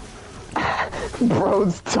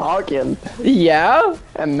 Bro's talking. Yeah?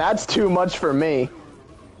 And that's too much for me.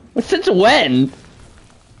 Since when?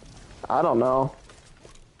 I don't know.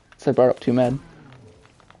 So I brought up Too Mad.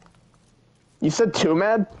 You said too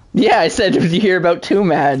mad? Yeah, I said, did you hear about Too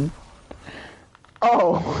Mad?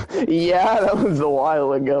 Oh, yeah, that was a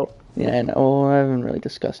while ago. Yeah, I know. Well, I haven't really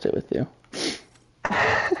discussed it with you.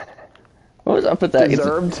 What was up with that?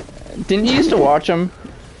 Deserved. Didn't you used to watch them?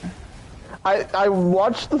 I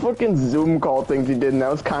watched the fucking Zoom call things he did, and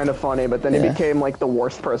that was kind of funny, but then he Yeah. became, like, the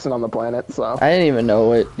worst person on the planet, so. I didn't even know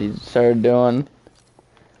what he started doing.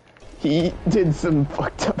 He did some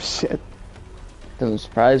fucked up shit. Doesn't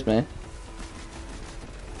surprise me.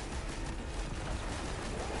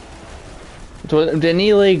 So, didn't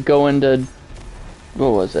he, like, go into...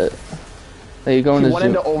 What was it? Like, go He into went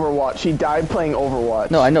Zoom... into Overwatch. He died playing Overwatch.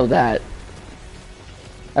 No, I know that.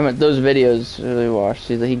 I mean, those videos really watched.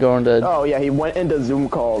 He go into... Oh, yeah, he went into Zoom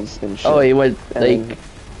calls and shit. Oh, he went, And like, then-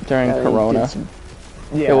 during and he Corona. did some-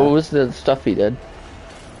 Yeah, Yeah, what was the stuff he did?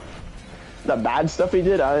 the bad stuff he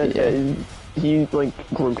did, Yeah. he, like,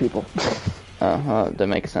 groomed people. That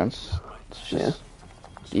makes sense. It's just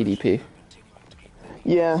EDP.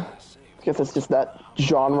 Yeah, I guess it's just that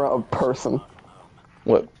genre of person.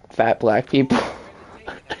 What, fat black people?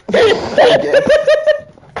 I guess.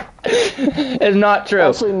 It's not true.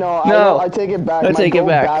 Actually, no, No. I take it back. I My take it goat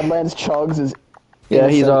back. Badlands Chugs is Yeah,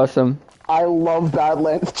 he's innocent. awesome. I love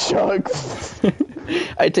Badlands Chugs.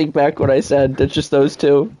 I take back what I said. It's just those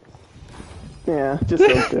two. Yeah, just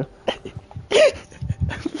those two.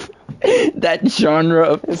 That genre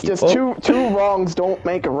of It's people. just two wrongs don't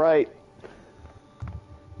make a right.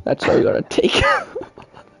 That's all you gotta take.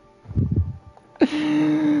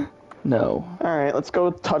 No. Alright, let's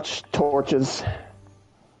go touch torches.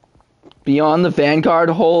 Beyond the Vanguard,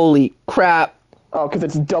 holy crap. Oh, because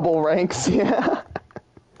it's double ranks, yeah.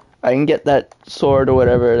 I can get that sword or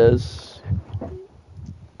whatever it is.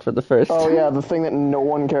 For the first Oh time. yeah, the thing that no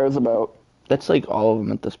one cares about. That's like all of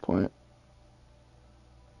them at this point.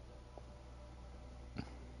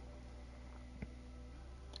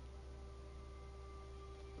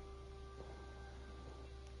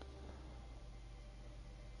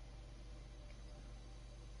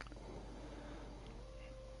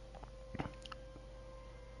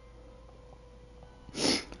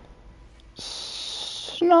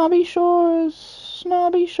 Snobby shores,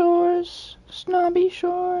 snobby shores, snobby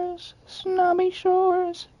shores, snobby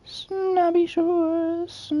shores, snobby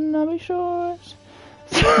shores, snobby shores.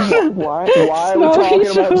 Why are we Snobby talking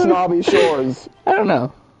about shores. snobby shores? I don't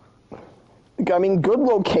know. I mean, good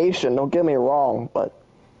location, don't get me wrong, but...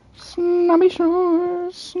 Snobby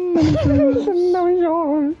shores, snobby shores, snobby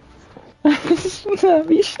shores.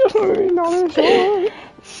 Snobby shores,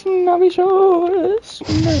 snobby shores,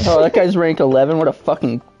 snobby shores. Oh, that guy's rank 11. What a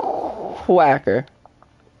fucking quacker.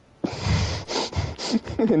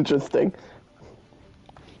 Interesting.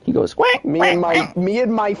 He goes quack. Me and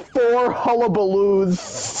my 4 hullabaloos.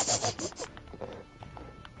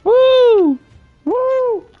 Woo!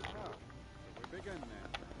 Woo!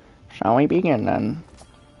 Shall we begin then?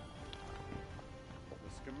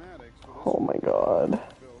 Oh my god.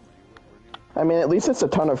 I mean, at least it's a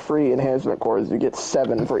ton of free enhancement cores. You get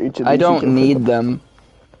 7 for each of these. I You don't can need put them.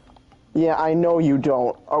 Yeah, I know you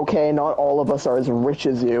don't. Okay, not all of us are as rich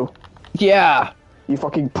as you. Yeah! You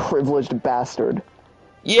fucking privileged bastard.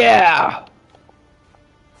 Yeah!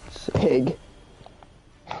 Pig.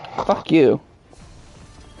 Fuck you.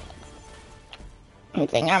 You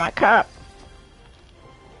think I'm a cop?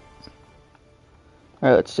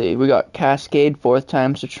 Alright, let's see. We got Cascade, 4th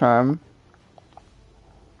time's the charm.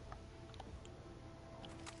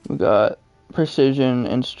 We got Precision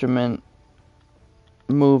Instrument,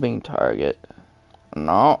 Moving Target.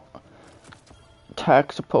 No.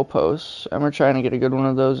 Taxapopos. And we're trying to get a good one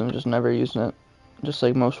of those and just never using it. Just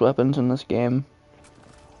like most weapons in this game.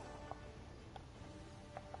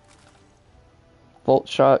 Volt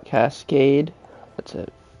Shot, Cascade. That's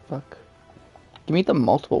it. Fuck. Give me the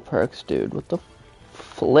multiple perks, dude. What the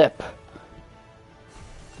flip?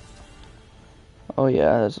 Oh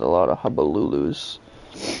yeah, there's a lot of hubbalulus.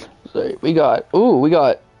 So we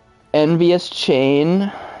got Envious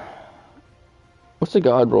Chain. What's the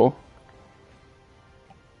god roll?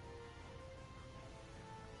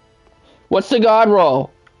 What's the god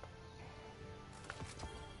roll?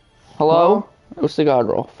 Hello? What's the god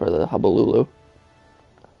roll for the Hubbalulu?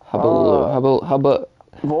 Hubbaloo.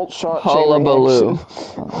 Volt shot chain Hullabaloo.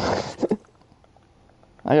 reaction.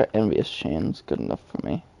 I got envious chains, good enough for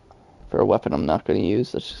me. For a weapon I'm not gonna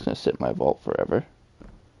use, that's just gonna sit in my vault forever.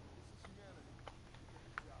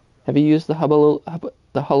 Have you used the Hubbaloo?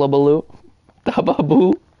 The Hullabaloo? The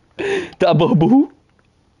Hubbaloo? The Hubbaloo?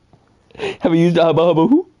 Have you used the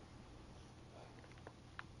Hubbaloo?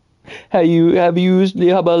 Have you used the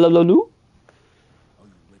Hubbaloo?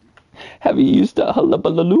 Have you used the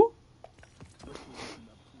Hullabaloo?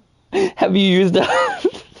 Have you used the...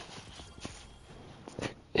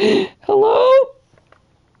 Hello?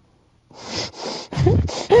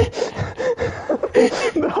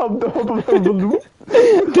 The Hubbaloo.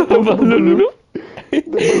 The Hubbaloo?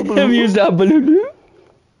 Have you used the Hubbaloo?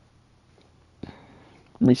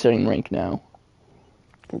 I'm resetting rank now.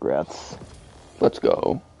 Congrats. Let's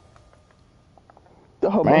go. The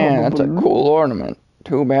Man, that's a Hubbaloo. cool ornament.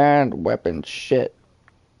 Too bad, weapon shit.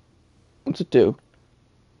 What's it do?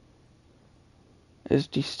 Is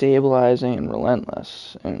destabilizing and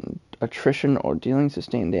relentless, and attrition or dealing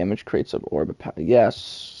sustained damage creates an orb of power. Yes,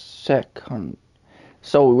 sick.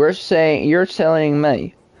 So you're telling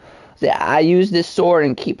me that I use this sword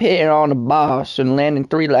and keep hitting on the boss and landing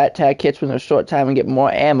 3 light attack hits within a short time and get more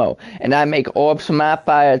ammo, and I make orbs for my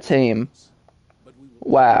fire team.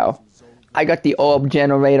 Wow. I got the orb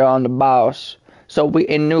generator on the boss. So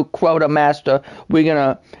in new Quota Master, we're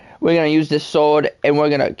gonna use this sword and we're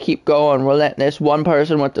gonna keep going relentless. One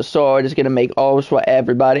person with the sword is gonna make orbs for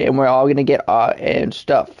everybody, and we're all gonna get art and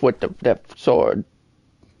stuff with the sword.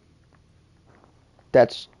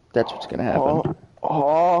 That's what's gonna happen.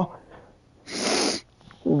 Oh.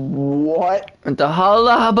 What? The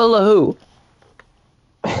hullabaloo.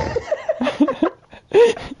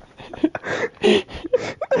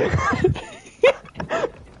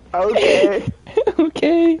 Okay.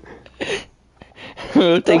 Okay.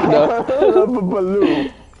 We'll take the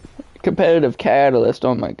Hubbaloo. competitive catalyst.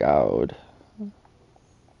 Oh my god.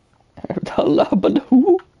 The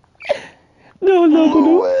hullabaloo. The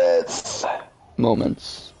hullabaloo. Bullets.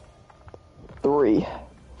 Moments. 3,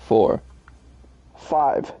 4,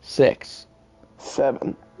 5, 6.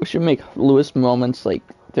 7. We should make Lewis moments like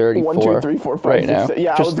 34. 1, 2, 3, 4, 5, right 6, now. 7.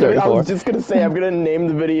 Yeah, Just I 34. was just gonna say I'm gonna name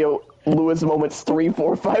the video Lewis Moments 3,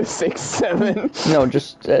 4, 5, 6, 7. No,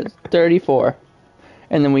 just 34.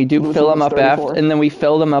 And then we do Lewis fill them Moments up after, 34. and then we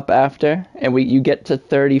fill them up after, and you get to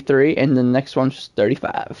 33, and the next one's just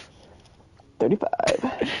 35.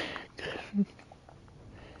 35.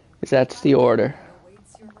 Because that's the order.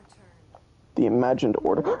 The imagined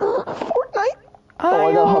order. Fortnite? Oh,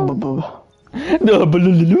 I got Hubbaloo. The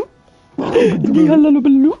hullabaloo. The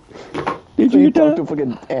hullabaloo. Did So you you talk get to a that?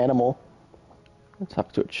 fucking animal.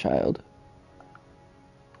 Talk to a child.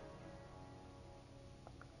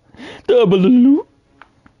 The hullabaloo.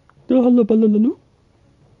 The hullabaloo.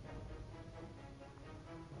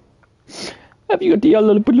 Have you got the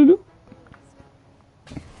hullabaloo?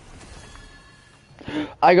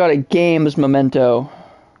 I got a games memento.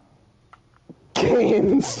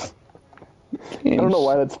 Games. I don't know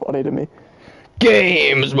why that's funny to me.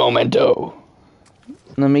 Games memento.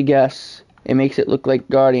 Let me guess. It makes it look like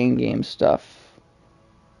Guardian game stuff.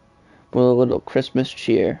 With a little Christmas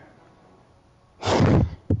cheer.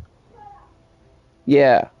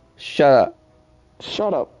 Yeah. Shut up.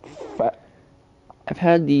 Shut up, fat. I've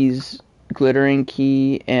had these glittering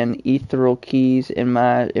key and ethereal keys in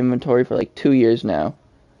my inventory for like 2 years now.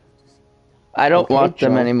 I don't Okay, want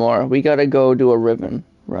them Joe. anymore. We gotta go do a ribbon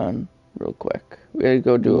run real quick. We gotta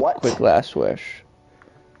go do What? a quick last wish.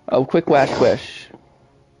 Oh, quick last wish.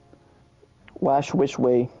 Wash which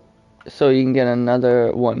way? So you can get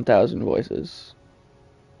another 1,000 voices.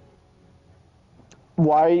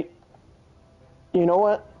 Why? You know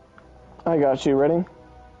what? I got you. Ready?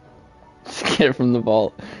 Just get it from the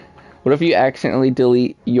vault. What if you accidentally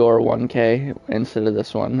delete your 1K instead of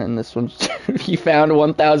this one, and this one's you found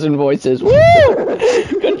 1,000 voices? Woo!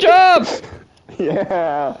 Good job!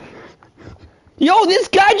 Yeah. Yo, this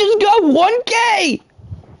guy just got 1K!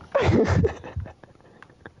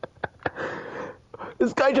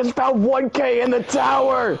 This guy just found 1K in the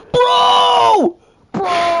tower! Bro!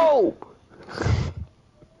 Bro!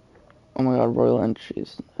 Oh my god, royal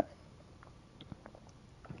entries.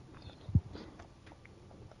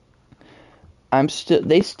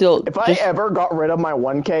 If I ever got rid of my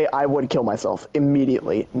 1K, I would kill myself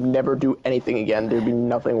immediately. Never do anything again. There'd be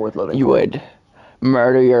nothing worth living You for. would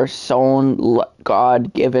murder your own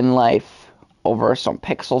God-given life. over some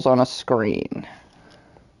pixels on a screen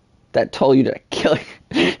that told you to kill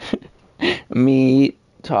me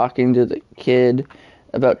talking to the kid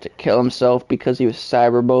about to kill himself because he was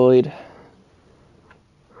cyberbullied.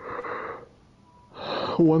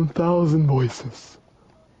 1,000 voices.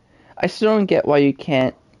 I still don't get why you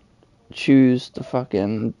can't choose the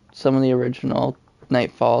fucking some of the original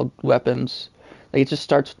Nightfall weapons. Like, it just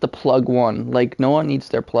starts with the plug one. Like, no one needs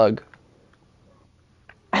their plug.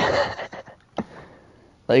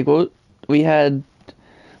 Like, what we had,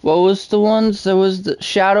 what was the ones? There was the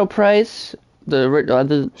Shadow Price. They brought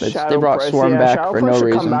Price, Swarm yeah, back Shadow for Price no should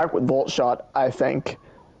reason. come back with Bolt Shot, I think.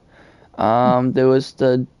 There was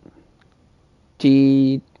the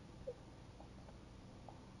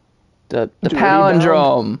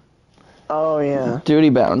palindrome. Oh, yeah. Duty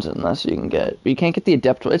bounds, unless you can get. But you can't get the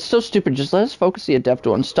adept one. It's so stupid. Just let us focus the adept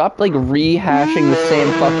one. Stop, like, rehashing the same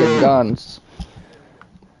fucking guns.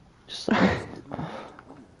 Just like.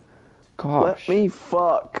 Gosh. Let me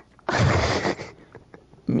fuck.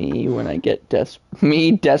 Me when I get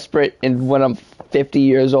me desperate and when I'm 50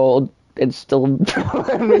 years old and still.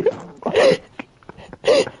 Let me fuck.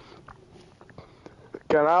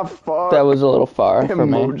 Can I fuck? That was a little far for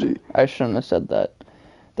me. Emoji. I shouldn't have said that.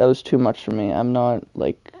 That was too much for me. I'm not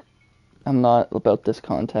about this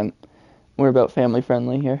content. We're about family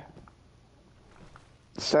friendly here.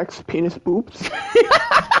 Sex, penis, boobs.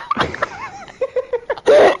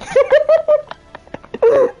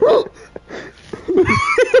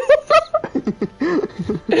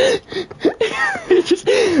 Just,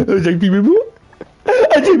 I was like, beep, beep, boop. I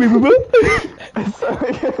said, beep, beep, boop. I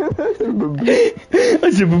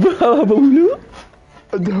said, beep, boop. How about hulu?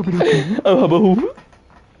 How about hulu?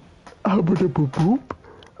 How about a boop boop?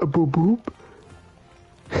 A boop boop?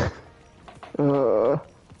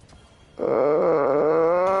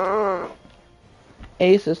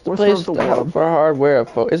 Asus, the place to help for hardware.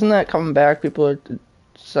 Isn't that coming back? People are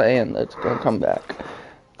saying that it's going to come back.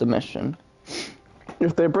 The mission.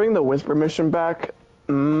 If they bring the Whisper mission back,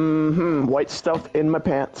 white stuff in my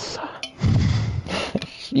pants.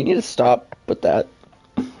 You need to stop with that.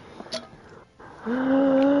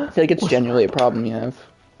 I feel like it's genuinely a problem you have.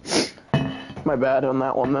 My bad on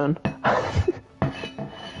that one, then.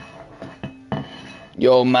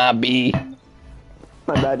 Yo, my B.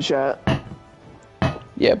 My bad, chat.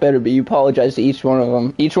 Yeah, better be. You apologize to each one of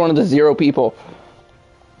them. Each one of the 0 people.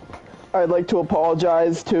 I'd like to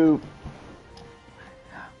apologize to...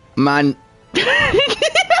 Man.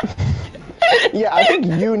 Yeah, I think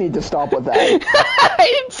you need to stop with that. I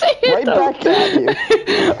didn't say it, Right though. back at you.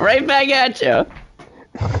 Right back at you.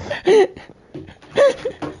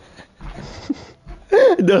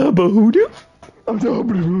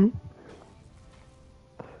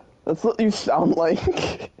 That's what you sound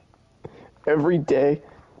like. Every day.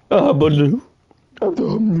 I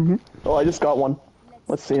Oh, I just got one.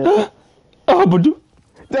 Let's see it.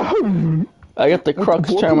 got the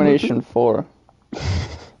Crux Termination 4.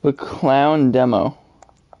 The Clown Demo.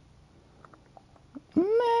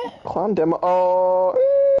 Meh. Clown demo. Oh.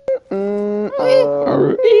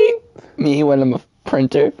 Me when I'm a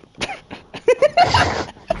printer.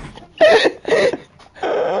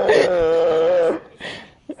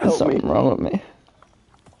 There's something wrong with me.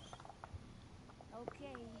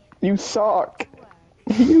 You suck.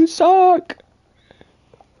 You suck.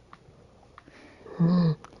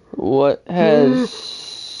 What has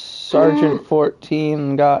Sergeant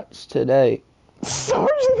 14 got today?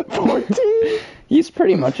 Sergeant 14? He's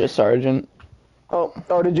pretty much a sergeant. Oh,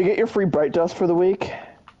 did you get your free Bright Dust for the week?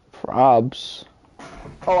 Probs.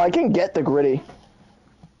 Oh, I can get the gritty.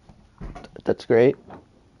 That's great.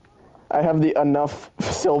 I have the enough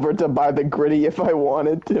silver to buy the gritty if I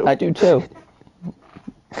wanted to. I do too.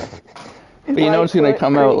 But you know it's gonna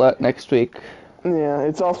come out next week. Yeah,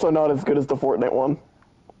 it's also not as good as the Fortnite one.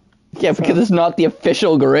 Yeah, because it's not the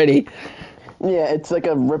official gritty. Yeah, it's like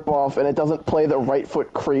a rip-off, and it doesn't play the right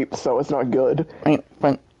foot creep, so it's not good. I'm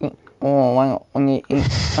gonna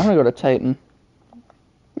go to Titan.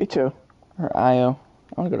 Me too. Or IO.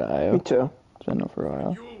 I wanna go to IO. Me too. It's been for a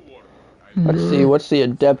while. Let's see, what's the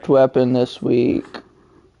adept weapon this week?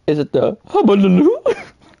 Is it the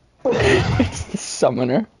It's the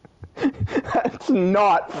summoner. That's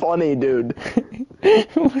not funny, dude.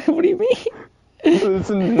 What do you mean? It's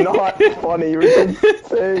not funny. You're just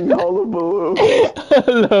saying hullabaloo.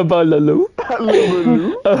 Hullabaloo.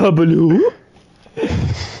 Hullabaloo.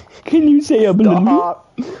 Can you say hullabaloo?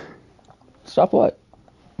 Stop. Stop what?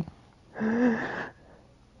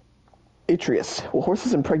 Atreus. Will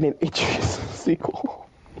horses impregnate Atreus in the sequel?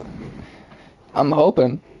 I'm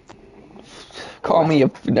hoping. Call me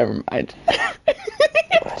if... Never mind.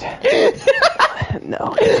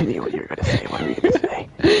 No, it's me. What you're gonna say? What are you gonna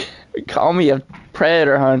say? Call me a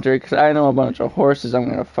predator hunter, because I know a bunch of horses I'm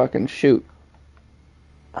gonna fucking shoot.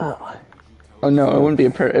 Oh. Oh no, it wouldn't be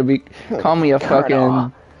a predator. It'd be, call me a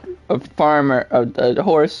fucking a farmer, a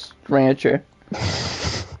horse rancher.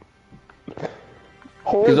 Because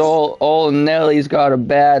Horse. old Nellie's got a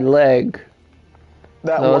bad leg.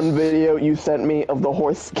 That Those- one video you sent me of the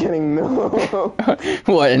horse getting milked.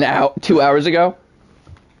 What, 2 hours ago?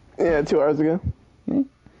 Yeah, 2 hours ago. Hmm?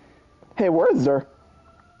 Hey, where is there?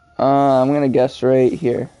 I'm gonna guess right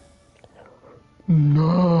here.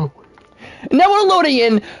 No. Now we're loading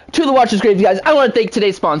in to the Watcher's Grave, guys. I want to thank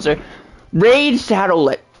today's sponsor, Raid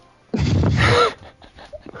Shadowlet.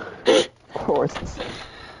 Horses.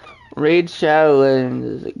 Raid Shadowland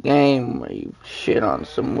is a game where you shit on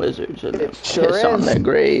some wizards and then It sure piss on is. their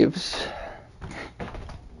graves.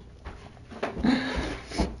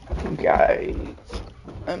 Guys,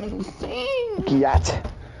 I'm insane.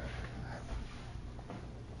 Yat.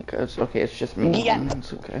 It's okay, it's just me. Yeah.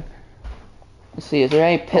 It's okay. Let's see, is there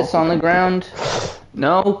any piss on the ground?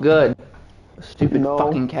 No? Good. Stupid No.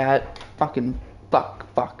 fucking cat. Fucking fuck.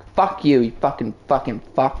 Fuck you, you fucking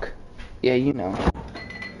fuck. Yeah, you know.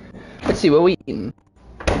 Let's see, what we eating?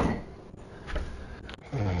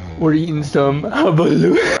 We're eating some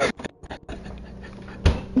habaloo.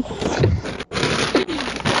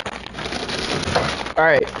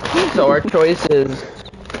 Alright, so our choice is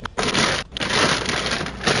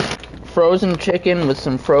frozen chicken with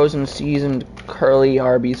some frozen seasoned curly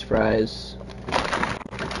Arby's fries.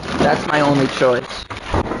 That's my only choice.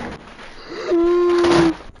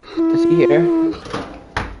 Is he here?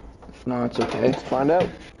 If not, it's okay. Let's find out.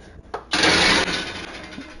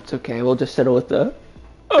 It's okay, we'll just settle with the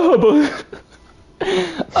habaloo.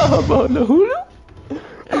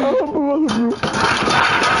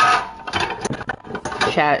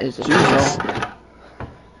 Chat is a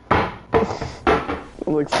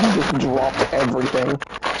Like, he just dropped everything.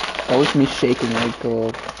 That was me shaking like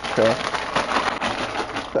a truck.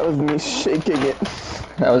 That was me shaking it.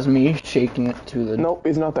 That was me shaking it to the Nope,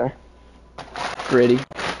 he's not there. gritty.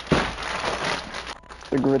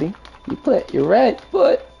 The gritty. You put your right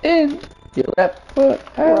foot in, your left foot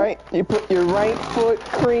out. Right, you put your right foot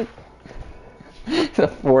creep. The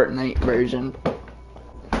Fortnite version.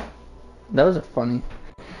 That was funny.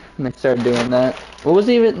 When they started doing that. What was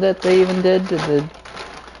even that they even did? That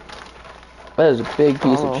was a big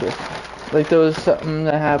piece Oh. of shit. Like there was something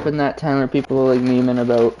that happened that time where people were like memeing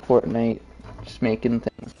about Fortnite, just making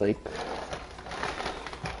things like,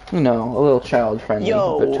 you know, a little child friendly,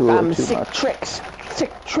 Yo, but too I'm too sick much. tricks.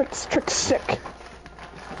 Sick.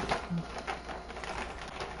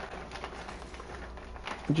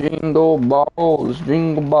 Jingle balls,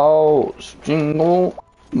 jingle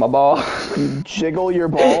my balls. Jiggle your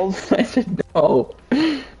balls. I said no,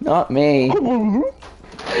 not me.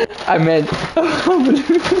 I meant.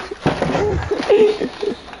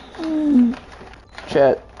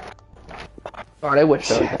 Chat. God, I wish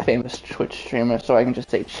I was a famous Twitch streamer so I can just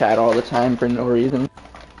say chat all the time for no reason.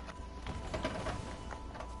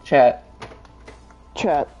 Chat.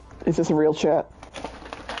 Chat. Is this a real chat?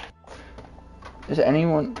 Does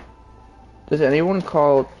anyone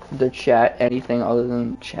call the chat anything other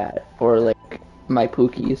than chat or like my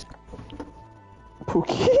pookies?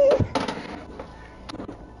 Pookie?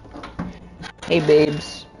 Hey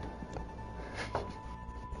babes.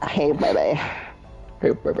 Hey, baby.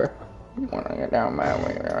 Hey baby. You wanna get down my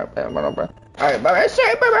way? Alright, baby,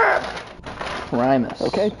 say baby. Primus.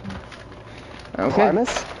 Okay. Okay.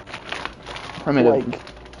 Primus? Primitive. Like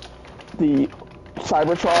the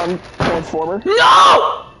Cybertron Transformer?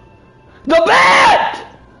 No! The band!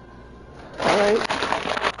 Alright.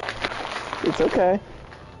 It's okay.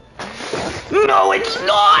 No, it's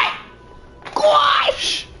not!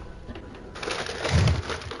 Gosh!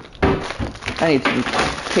 I need some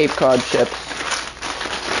Cape Cod chips.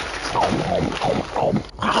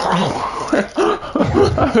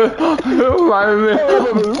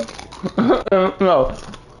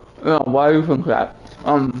 No, why do you think that?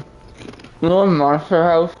 You know in Monster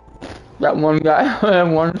House? That one guy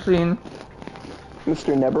in one scene?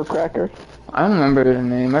 Mr. Nevercracker? I don't remember his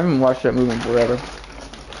name. I haven't watched that movie in forever.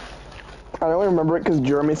 I only remember it because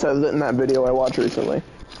Jeremy says it in that video I watched recently.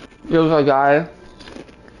 There was a guy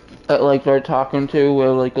that like they're talking to with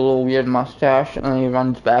like a little weird mustache, and then he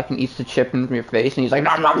runs back and eats the chip in your face, and he's like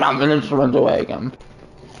nom nom nom, and then just runs away again.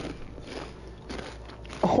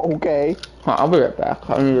 Okay. Huh, I'll be right back.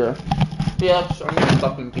 I need to. Yeah, I'm gonna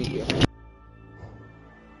fucking beat you.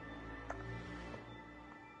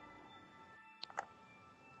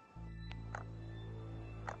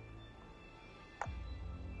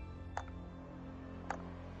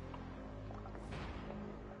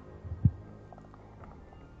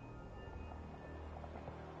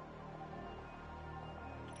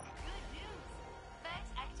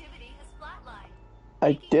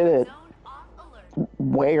 I did it.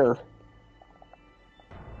 Where?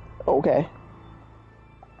 Okay.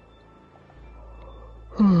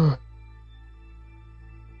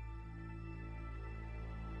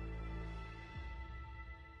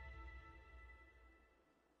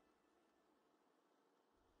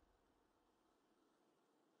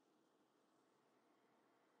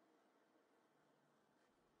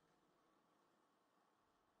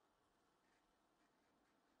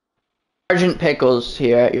 Sergeant Pickles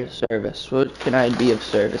here at your service. What can I be of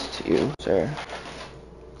service to you, sir?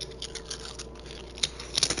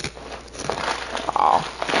 Oh.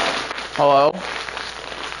 Hello?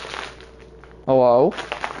 Hello?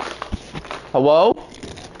 Hello?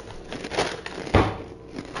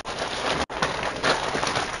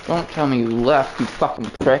 Don't tell me you left, you fucking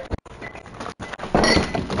prick.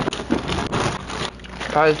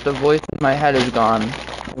 Guys, the voice in my head is gone.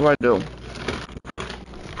 What do I do?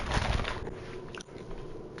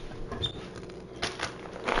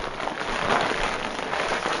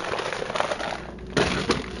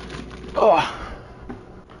 Oh.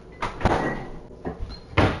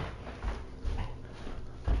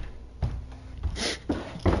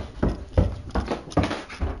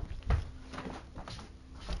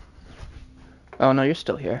 Oh no, you're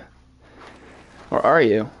still here. Or are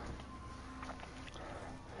you?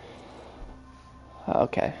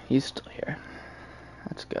 Okay, he's still here.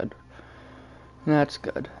 That's good. That's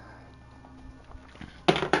good.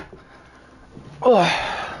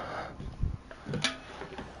 Oh.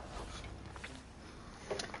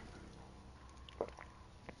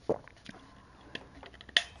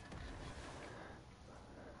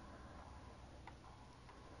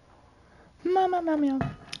 Meow meow meow meow.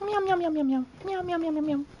 Meow meow meow meow meow. Meow meow meow meow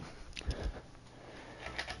meow.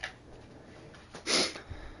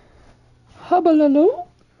 Hubbaloo.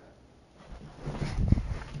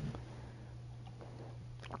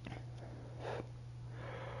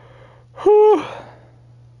 Whew.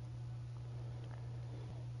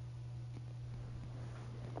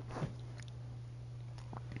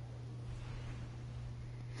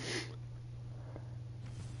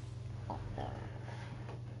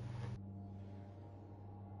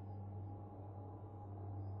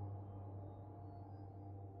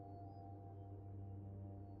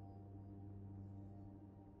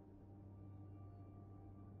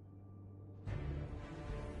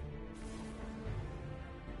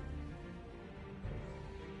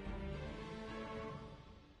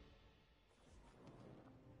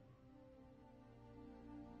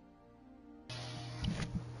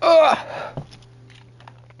 Ugh.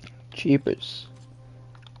 Jeepers.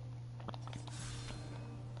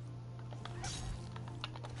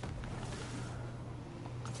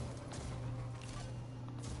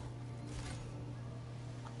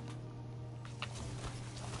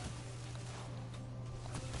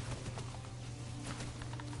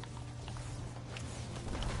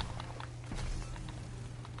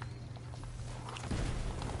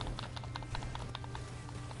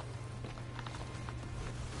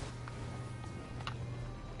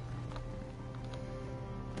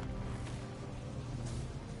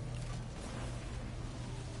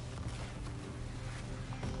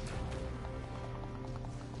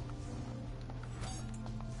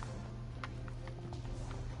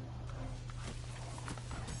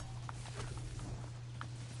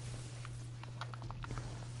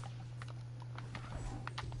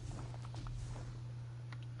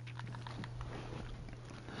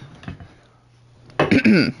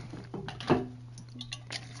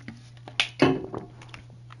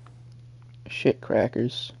 Shit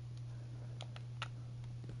crackers.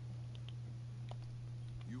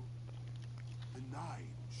 You denied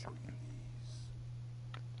showing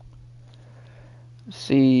these.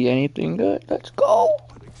 See anything good? Let's go.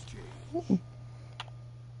 On exchange,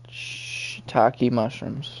 Shiitake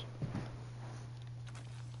mushrooms.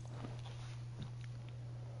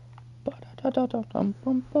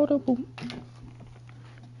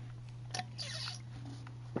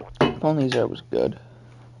 If only that was good.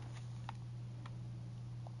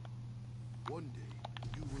 one day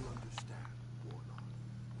you will understand, Warlock.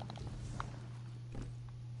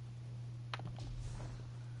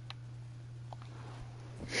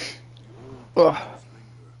 The old Ugh. memories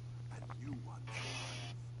linger, and new ones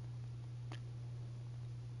arrive.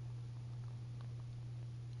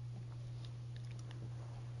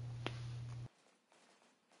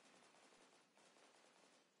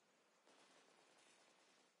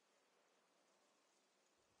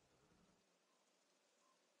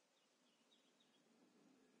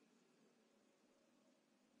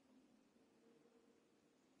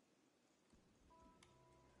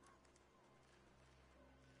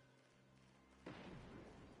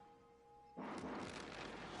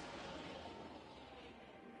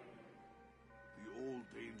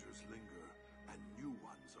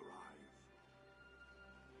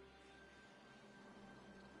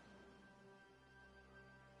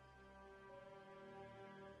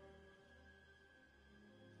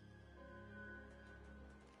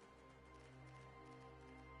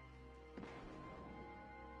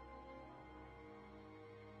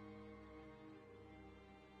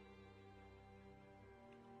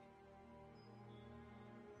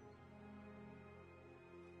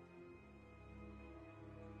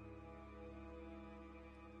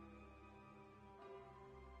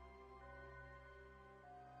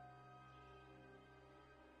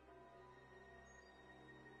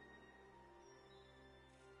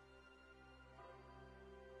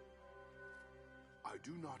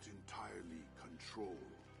 do not entirely control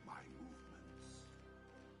my movements.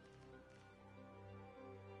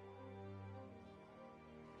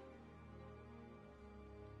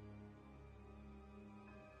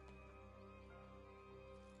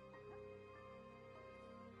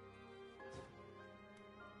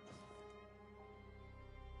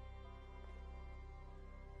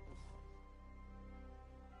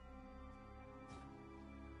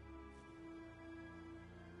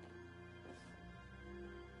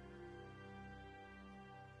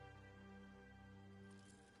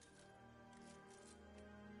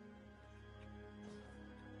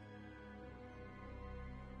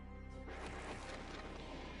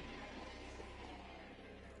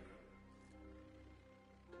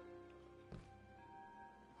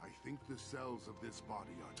 I think the cells of this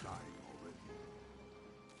body are dying already.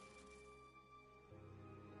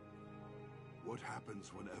 What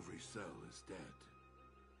happens when every cell is dead?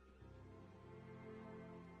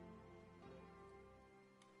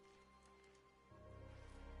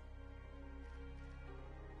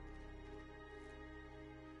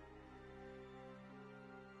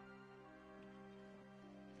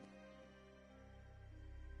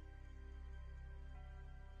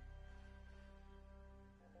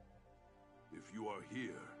 If you are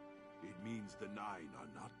here, it means the Nine are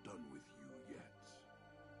not done with you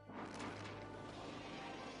yet.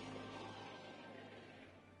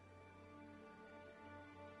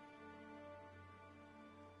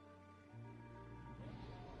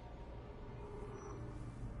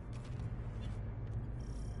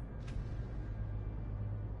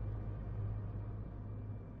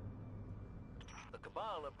 The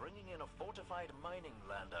Cabal are bringing in a fortified mining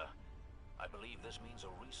lander. I believe this means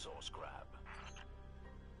a resource grab.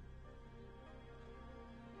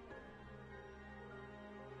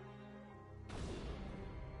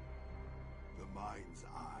 The mind's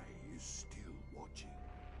eye is still watching.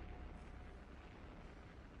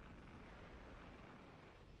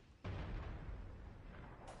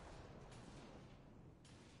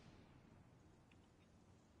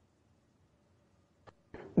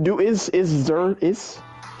 Is?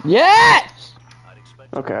 Yes! I'd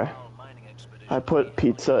expect Okay. a Cabal mining expedition I put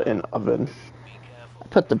pizza in oven. Be careful.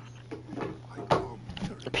 Put the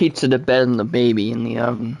pizza to bed and the baby in the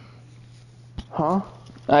oven. Huh?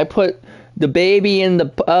 I put the baby in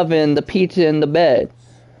the oven, the pizza in the bed.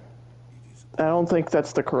 I don't think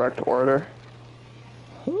that's the correct order.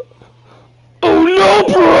 Oh no,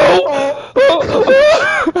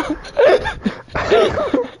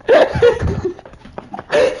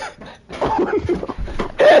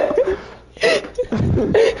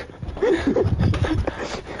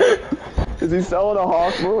 Is he selling a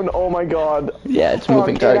Hawk Moon? Oh my god. Yeah, it's Fuck,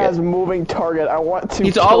 moving it has target. moving target. I want to.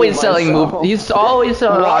 He's kill always selling myself. He's always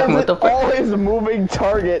selling Why Hawk is Moon. it always moving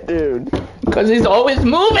target, dude? Because he's always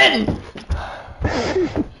moving.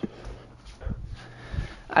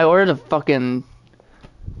 I ordered a fucking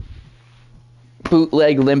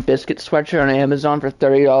bootleg Limp Bizkit sweatshirt on Amazon for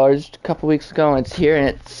 $30 a couple weeks ago, and it's here, and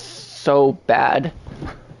it's so bad.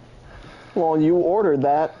 Well, you ordered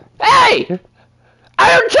that. Hey!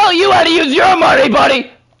 I don't tell you how to use your money, buddy!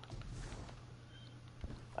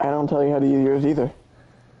 I don't tell you how to use yours either.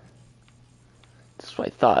 That's what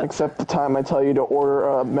I thought. Except the time I tell you to order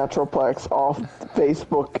a Metroplex off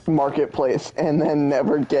Facebook Marketplace and then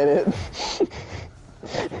never get it.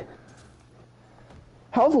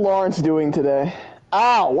 How's Lawrence doing today?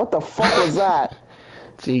 Ow, what the fuck was that?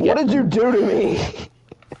 So you What get, did you do to me?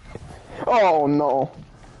 Oh no.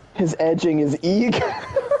 His edging is eager.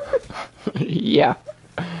 yeah.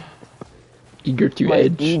 Eager to My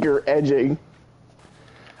edge. eager edging.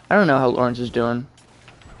 I don't know how Lawrence is doing.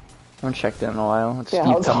 I haven't checked in a while. It's Yeah,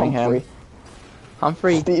 Steve how's Cunningham. Humphrey?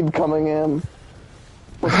 Humphrey. Steve Cunningham.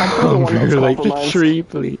 Was Humphrey the one that was like the compromised? tree,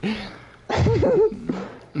 please.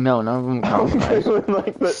 No, none of them compromised.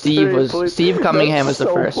 Like the Steve tree, was please. Steve Cunningham was That's the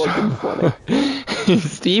so first fucking funny.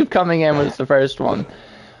 Steve Cunningham was the first one.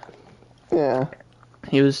 Yeah.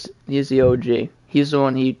 He's the OG. He's the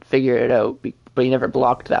one he figured it out, but he never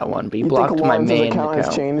blocked that one. But he You blocked think my Lawrence's main account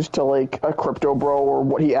has changed to like a crypto bro or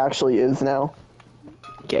what he actually is now?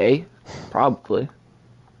 Gay? Probably.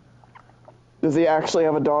 Does he actually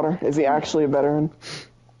have a daughter? Is he actually a veteran?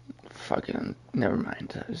 Fucking never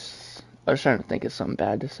mind. I was trying to think of something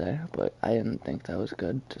bad to say, but I didn't think that was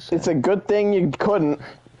good to say. It's a good thing you couldn't.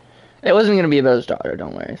 It wasn't gonna be about his daughter,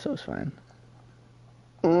 don't worry, so it's fine.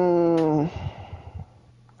 I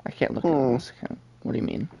can't look at this account. What do you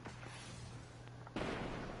mean?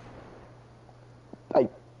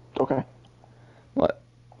 Okay. What?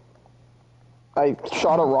 I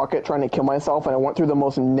shot a rocket trying to kill myself and I went through the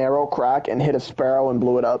most narrow crack and hit a sparrow and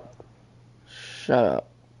blew it up. Shut up.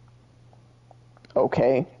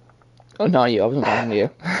 Okay. Oh, not you. I wasn't talking to you.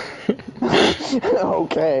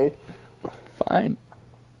 Okay. Fine.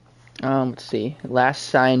 Let's see. Last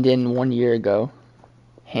signed in 1 year ago.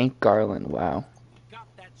 Hank Garland. Wow.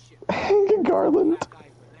 Hank Garland.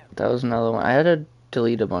 That was another one. I had to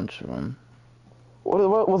delete a bunch of them.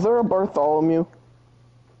 What was there a Bartholomew?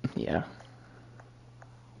 Yeah.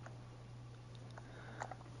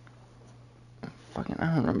 Fucking, I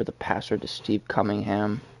don't remember the password to Steve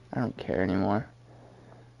Cunningham. I don't care anymore.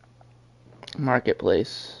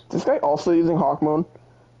 Marketplace. Is this guy also using Hawkmoon?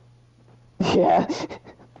 Yeah.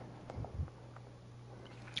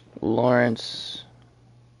 Lawrence.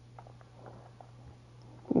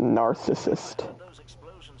 Narcissist. Those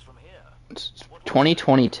explosions from here. It's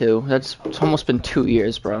 2022. It's almost been 2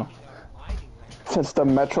 years, bro. Since the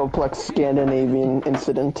Metroplex Scandinavian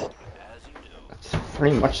incident. As you do. It's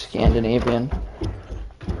pretty much Scandinavian.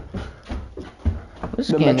 What does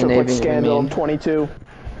The Metroplex Scandinavian even scandal mean? of 22.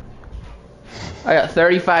 I got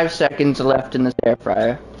 35 seconds left in this air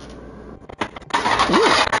fryer.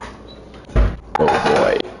 Oh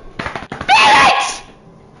boy. Damn it!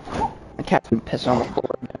 My cat's been pissing on the floor,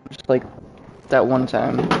 man. Just like that one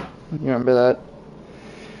time. You remember that?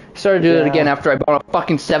 Started doing it again after I bought a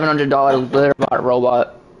fucking $700 litterbot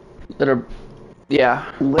robot.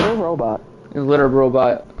 Yeah. Little robot.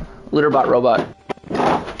 Litterbot robot.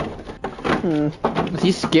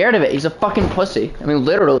 He's scared of it. He's a fucking pussy. I mean,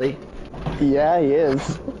 literally. Yeah, he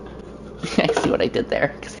is. I see what I did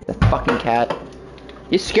there. Cause he's a fucking cat.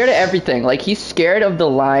 He's scared of everything. Like, he's scared of the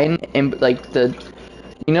line and like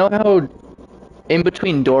you know how in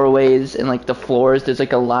between doorways and like the floors, there's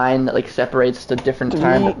like a line that like separates the different Did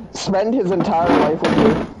time. he spend his entire life with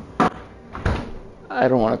you? I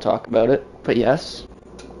don't want to talk about it, but yes.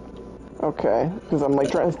 Okay, because I'm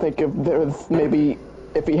like trying to think if there was maybe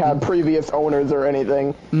if he had previous owners or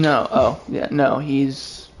anything. No. Oh, yeah. No, he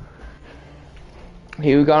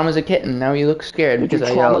got him as a kitten. Now he looks scared Did you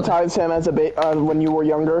because I yelled. traumatize him as a when you were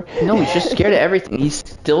younger? No, he's just scared of everything. He's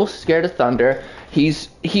still scared of thunder. He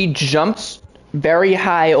jumps very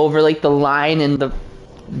high over like the line in the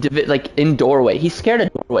like in doorway. He's scared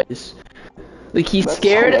of doorways. Like That's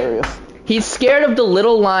hilarious. He's scared of the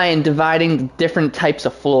little line dividing different types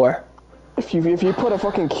of floor. If you put a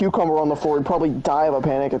fucking cucumber on the floor, he'd probably die of a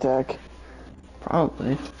panic attack.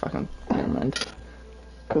 Probably. Fucking never mind.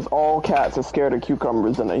 Because all cats are scared of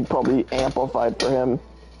cucumbers, and they probably amplified for him.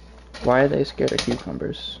 Why are they scared of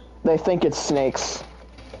cucumbers? They think it's snakes.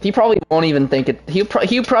 He probably won't even think it. He'll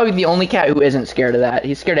probably be the only cat who isn't scared of that.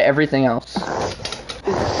 He's scared of everything else.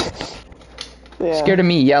 Yeah. Scared of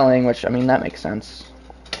me yelling, which, I mean, that makes sense.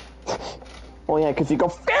 Well, yeah, because you go,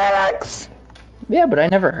 Felix! Yeah, but I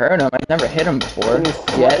never heard him. I never hit him before.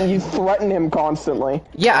 And you threaten him constantly.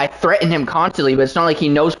 Yeah, I threaten him constantly, but it's not like he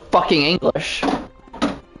knows fucking English.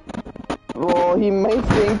 Well, he may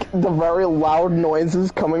think the very loud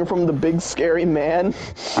noises coming from the big scary man.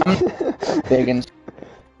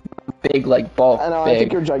 Big like bulk. I know, big. I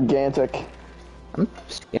think you're gigantic. I'm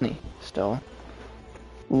skinny still.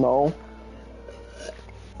 No.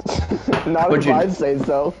 Not Would if you- I say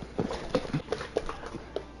so.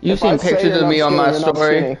 You've If I seen say pictures you're of me not on my skinny, you're not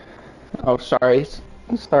story. skinny. Oh, sorry.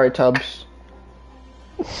 Sorry, Tubbs.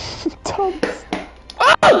 Tubbs.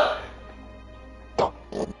 Oh!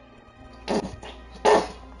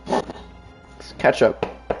 It's ketchup.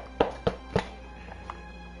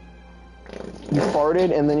 You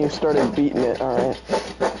farted and then you started beating it, alright.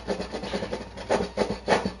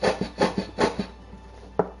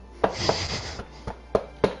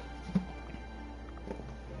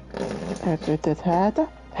 Second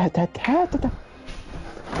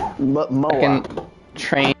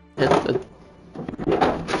train hit the...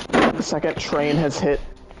 The second train has hit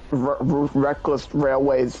Reckless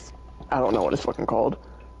Railways. I don't know what it's fucking called.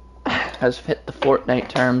 has hit the Fortnite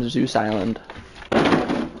term Zeus Island.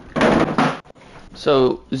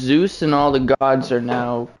 So Zeus and all the gods are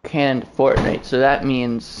now canned Fortnite, so that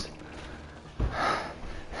means...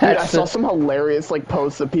 Dude, I saw some hilarious like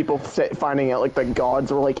posts of people finding out like the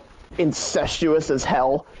gods were like incestuous as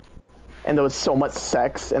hell, and there was so much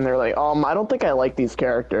sex, and they're like, I don't think I like these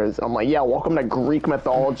characters. I'm like, yeah, welcome to Greek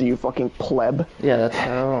mythology, you fucking pleb. Yeah, that's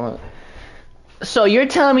how... So you're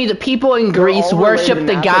telling me the people in Greece All worship related,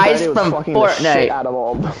 the and guys Aphrodite was from fucking the shit Fortnite? out of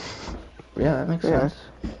all of them. Yeah, that makes Yeah. sense.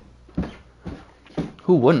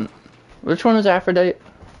 Who wouldn't? Which one is Aphrodite?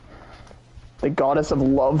 The goddess of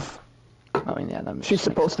love. I mean, yeah, that makes She's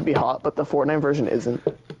sense. supposed to be hot, but the Fortnite version isn't.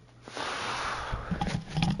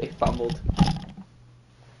 They fumbled.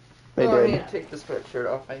 They I did. need to take this shirt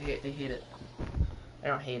off. I hate it. I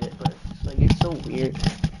don't hate it, but it's like it's so weird.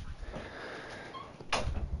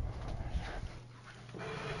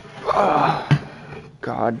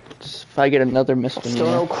 God, if I get another Still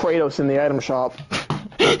misdemeanor. no Kratos in the item shop.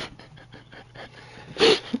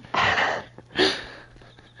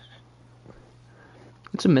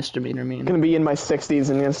 It's a misdemeanor, mean. Gonna be in my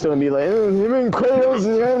 60s and gonna still be like, him and Kratos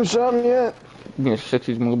in the item shop yet? In your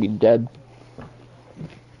 60s, I'm gonna be dead.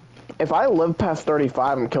 If I live past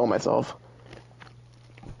 35, I'm killing myself.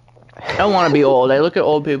 I don't want to be old. I look at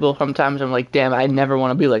old people sometimes, I'm like, damn, I never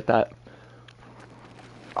want to be like that.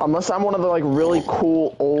 Unless I'm one of the like really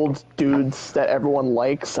cool old dudes that everyone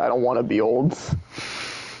likes, I don't want to be old.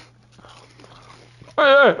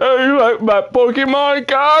 Hey, you like my Pokemon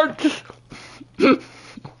cards?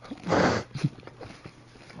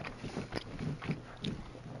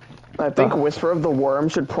 I think Whisper of the Worm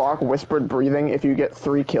should proc Whispered Breathing if you get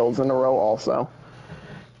 3 kills in a row also.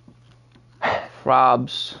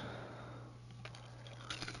 Robs.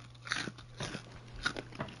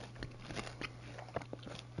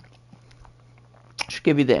 Should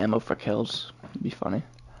give you the ammo for kills. It'd be funny.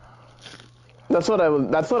 That's what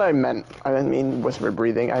I meant. I didn't mean Whispered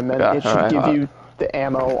Breathing. I meant Yeah, it should alright, give you the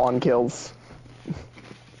ammo on kills.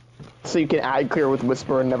 So you can add clear with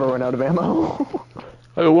Whisper and never run out of ammo.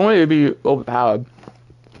 It won't even be overpowered.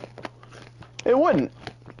 It wouldn't.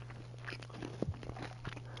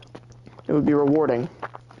 It would be rewarding.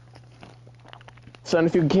 So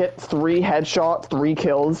if you get 3 headshots, 3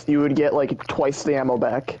 kills, you would get like twice the ammo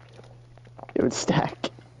back. It would stack.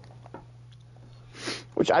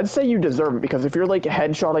 Which I'd say you deserve it, because if you're like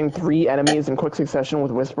headshotting 3 enemies in quick succession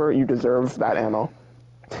with Whisper, you deserve that ammo.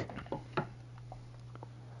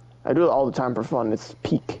 I do it all the time for fun. It's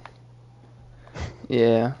peak.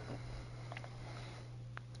 Yeah.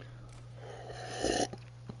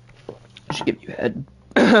 Should give you head.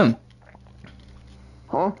 Huh?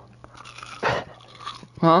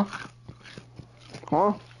 Huh?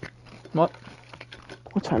 Huh? What?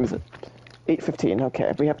 What time is it? 8:15.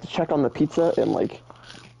 Okay, we have to check on the pizza in like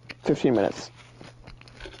 15 minutes.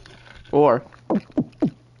 Or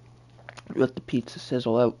let the pizza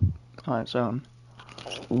sizzle out on its own.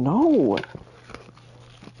 No.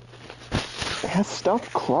 It has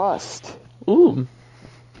stuffed crust. Ooh.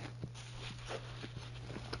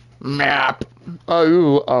 Map. Oh,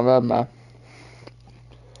 you remember.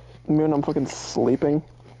 Me when I'm fucking sleeping.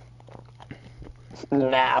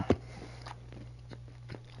 Nap.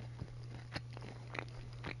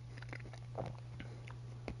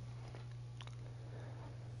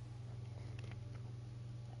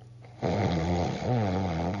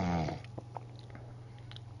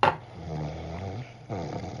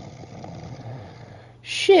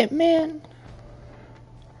 Shit, man.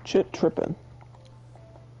 Shit tripping.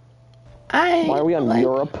 Why Why are we on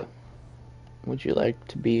Europe? Would you like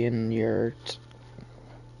to be in your...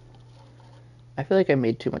 I feel like I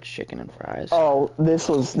made too much chicken and fries. Oh, that's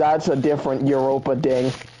a different Europa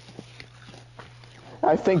ding.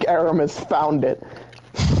 I think Aramis found it.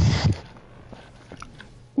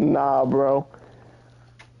 Nah, bro.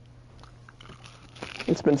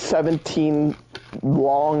 It's been 17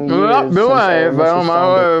 long years since Aramis was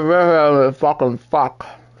found it. Fucking fuck.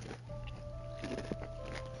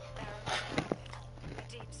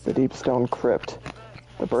 The Deep Stone Crypt,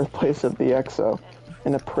 the birthplace of the Exo,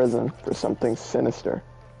 in a prison for something sinister.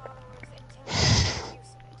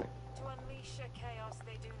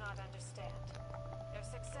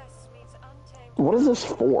 What is this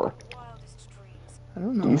for? I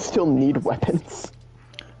don't Do know. you still need weapons?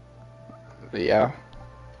 Yeah.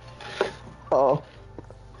 Oh.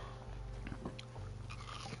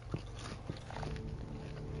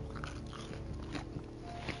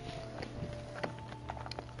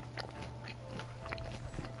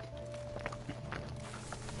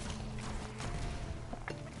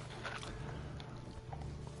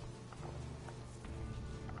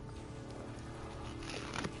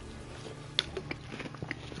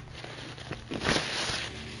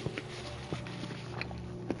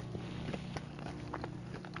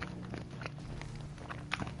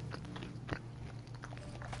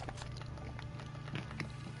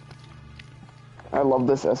 I love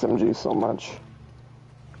this SMG so much.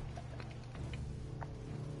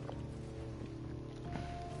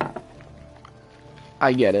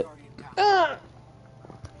 I get it.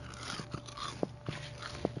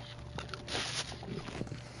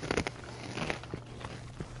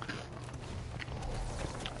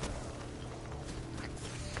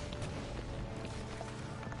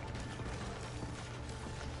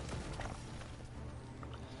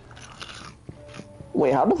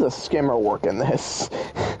 Wait, how does a skimmer work in this?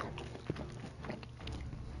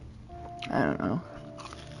 I don't know.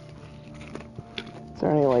 Is there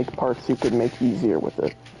any, like, parts you could make easier with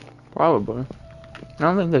it? Probably. I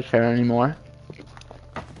don't think they care anymore.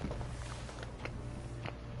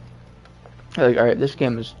 Like, alright, this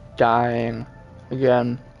game is dying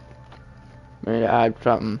again. I need to add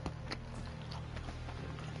something.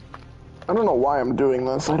 I don't know why I'm doing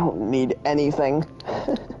this. I don't need anything.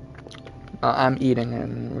 I'm eating,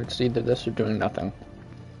 and it's either this or doing nothing.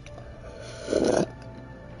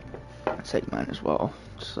 I'd say mine as well.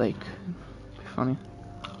 It's like, be funny.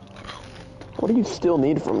 What do you still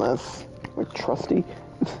need from this? Like, trusty?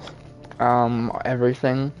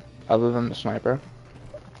 Everything other than the sniper.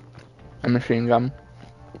 And machine gun.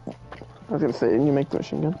 I was gonna say, didn't you make the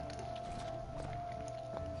machine gun?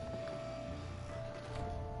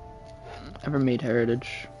 Ever made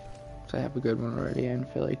Heritage? So I have a good one already, and I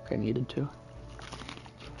feel like I needed to.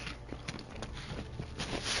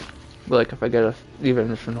 But like if I get even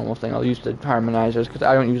just a normal thing, I'll use the harmonizers, because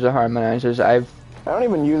I don't use the harmonizers. I don't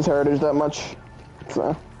even use Heritage that much,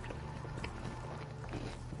 so...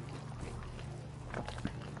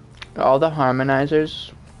 All the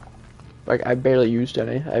harmonizers, like I barely used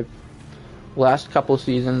any. Last couple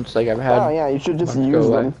seasons, like I've had... Oh yeah, you should just use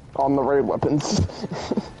them on the raid weapons.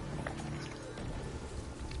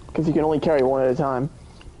 Because you can only carry one at a time.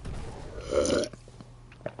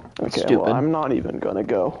 Okay, Stupid. well, I'm not even gonna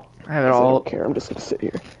go. I have it all. I don't care, I'm just gonna sit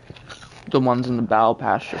here. The ones in the battle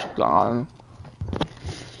pass just gone.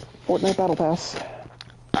 Fortnite Battle Pass.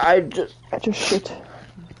 I just shit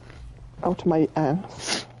out my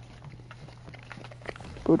ass.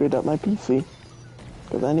 Booted up my PC.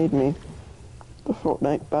 Because I need me. The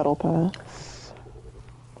Fortnite Battle Pass.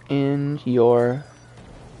 In your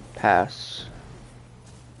pass.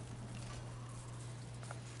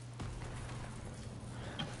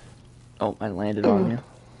 Oh, I landed on you.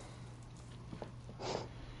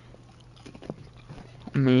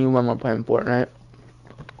 Me when we're playing Fortnite.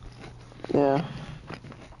 Yeah.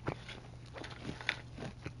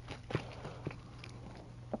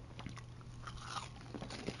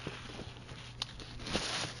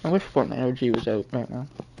 I wish Fortnite OG was out right now.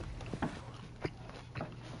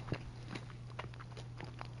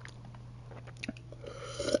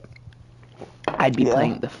 I'd be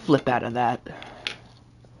playing the flip out of that.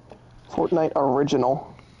 Fortnite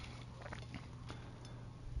Original.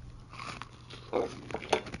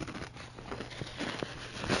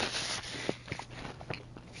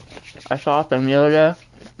 I saw a thing the other day.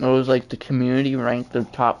 It was like the community ranked the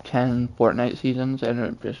top 10 Fortnite seasons,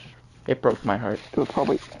 and it broke my heart. It was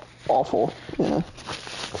probably awful. Yeah.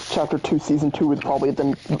 Chapter 2, Season 2 was probably at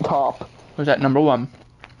the top. Was that number 1?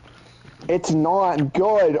 It's not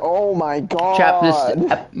good. Oh my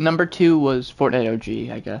god. Number 2 was Fortnite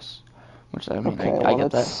OG, I guess. Which I mean, okay, I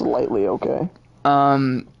get that. Slightly okay.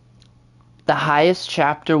 The highest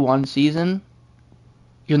Chapter 1 season,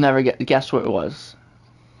 you'll never guess what it was.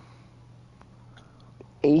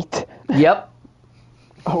 8? Yep.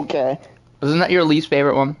 Okay. Isn't that your least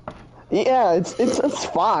favorite one? Yeah, it's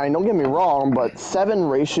fine, don't get me wrong, but 7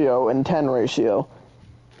 ratio and 10 ratio.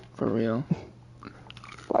 For real.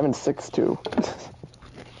 5 and 6 too.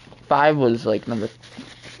 5 was like number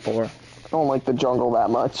 4. I don't like the jungle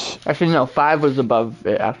that much. Actually, no, 5 was above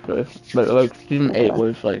it, actually. But, like, Season 8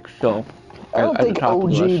 was, like, still I don't think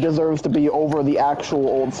OG the deserves to be over the actual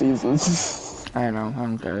old seasons. I know, I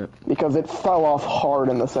don't get it. Because it fell off hard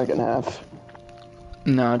in the second half.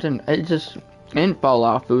 No, it didn't. It didn't fall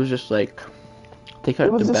off. It was just, like, they could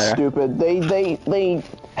have done better. It was just stupid. They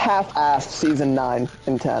half-assed Season 9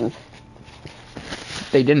 and 10.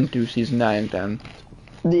 They didn't do Season 9 and 10.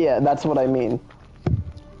 Yeah, that's what I mean.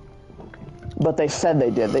 But they said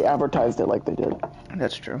they did. They advertised it like they did.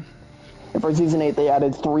 That's true. And for Season 8, they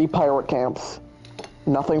added 3 pirate camps.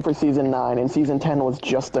 Nothing for Season 9. And Season 10 was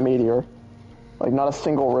just a meteor. Like, not a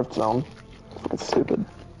single rift zone. It's stupid.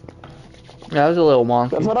 Yeah, that was a little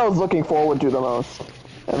wonky. That's what I was looking forward to the most.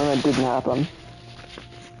 And then it didn't happen.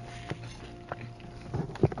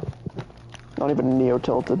 Not even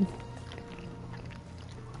Neo-tilted.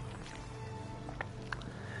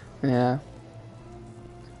 Yeah.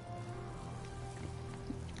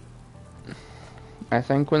 I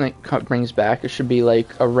think when it brings back, it should be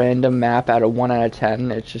like a random map out of 1 out of 10.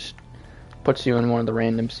 It just puts you in one of the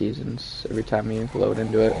random seasons every time you load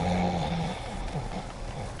into it.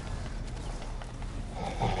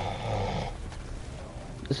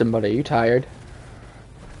 Listen, buddy, are you tired?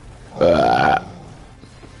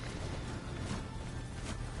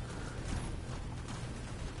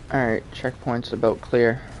 Alright, checkpoint's about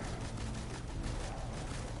clear.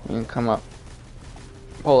 You can come up.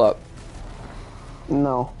 Pull up.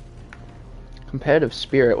 No. Competitive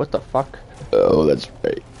spirit, what the fuck? Oh, that's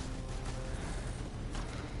right.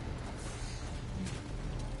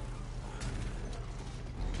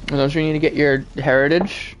 Don't you need to get your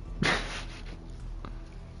heritage?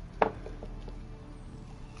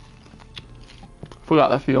 Forgot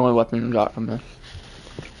that's the only weapon you got from this.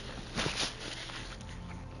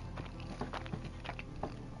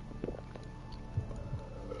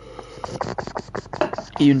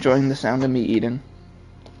 Are you enjoying the sound of me eating?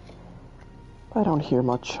 I don't hear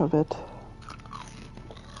much of it.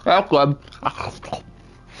 That's good.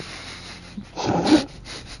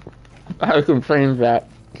 I can change that.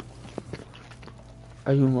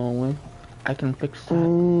 Are you lonely? I can fix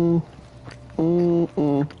that.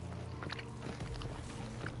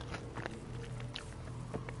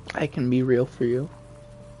 I can be real for you.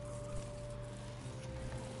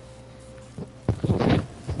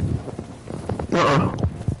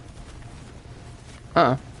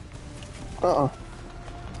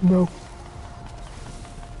 No.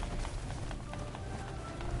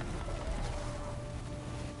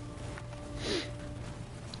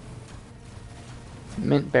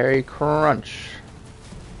 Mint berry crunch.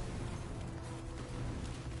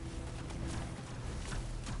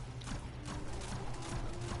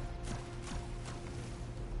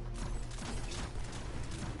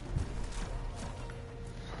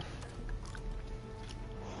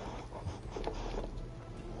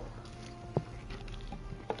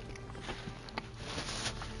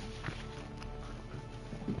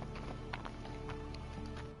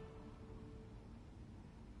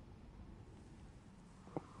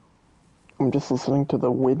 I'm just listening to the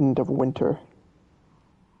wind of winter.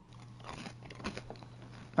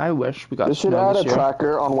 I wish we got They should snow add this a year.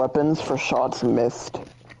 tracker on weapons for shots missed.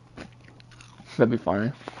 That'd be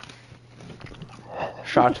funny.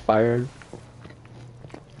 Shots fired.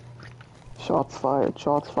 Shots fired,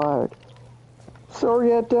 shots fired.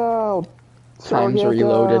 Soviet down! Times Soviet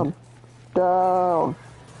reloaded. Down!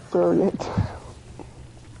 Soviet.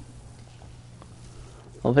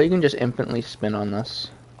 Well, if you can just infinitely spin on this.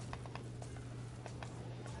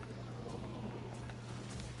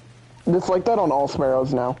 It's like that on all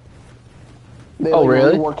sparrows now. They Oh,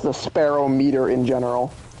 really? reworked the sparrow meter in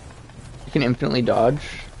general. You can infinitely dodge.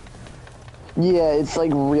 Yeah, it's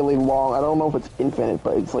like really long. I don't know if it's infinite,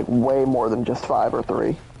 but it's like way more than just 5 or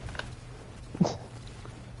 3.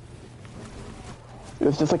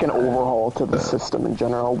 It's just like an overhaul to the system in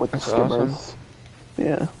general with the That's skimmers. awesome.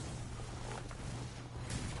 Yeah.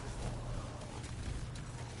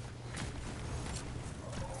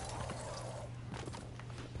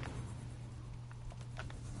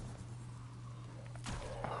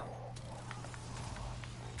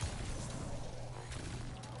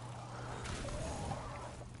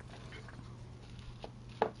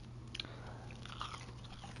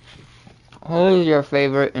 Who is your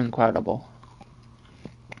favorite Incredible?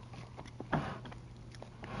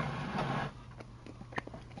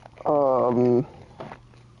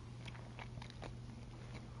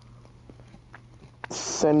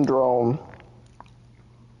 Syndrome.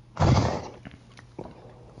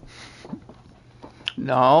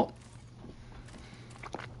 No.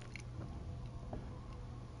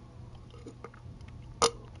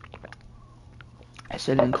 I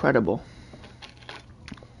said Incredible.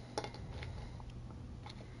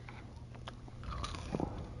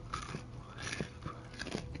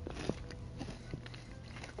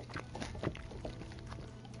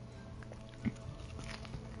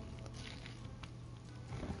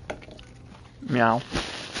 Meow.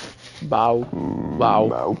 Bow. Bow.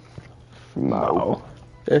 No. No. Bow.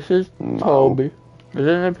 This is Toby.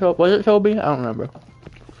 Isn't it was it Toby? I don't remember.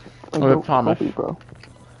 Or was it Thomas? Toby, bro.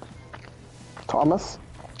 Thomas?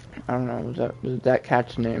 I don't know. Was that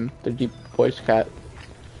cat's name? The deep voice cat.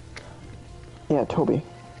 Yeah, Toby.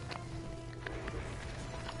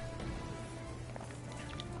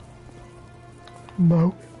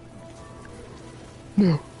 No.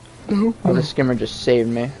 No. No. Oh, the skimmer just saved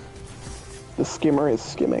me. The skimmer is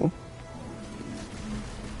skimming.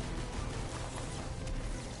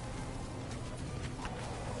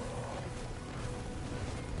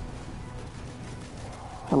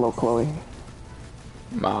 Hello, Chloe.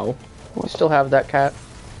 Wow. We still have that cat.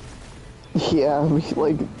 Yeah,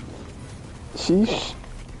 like, it's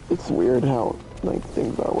weird how, like,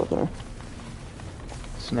 things are with her.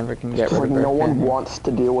 Just never can get It's rid like of her. no one wants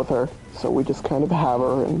to deal with her, so we just kind of have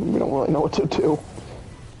her and we don't really know what to do.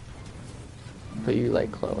 But you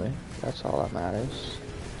like Chloe. That's all that matters.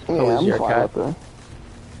 Yeah, Chloe's I'm your fine cat. with her.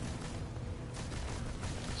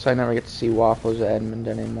 So I never get to see Waffles at Edmond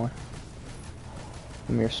anymore.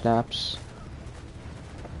 From your snaps.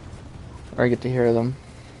 Or I get to hear them.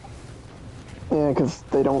 Yeah, because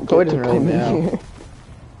they don't Chloe get to doesn't really come in meow. here.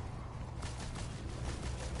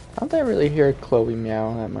 I don't think I really hear Chloe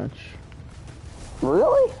meow that much.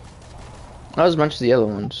 Really? Not as much as the other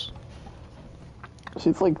ones.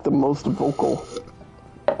 She's like the most vocal.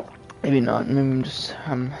 Maybe not. Maybe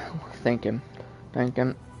I'm thinking.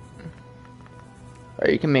 Or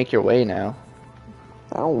you can make your way now.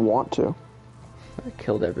 I don't want to. I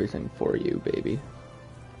killed everything for you, baby.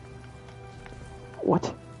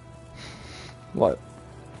 What? What?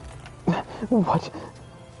 What?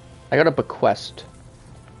 I got a bequest.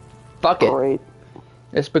 Fuck it. Great.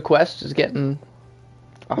 This bequest is getting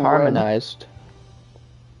harmonized.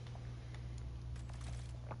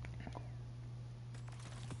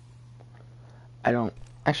 I don't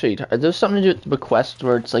actually. There's something to do with the bequest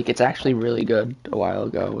where it's like it's actually really good. A while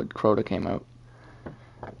ago when Crota came out.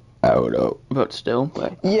 I don't know, but still,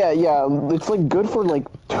 but Yeah, it's like good for like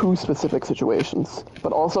 2 specific situations,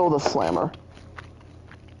 but also the slammer.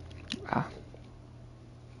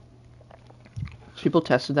 People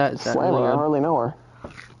tested that. Is that Slammer, really I good? hardly know her.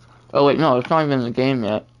 Oh wait, no, it's not even in the game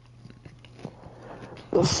yet.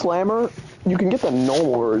 The slammer, you can get the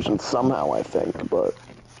normal version somehow, I think, but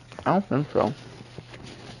I don't think so.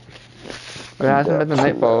 It hasn't been the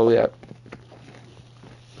Nightfall yet.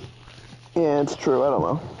 yeah, it's true. I don't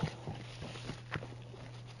know.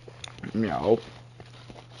 No.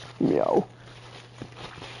 Meow.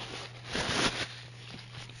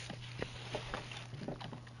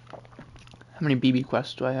 How many BB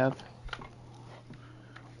quests do I have?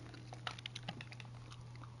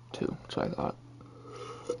 2. That's what I thought.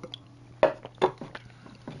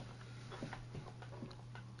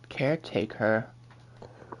 Caretaker.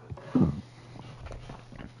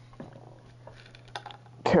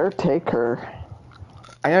 Caretaker.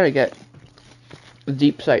 I gotta get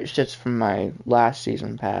deep sight shits from my last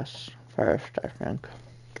season pass first, I think.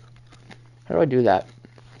 How do I do that?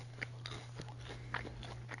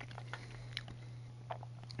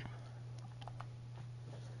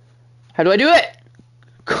 How do I do it?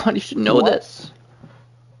 God, you should know What? this.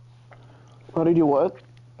 How do you do what?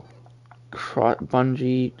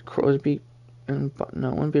 Bungee, Crosby, and no,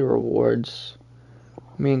 it wouldn't be rewards.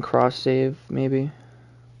 Me and cross save, maybe.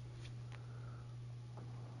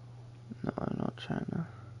 No, I'm not trying to.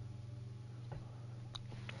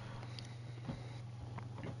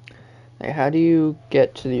 Like, how do you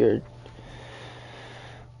get to your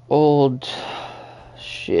old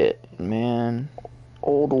shit, man?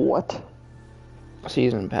 Old what?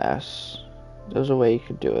 Season pass. There's a way you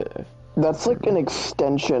could do it. That's like an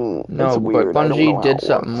extension. No, It's but weird. I don't know Bungie how did it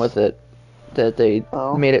something works. with it that they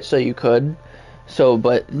Oh. made it so you could. So,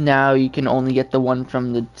 but now you can only get the one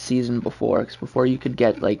from the season before, because before you could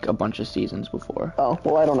get like a bunch of seasons before. Oh,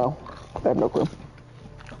 well, I don't know. I have no clue.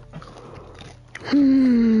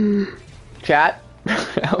 Chat?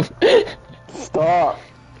 Stop.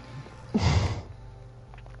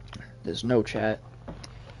 There's no chat.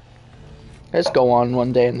 Let's go on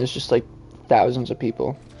one day and there's just like thousands of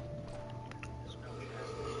people.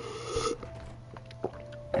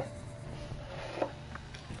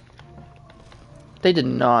 They did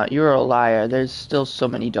not. You're a liar. There's still so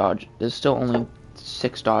many dodge. There's still only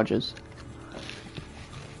 6 dodges.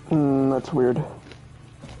 That's weird.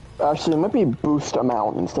 Actually, it might be boost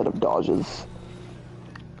amount instead of dodges.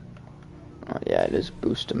 Oh, yeah, it is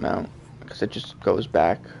boost amount because it just goes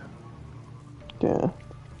back. Yeah.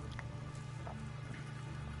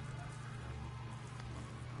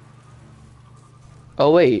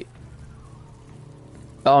 Oh wait.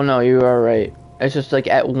 Oh no, you are right. It's just like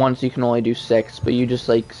at once you can only do 6, but you just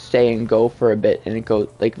like stay and go for a bit, and it goes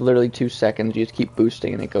like literally 2 seconds. You just keep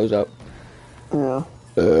boosting, and it goes up. Yeah.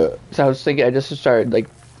 So I was thinking, I just started like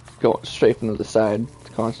going straight from the side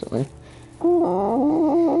constantly.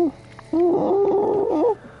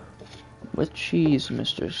 With cheese,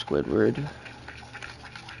 Mr. Squidward.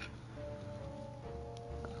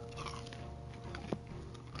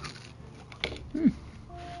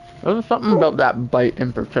 There was something about that bite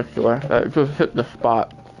in particular that just hit the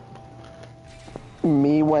spot.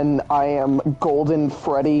 Me when I am Golden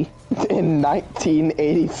Freddy in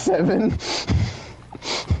 1987.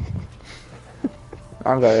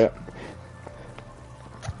 I got it.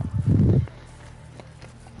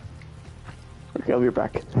 Okay, I'll be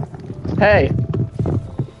back. Hey!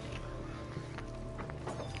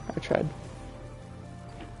 I tried.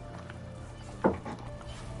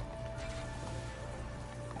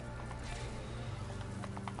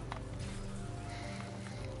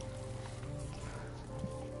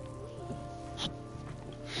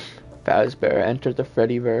 Fazbear entered the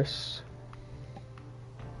Freddyverse.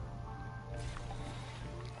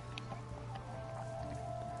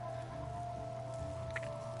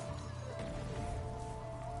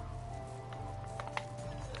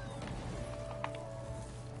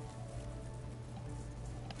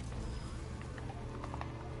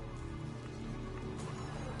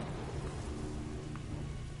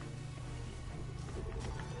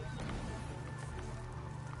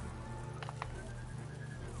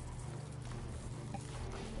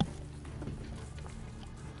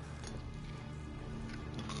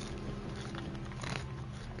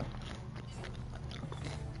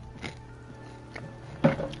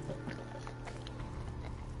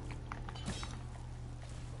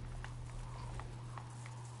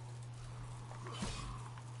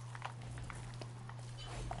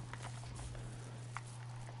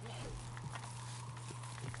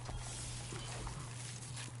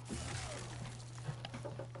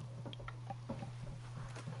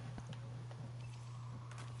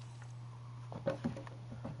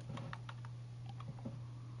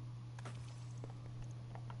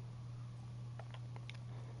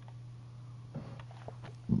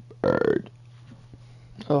 Bird.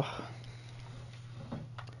 Ugh.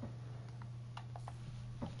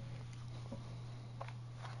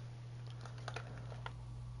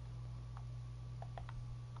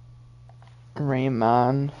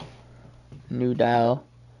 Raymond. Noodle.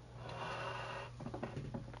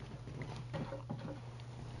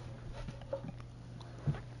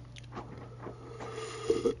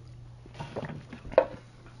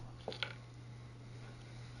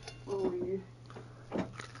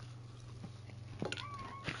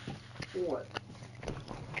 What?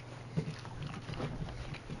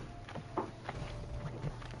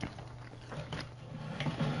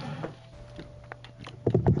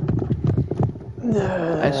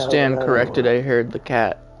 I stand corrected, I heard the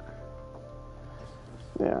cat.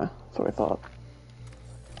 Yeah, that's what I thought.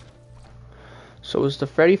 So was the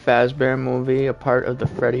Freddy Fazbear movie a part of the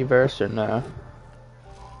Freddyverse or no?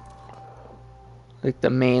 Like the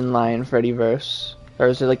mainline Freddyverse? Or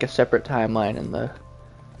is it like a separate timeline in the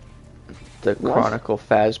What? Chronicle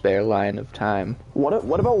Fazbear line of time? What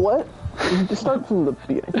about what? Just start from the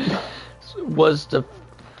beginning. Was the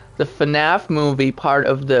FNAF movie part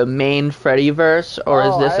of the main Freddyverse, or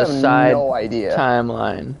is this I a have side no idea.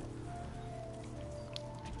 timeline?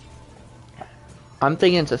 I'm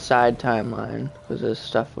thinking it's a side timeline, because there's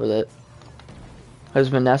stuff with it. Because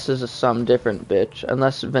Vanessa's some different bitch.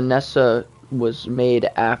 Unless Vanessa was made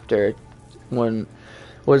after when...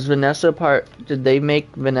 Was Vanessa part... Did they make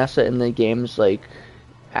Vanessa in the games, like,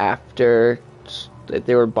 after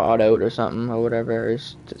they were bought out or something, or whatever? Or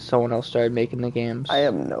someone else started making the games? I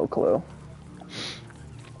have no clue.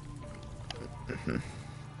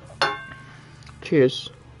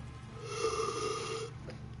 Cheers.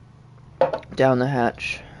 Down the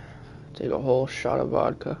hatch. Take a whole shot of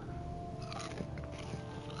vodka.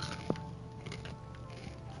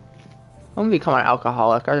 I'm gonna become an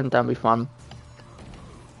alcoholic. I think that'd be fun.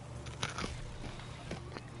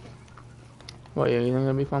 What, you think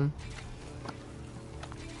that'd be fun?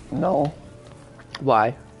 No,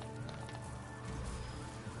 Why?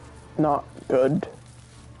 not good.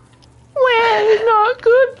 Well, it's not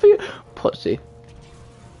good for you. Pussy.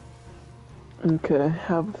 Okay,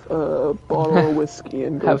 have a bottle of whiskey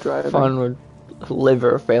and go Have driving. fun with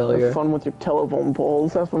liver failure. Have fun with your telephone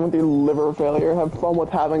poles. Have fun with your liver failure. Have fun with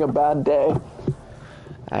having a bad day.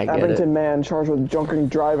 I get Abington it. man charged with drunken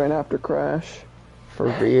driving after crash. For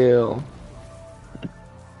real.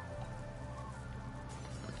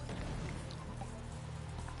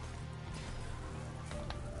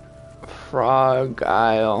 Frog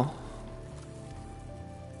Isle.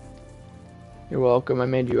 You're welcome. I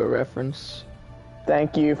made you a reference.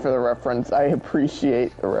 Thank you for the reference. I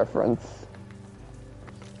appreciate the reference.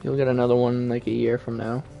 You'll get another one like a year from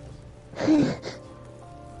now.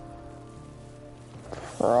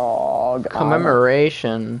 Frog Isle.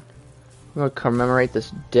 Commemoration. I'm gonna commemorate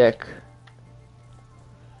this dick.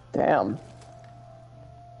 Damn.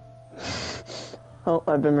 Well,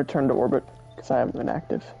 I've been returned to orbit because I haven't been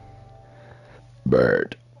active.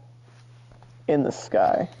 Bird. In the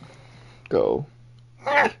sky. Go.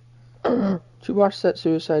 Did you watch that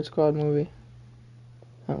Suicide Squad movie?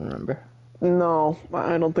 I don't remember. No,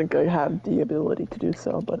 I don't think I have the ability to do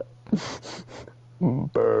so, but...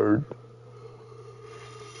 Bird.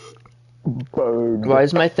 Bird. Why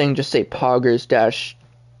does my thing just say Poggers dash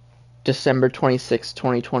December 26,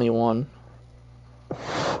 2021?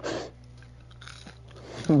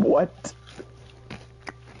 What?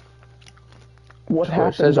 What It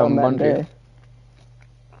happened says on on that Monday. day?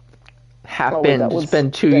 Happened. that was- It's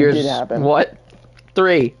been 2 that years. did happen. What?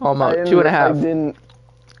 3, almost. 2.5. I didn't...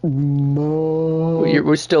 No.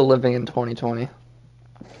 We're still living in 2020.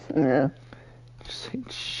 Yeah. Just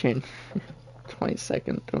like shit.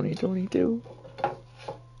 22nd, 2022.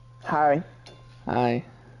 Hi. Hi.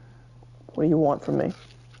 What do you want from me?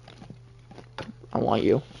 I want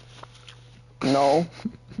you. No.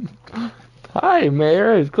 Hi,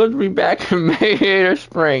 Mayor. It's good to be back in Mayor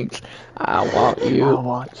Springs. I want I you.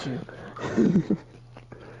 want you.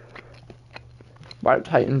 Why are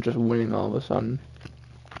Titans just winning all of a sudden?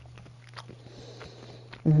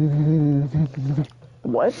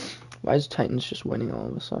 What? Why is Titans just winning all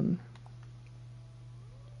of a sudden?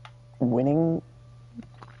 Winning?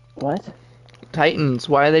 What? Titans,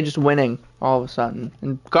 why are they just winning all of a sudden?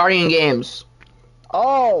 In Guardian games.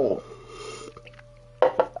 Oh!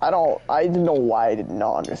 I didn't know why I did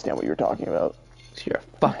not understand what you were talking about. You're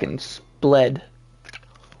a fucking spled.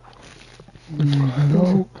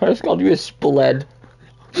 I just called you a spled.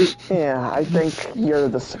 Yeah, I think you're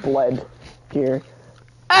the spled here.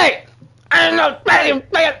 Hey! I'm not playing.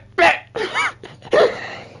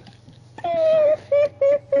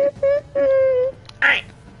 Hey!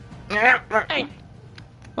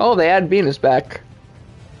 Oh, they had Venus back.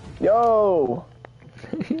 Yo!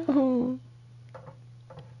 Yo.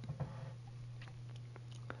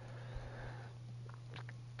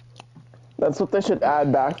 That's what they should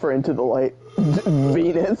add back for Into the Light.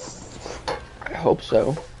 Venus. I hope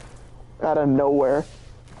so. Out of nowhere.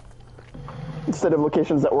 Instead of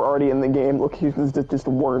locations that were already in the game, locations that just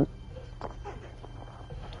weren't.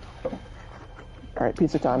 Alright,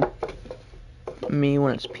 pizza time. Me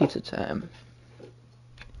when it's pizza time.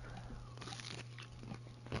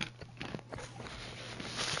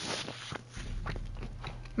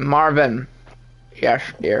 Marvin. Yes,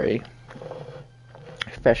 dearie.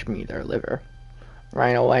 Fetch me their liver.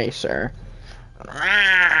 Right away, sir.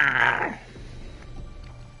 My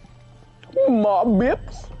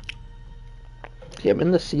bips. Yeah, I'm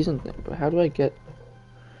in the season thing, but how do I get...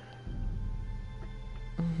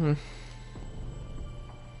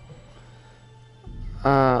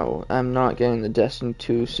 Oh, I'm not getting the Destiny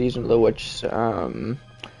 2 Season of the Witch,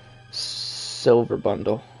 silver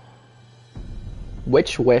bundle.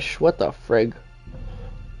 Witch Wish? What the frig?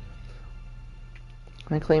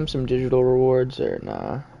 Can I claim some digital rewards or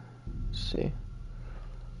nah? Let's see.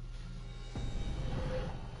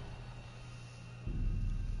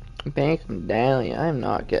 Bank medallion. I'm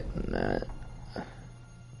not getting that.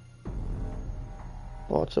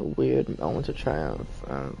 Well, it's a weird moment to triumph.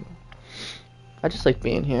 I just like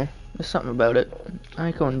being here. There's something about it. I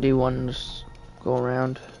like going D1 and just go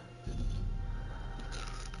around.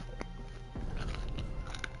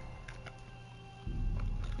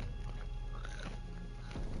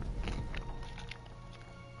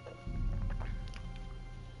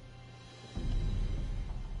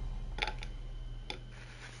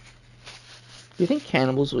 Do you think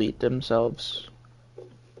cannibals will eat themselves?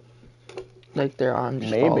 Like their arms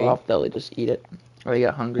just fall off, they'll just eat it. Or they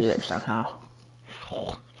get hungry, they just somehow.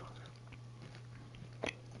 Do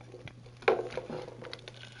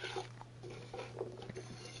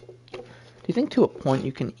you think to a point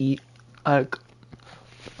you can eat like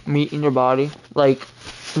meat in your body? Like,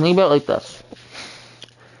 think about it like this.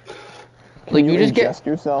 Can like you just ingest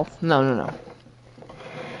yourself? No.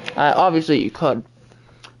 Obviously you could.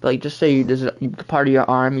 But like, just say part of your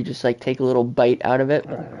arm, you just like take a little bite out of it.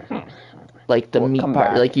 Like the meat part,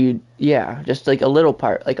 back. like yeah, just like a little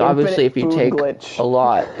part. Like Infinite obviously if you food take glitch. a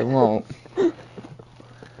lot, it won't.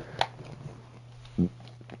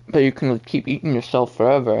 But you can keep eating yourself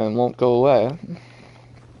forever and it won't go away.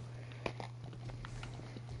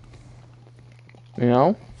 You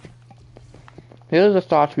know? Here are the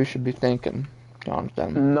thoughts we should be thinking,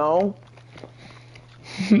 Jonathan. No.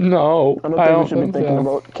 No, I don't think we should be thinking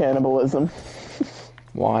about cannibalism.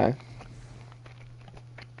 Why?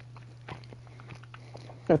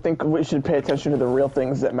 I think we should pay attention to the real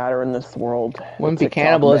things that matter in this world. Wouldn't be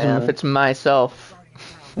cannibalism if it's myself.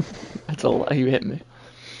 That's a lie, you hit me.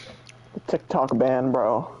 The TikTok ban,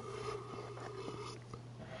 bro.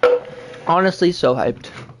 Honestly, so hyped.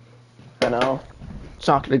 I know. It's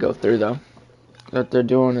not gonna go through though. What they're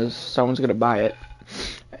doing is someone's gonna buy it.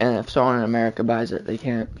 And if someone in America buys it, they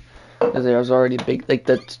can't. Because there's already big, like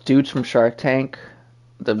the dudes from Shark Tank,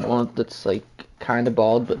 the one that's like kind of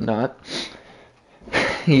bald but not.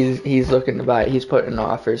 He's looking to buy it. He's putting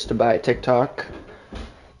offers to buy TikTok.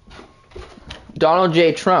 Donald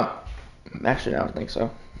J. Trump. Actually, I don't think so.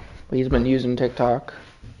 But he's been using TikTok.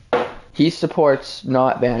 He supports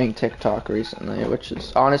not banning TikTok recently, which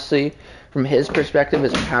is honestly, from his perspective,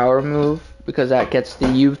 is a power move because that gets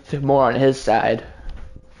the youth more on his side.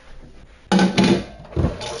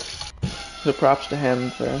 So props to him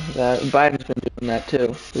for that. Biden's been doing that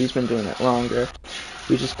too. He's been doing it longer.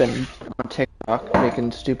 He's just been on TikTok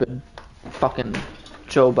making stupid fucking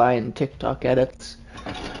Joe Biden TikTok edits.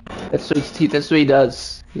 That's what he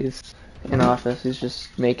does. He's in office. He's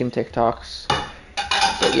just making TikToks.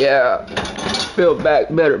 So yeah, build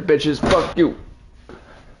back better, bitches. Fuck you.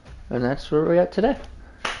 And that's where we're at today.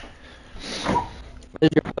 What is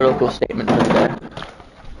your political statement for today?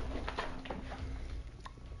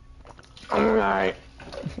 Alright.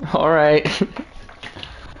 Alright.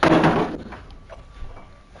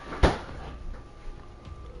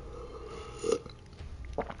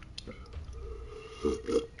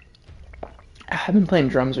 I've been playing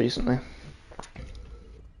drums recently.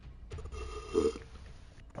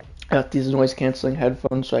 I got these noise cancelling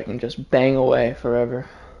headphones so I can just bang away forever.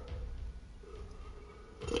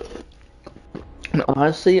 And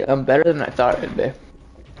honestly, I'm better than I thought I'd be.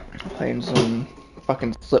 Playing some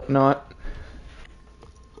fucking Slipknot.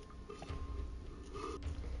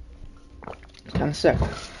 It's kinda sick.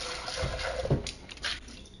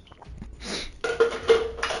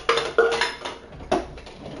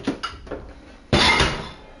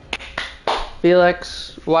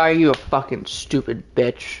 Felix, why are you a fucking stupid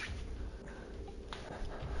bitch?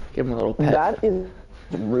 Give him a little pet. That is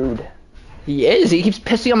rude. He is. He keeps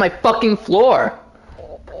pissing on my fucking floor.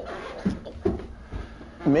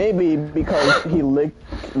 Maybe because he likes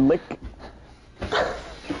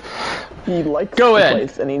Go the in.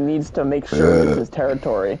 place and he needs to make sure it's his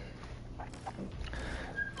territory.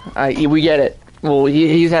 We get it. Well,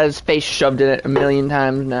 he's had his face shoved in it a million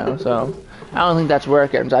times now, so I don't think that's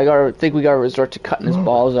working. So I think we gotta resort to cutting his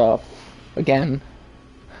balls off again.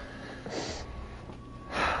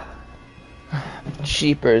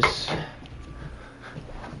 Cheapers.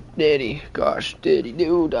 Diddy, gosh, diddy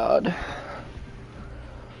do, dad.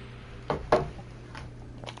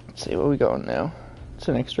 Let's see, where we going now? What's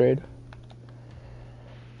the next raid?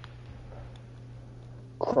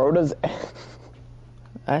 Crota's.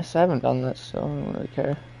 I haven't done this, so I don't really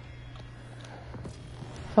care.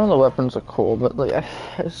 Some of the weapons are cool, but like I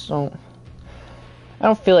just don't. I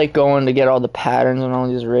don't feel like going to get all the patterns on all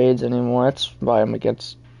these raids anymore. That's why I'm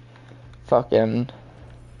against fucking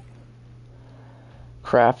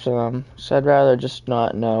crafting them. So I'd rather just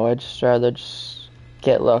not know. I'd just rather just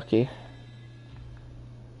get lucky.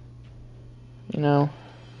 You know?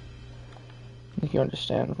 I think you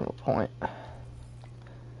understand from a point.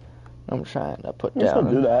 I'm trying to put You down.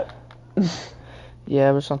 still do that.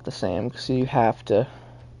 Yeah, but it's not the same because you have to.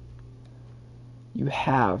 You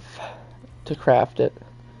have to craft it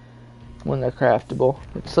when they're craftable.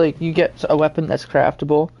 It's like you get a weapon that's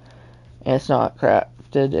craftable and it's not crafted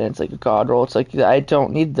and it's like a god roll. It's like I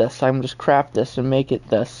don't need this. I'm just craft this and make it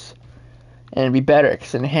this, and it'd be better because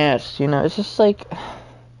it's enhanced. You know, it's just like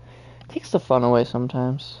it takes the fun away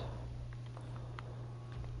sometimes.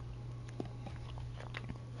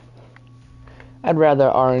 I'd rather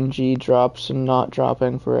RNG drops and not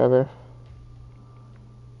dropping forever.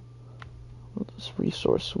 This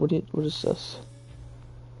resource. What is this?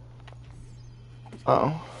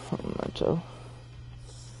 Oh, memento.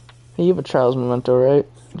 Hey, you have a child's memento, right?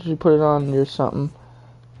 Did you put it on your something?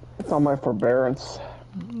 It's on my forbearance.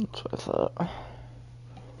 That's what I thought.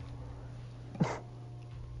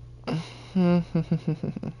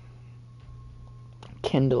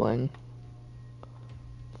 Kindling.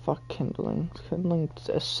 Fuck kindling. Kindling,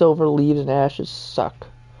 silver leaves and ashes suck.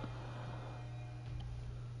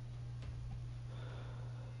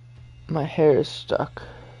 My hair is stuck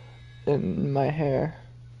in my hair.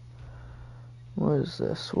 What is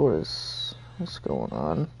this? What's going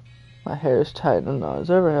on? My hair is tight in knots. Has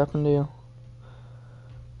that ever happened to you?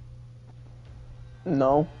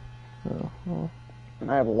 No. Oh, well,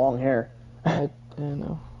 I have long hair. I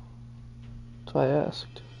know. That's why I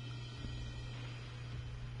asked.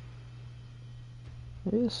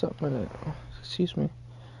 Maybe there's something in it. Excuse me.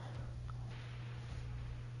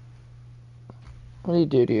 What do you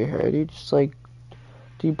do to your hair? Do you just like,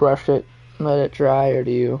 do you brush it, let it dry, or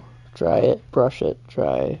do you dry it, brush it,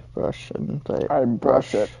 dry, brush, and let it I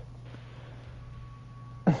brush it.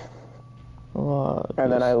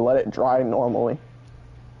 And then I let it dry normally.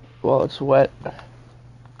 While it's wet.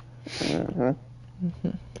 Mm-hmm.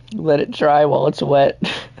 Let it dry while it's wet.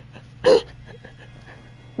 Yeah,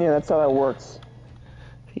 that's how that works.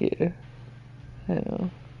 Yeah. I know.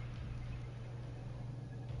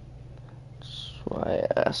 That's why I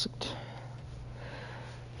asked.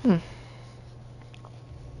 Give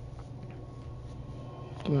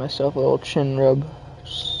myself a little chin rub.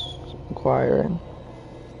 Just inquiring.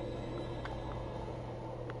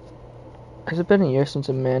 Has it been a year since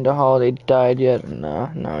Amanda Holiday died yet?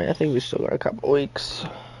 No, I think we still got a couple weeks.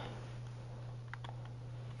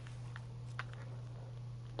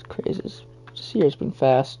 It's crazy. This year's been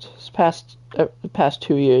fast. The past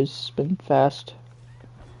 2 years has been fast.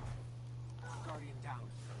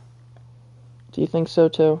 Do you think so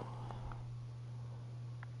too?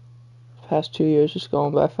 Past 2 years just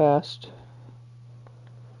going by fast.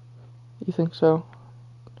 You think so?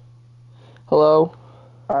 Hello?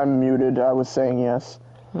 I'm muted. I was saying yes.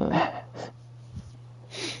 Yeah,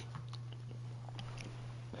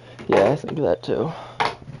 I think that too.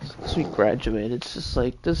 Since we graduated, it's just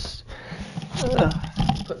like this. Putting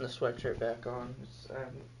the sweatshirt back on.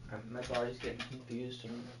 My body's getting confused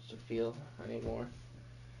and to feel anymore.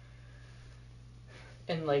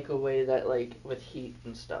 In like a way that like with heat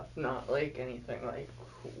and stuff, not like anything like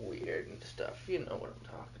weird and stuff. You know what I'm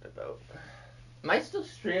talking about. Am I still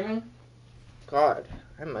streaming? God,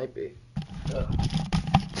 I might be.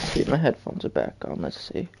 Let's see, my headphones are back on. Let's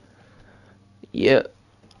see. Yep,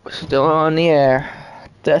 still on the air.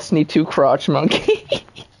 Destiny 2 Crotch Monkey.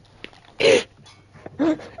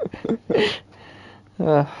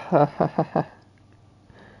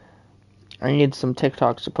 I need some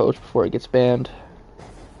TikToks to post before it gets banned.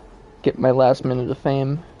 Get my last minute of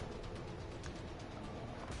fame.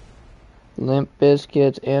 Limp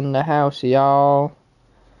Bizkit's in the house, y'all.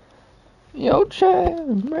 Yo,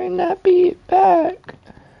 Chad, bring that beat back.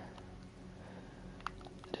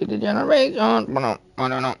 To the generation.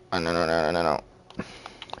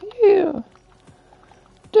 Yeah.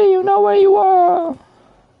 Do you know where you are?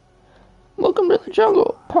 Welcome to the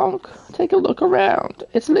jungle, punk. Take a look around.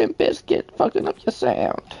 It's Limp Bizkit fucking up your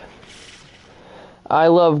sound. I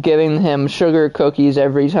love giving him sugar cookies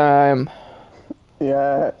every time.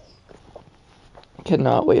 Yeah.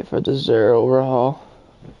 Cannot wait for the Xur overhaul.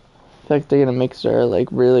 In fact, they're gonna make Xur like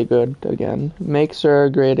really good again. Make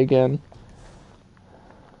Xur great again.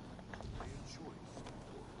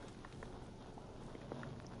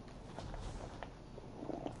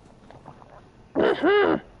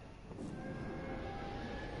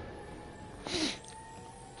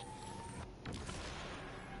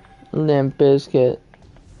 Limp Bizkit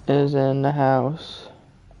is in the house.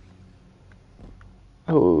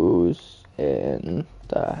 Who's in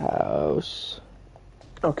the house?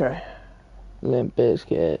 Okay. Limp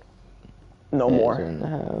Bizkit No is more. in the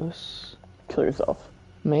house. Kill yourself.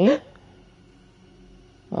 Me?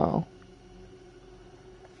 Oh.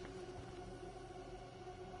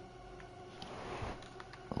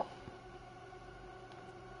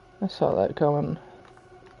 I saw that coming.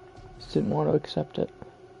 Just didn't want to accept it.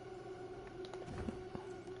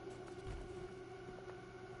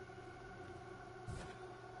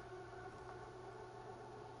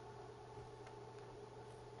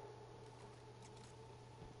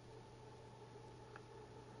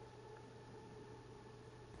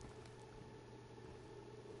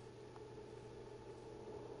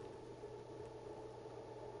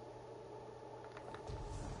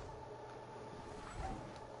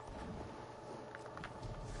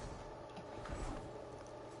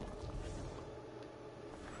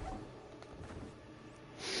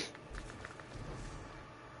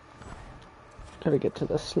 Gotta get to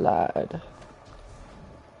the slide.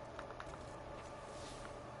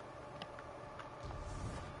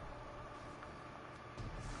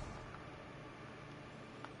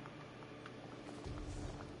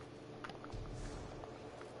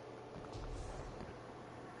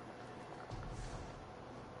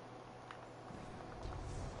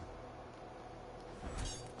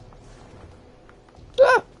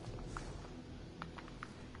 Ah!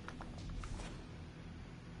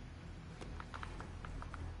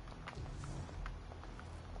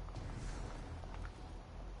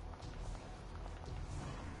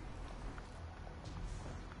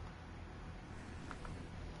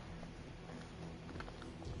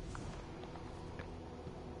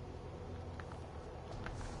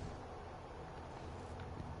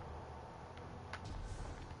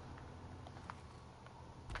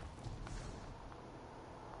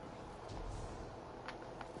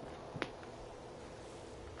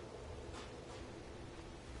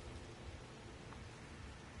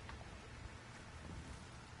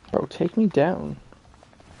 Bro, take me down.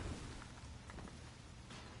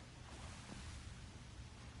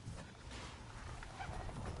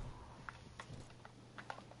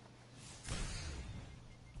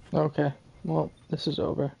 Okay, well, this is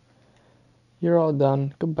over. You're all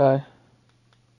done. Goodbye.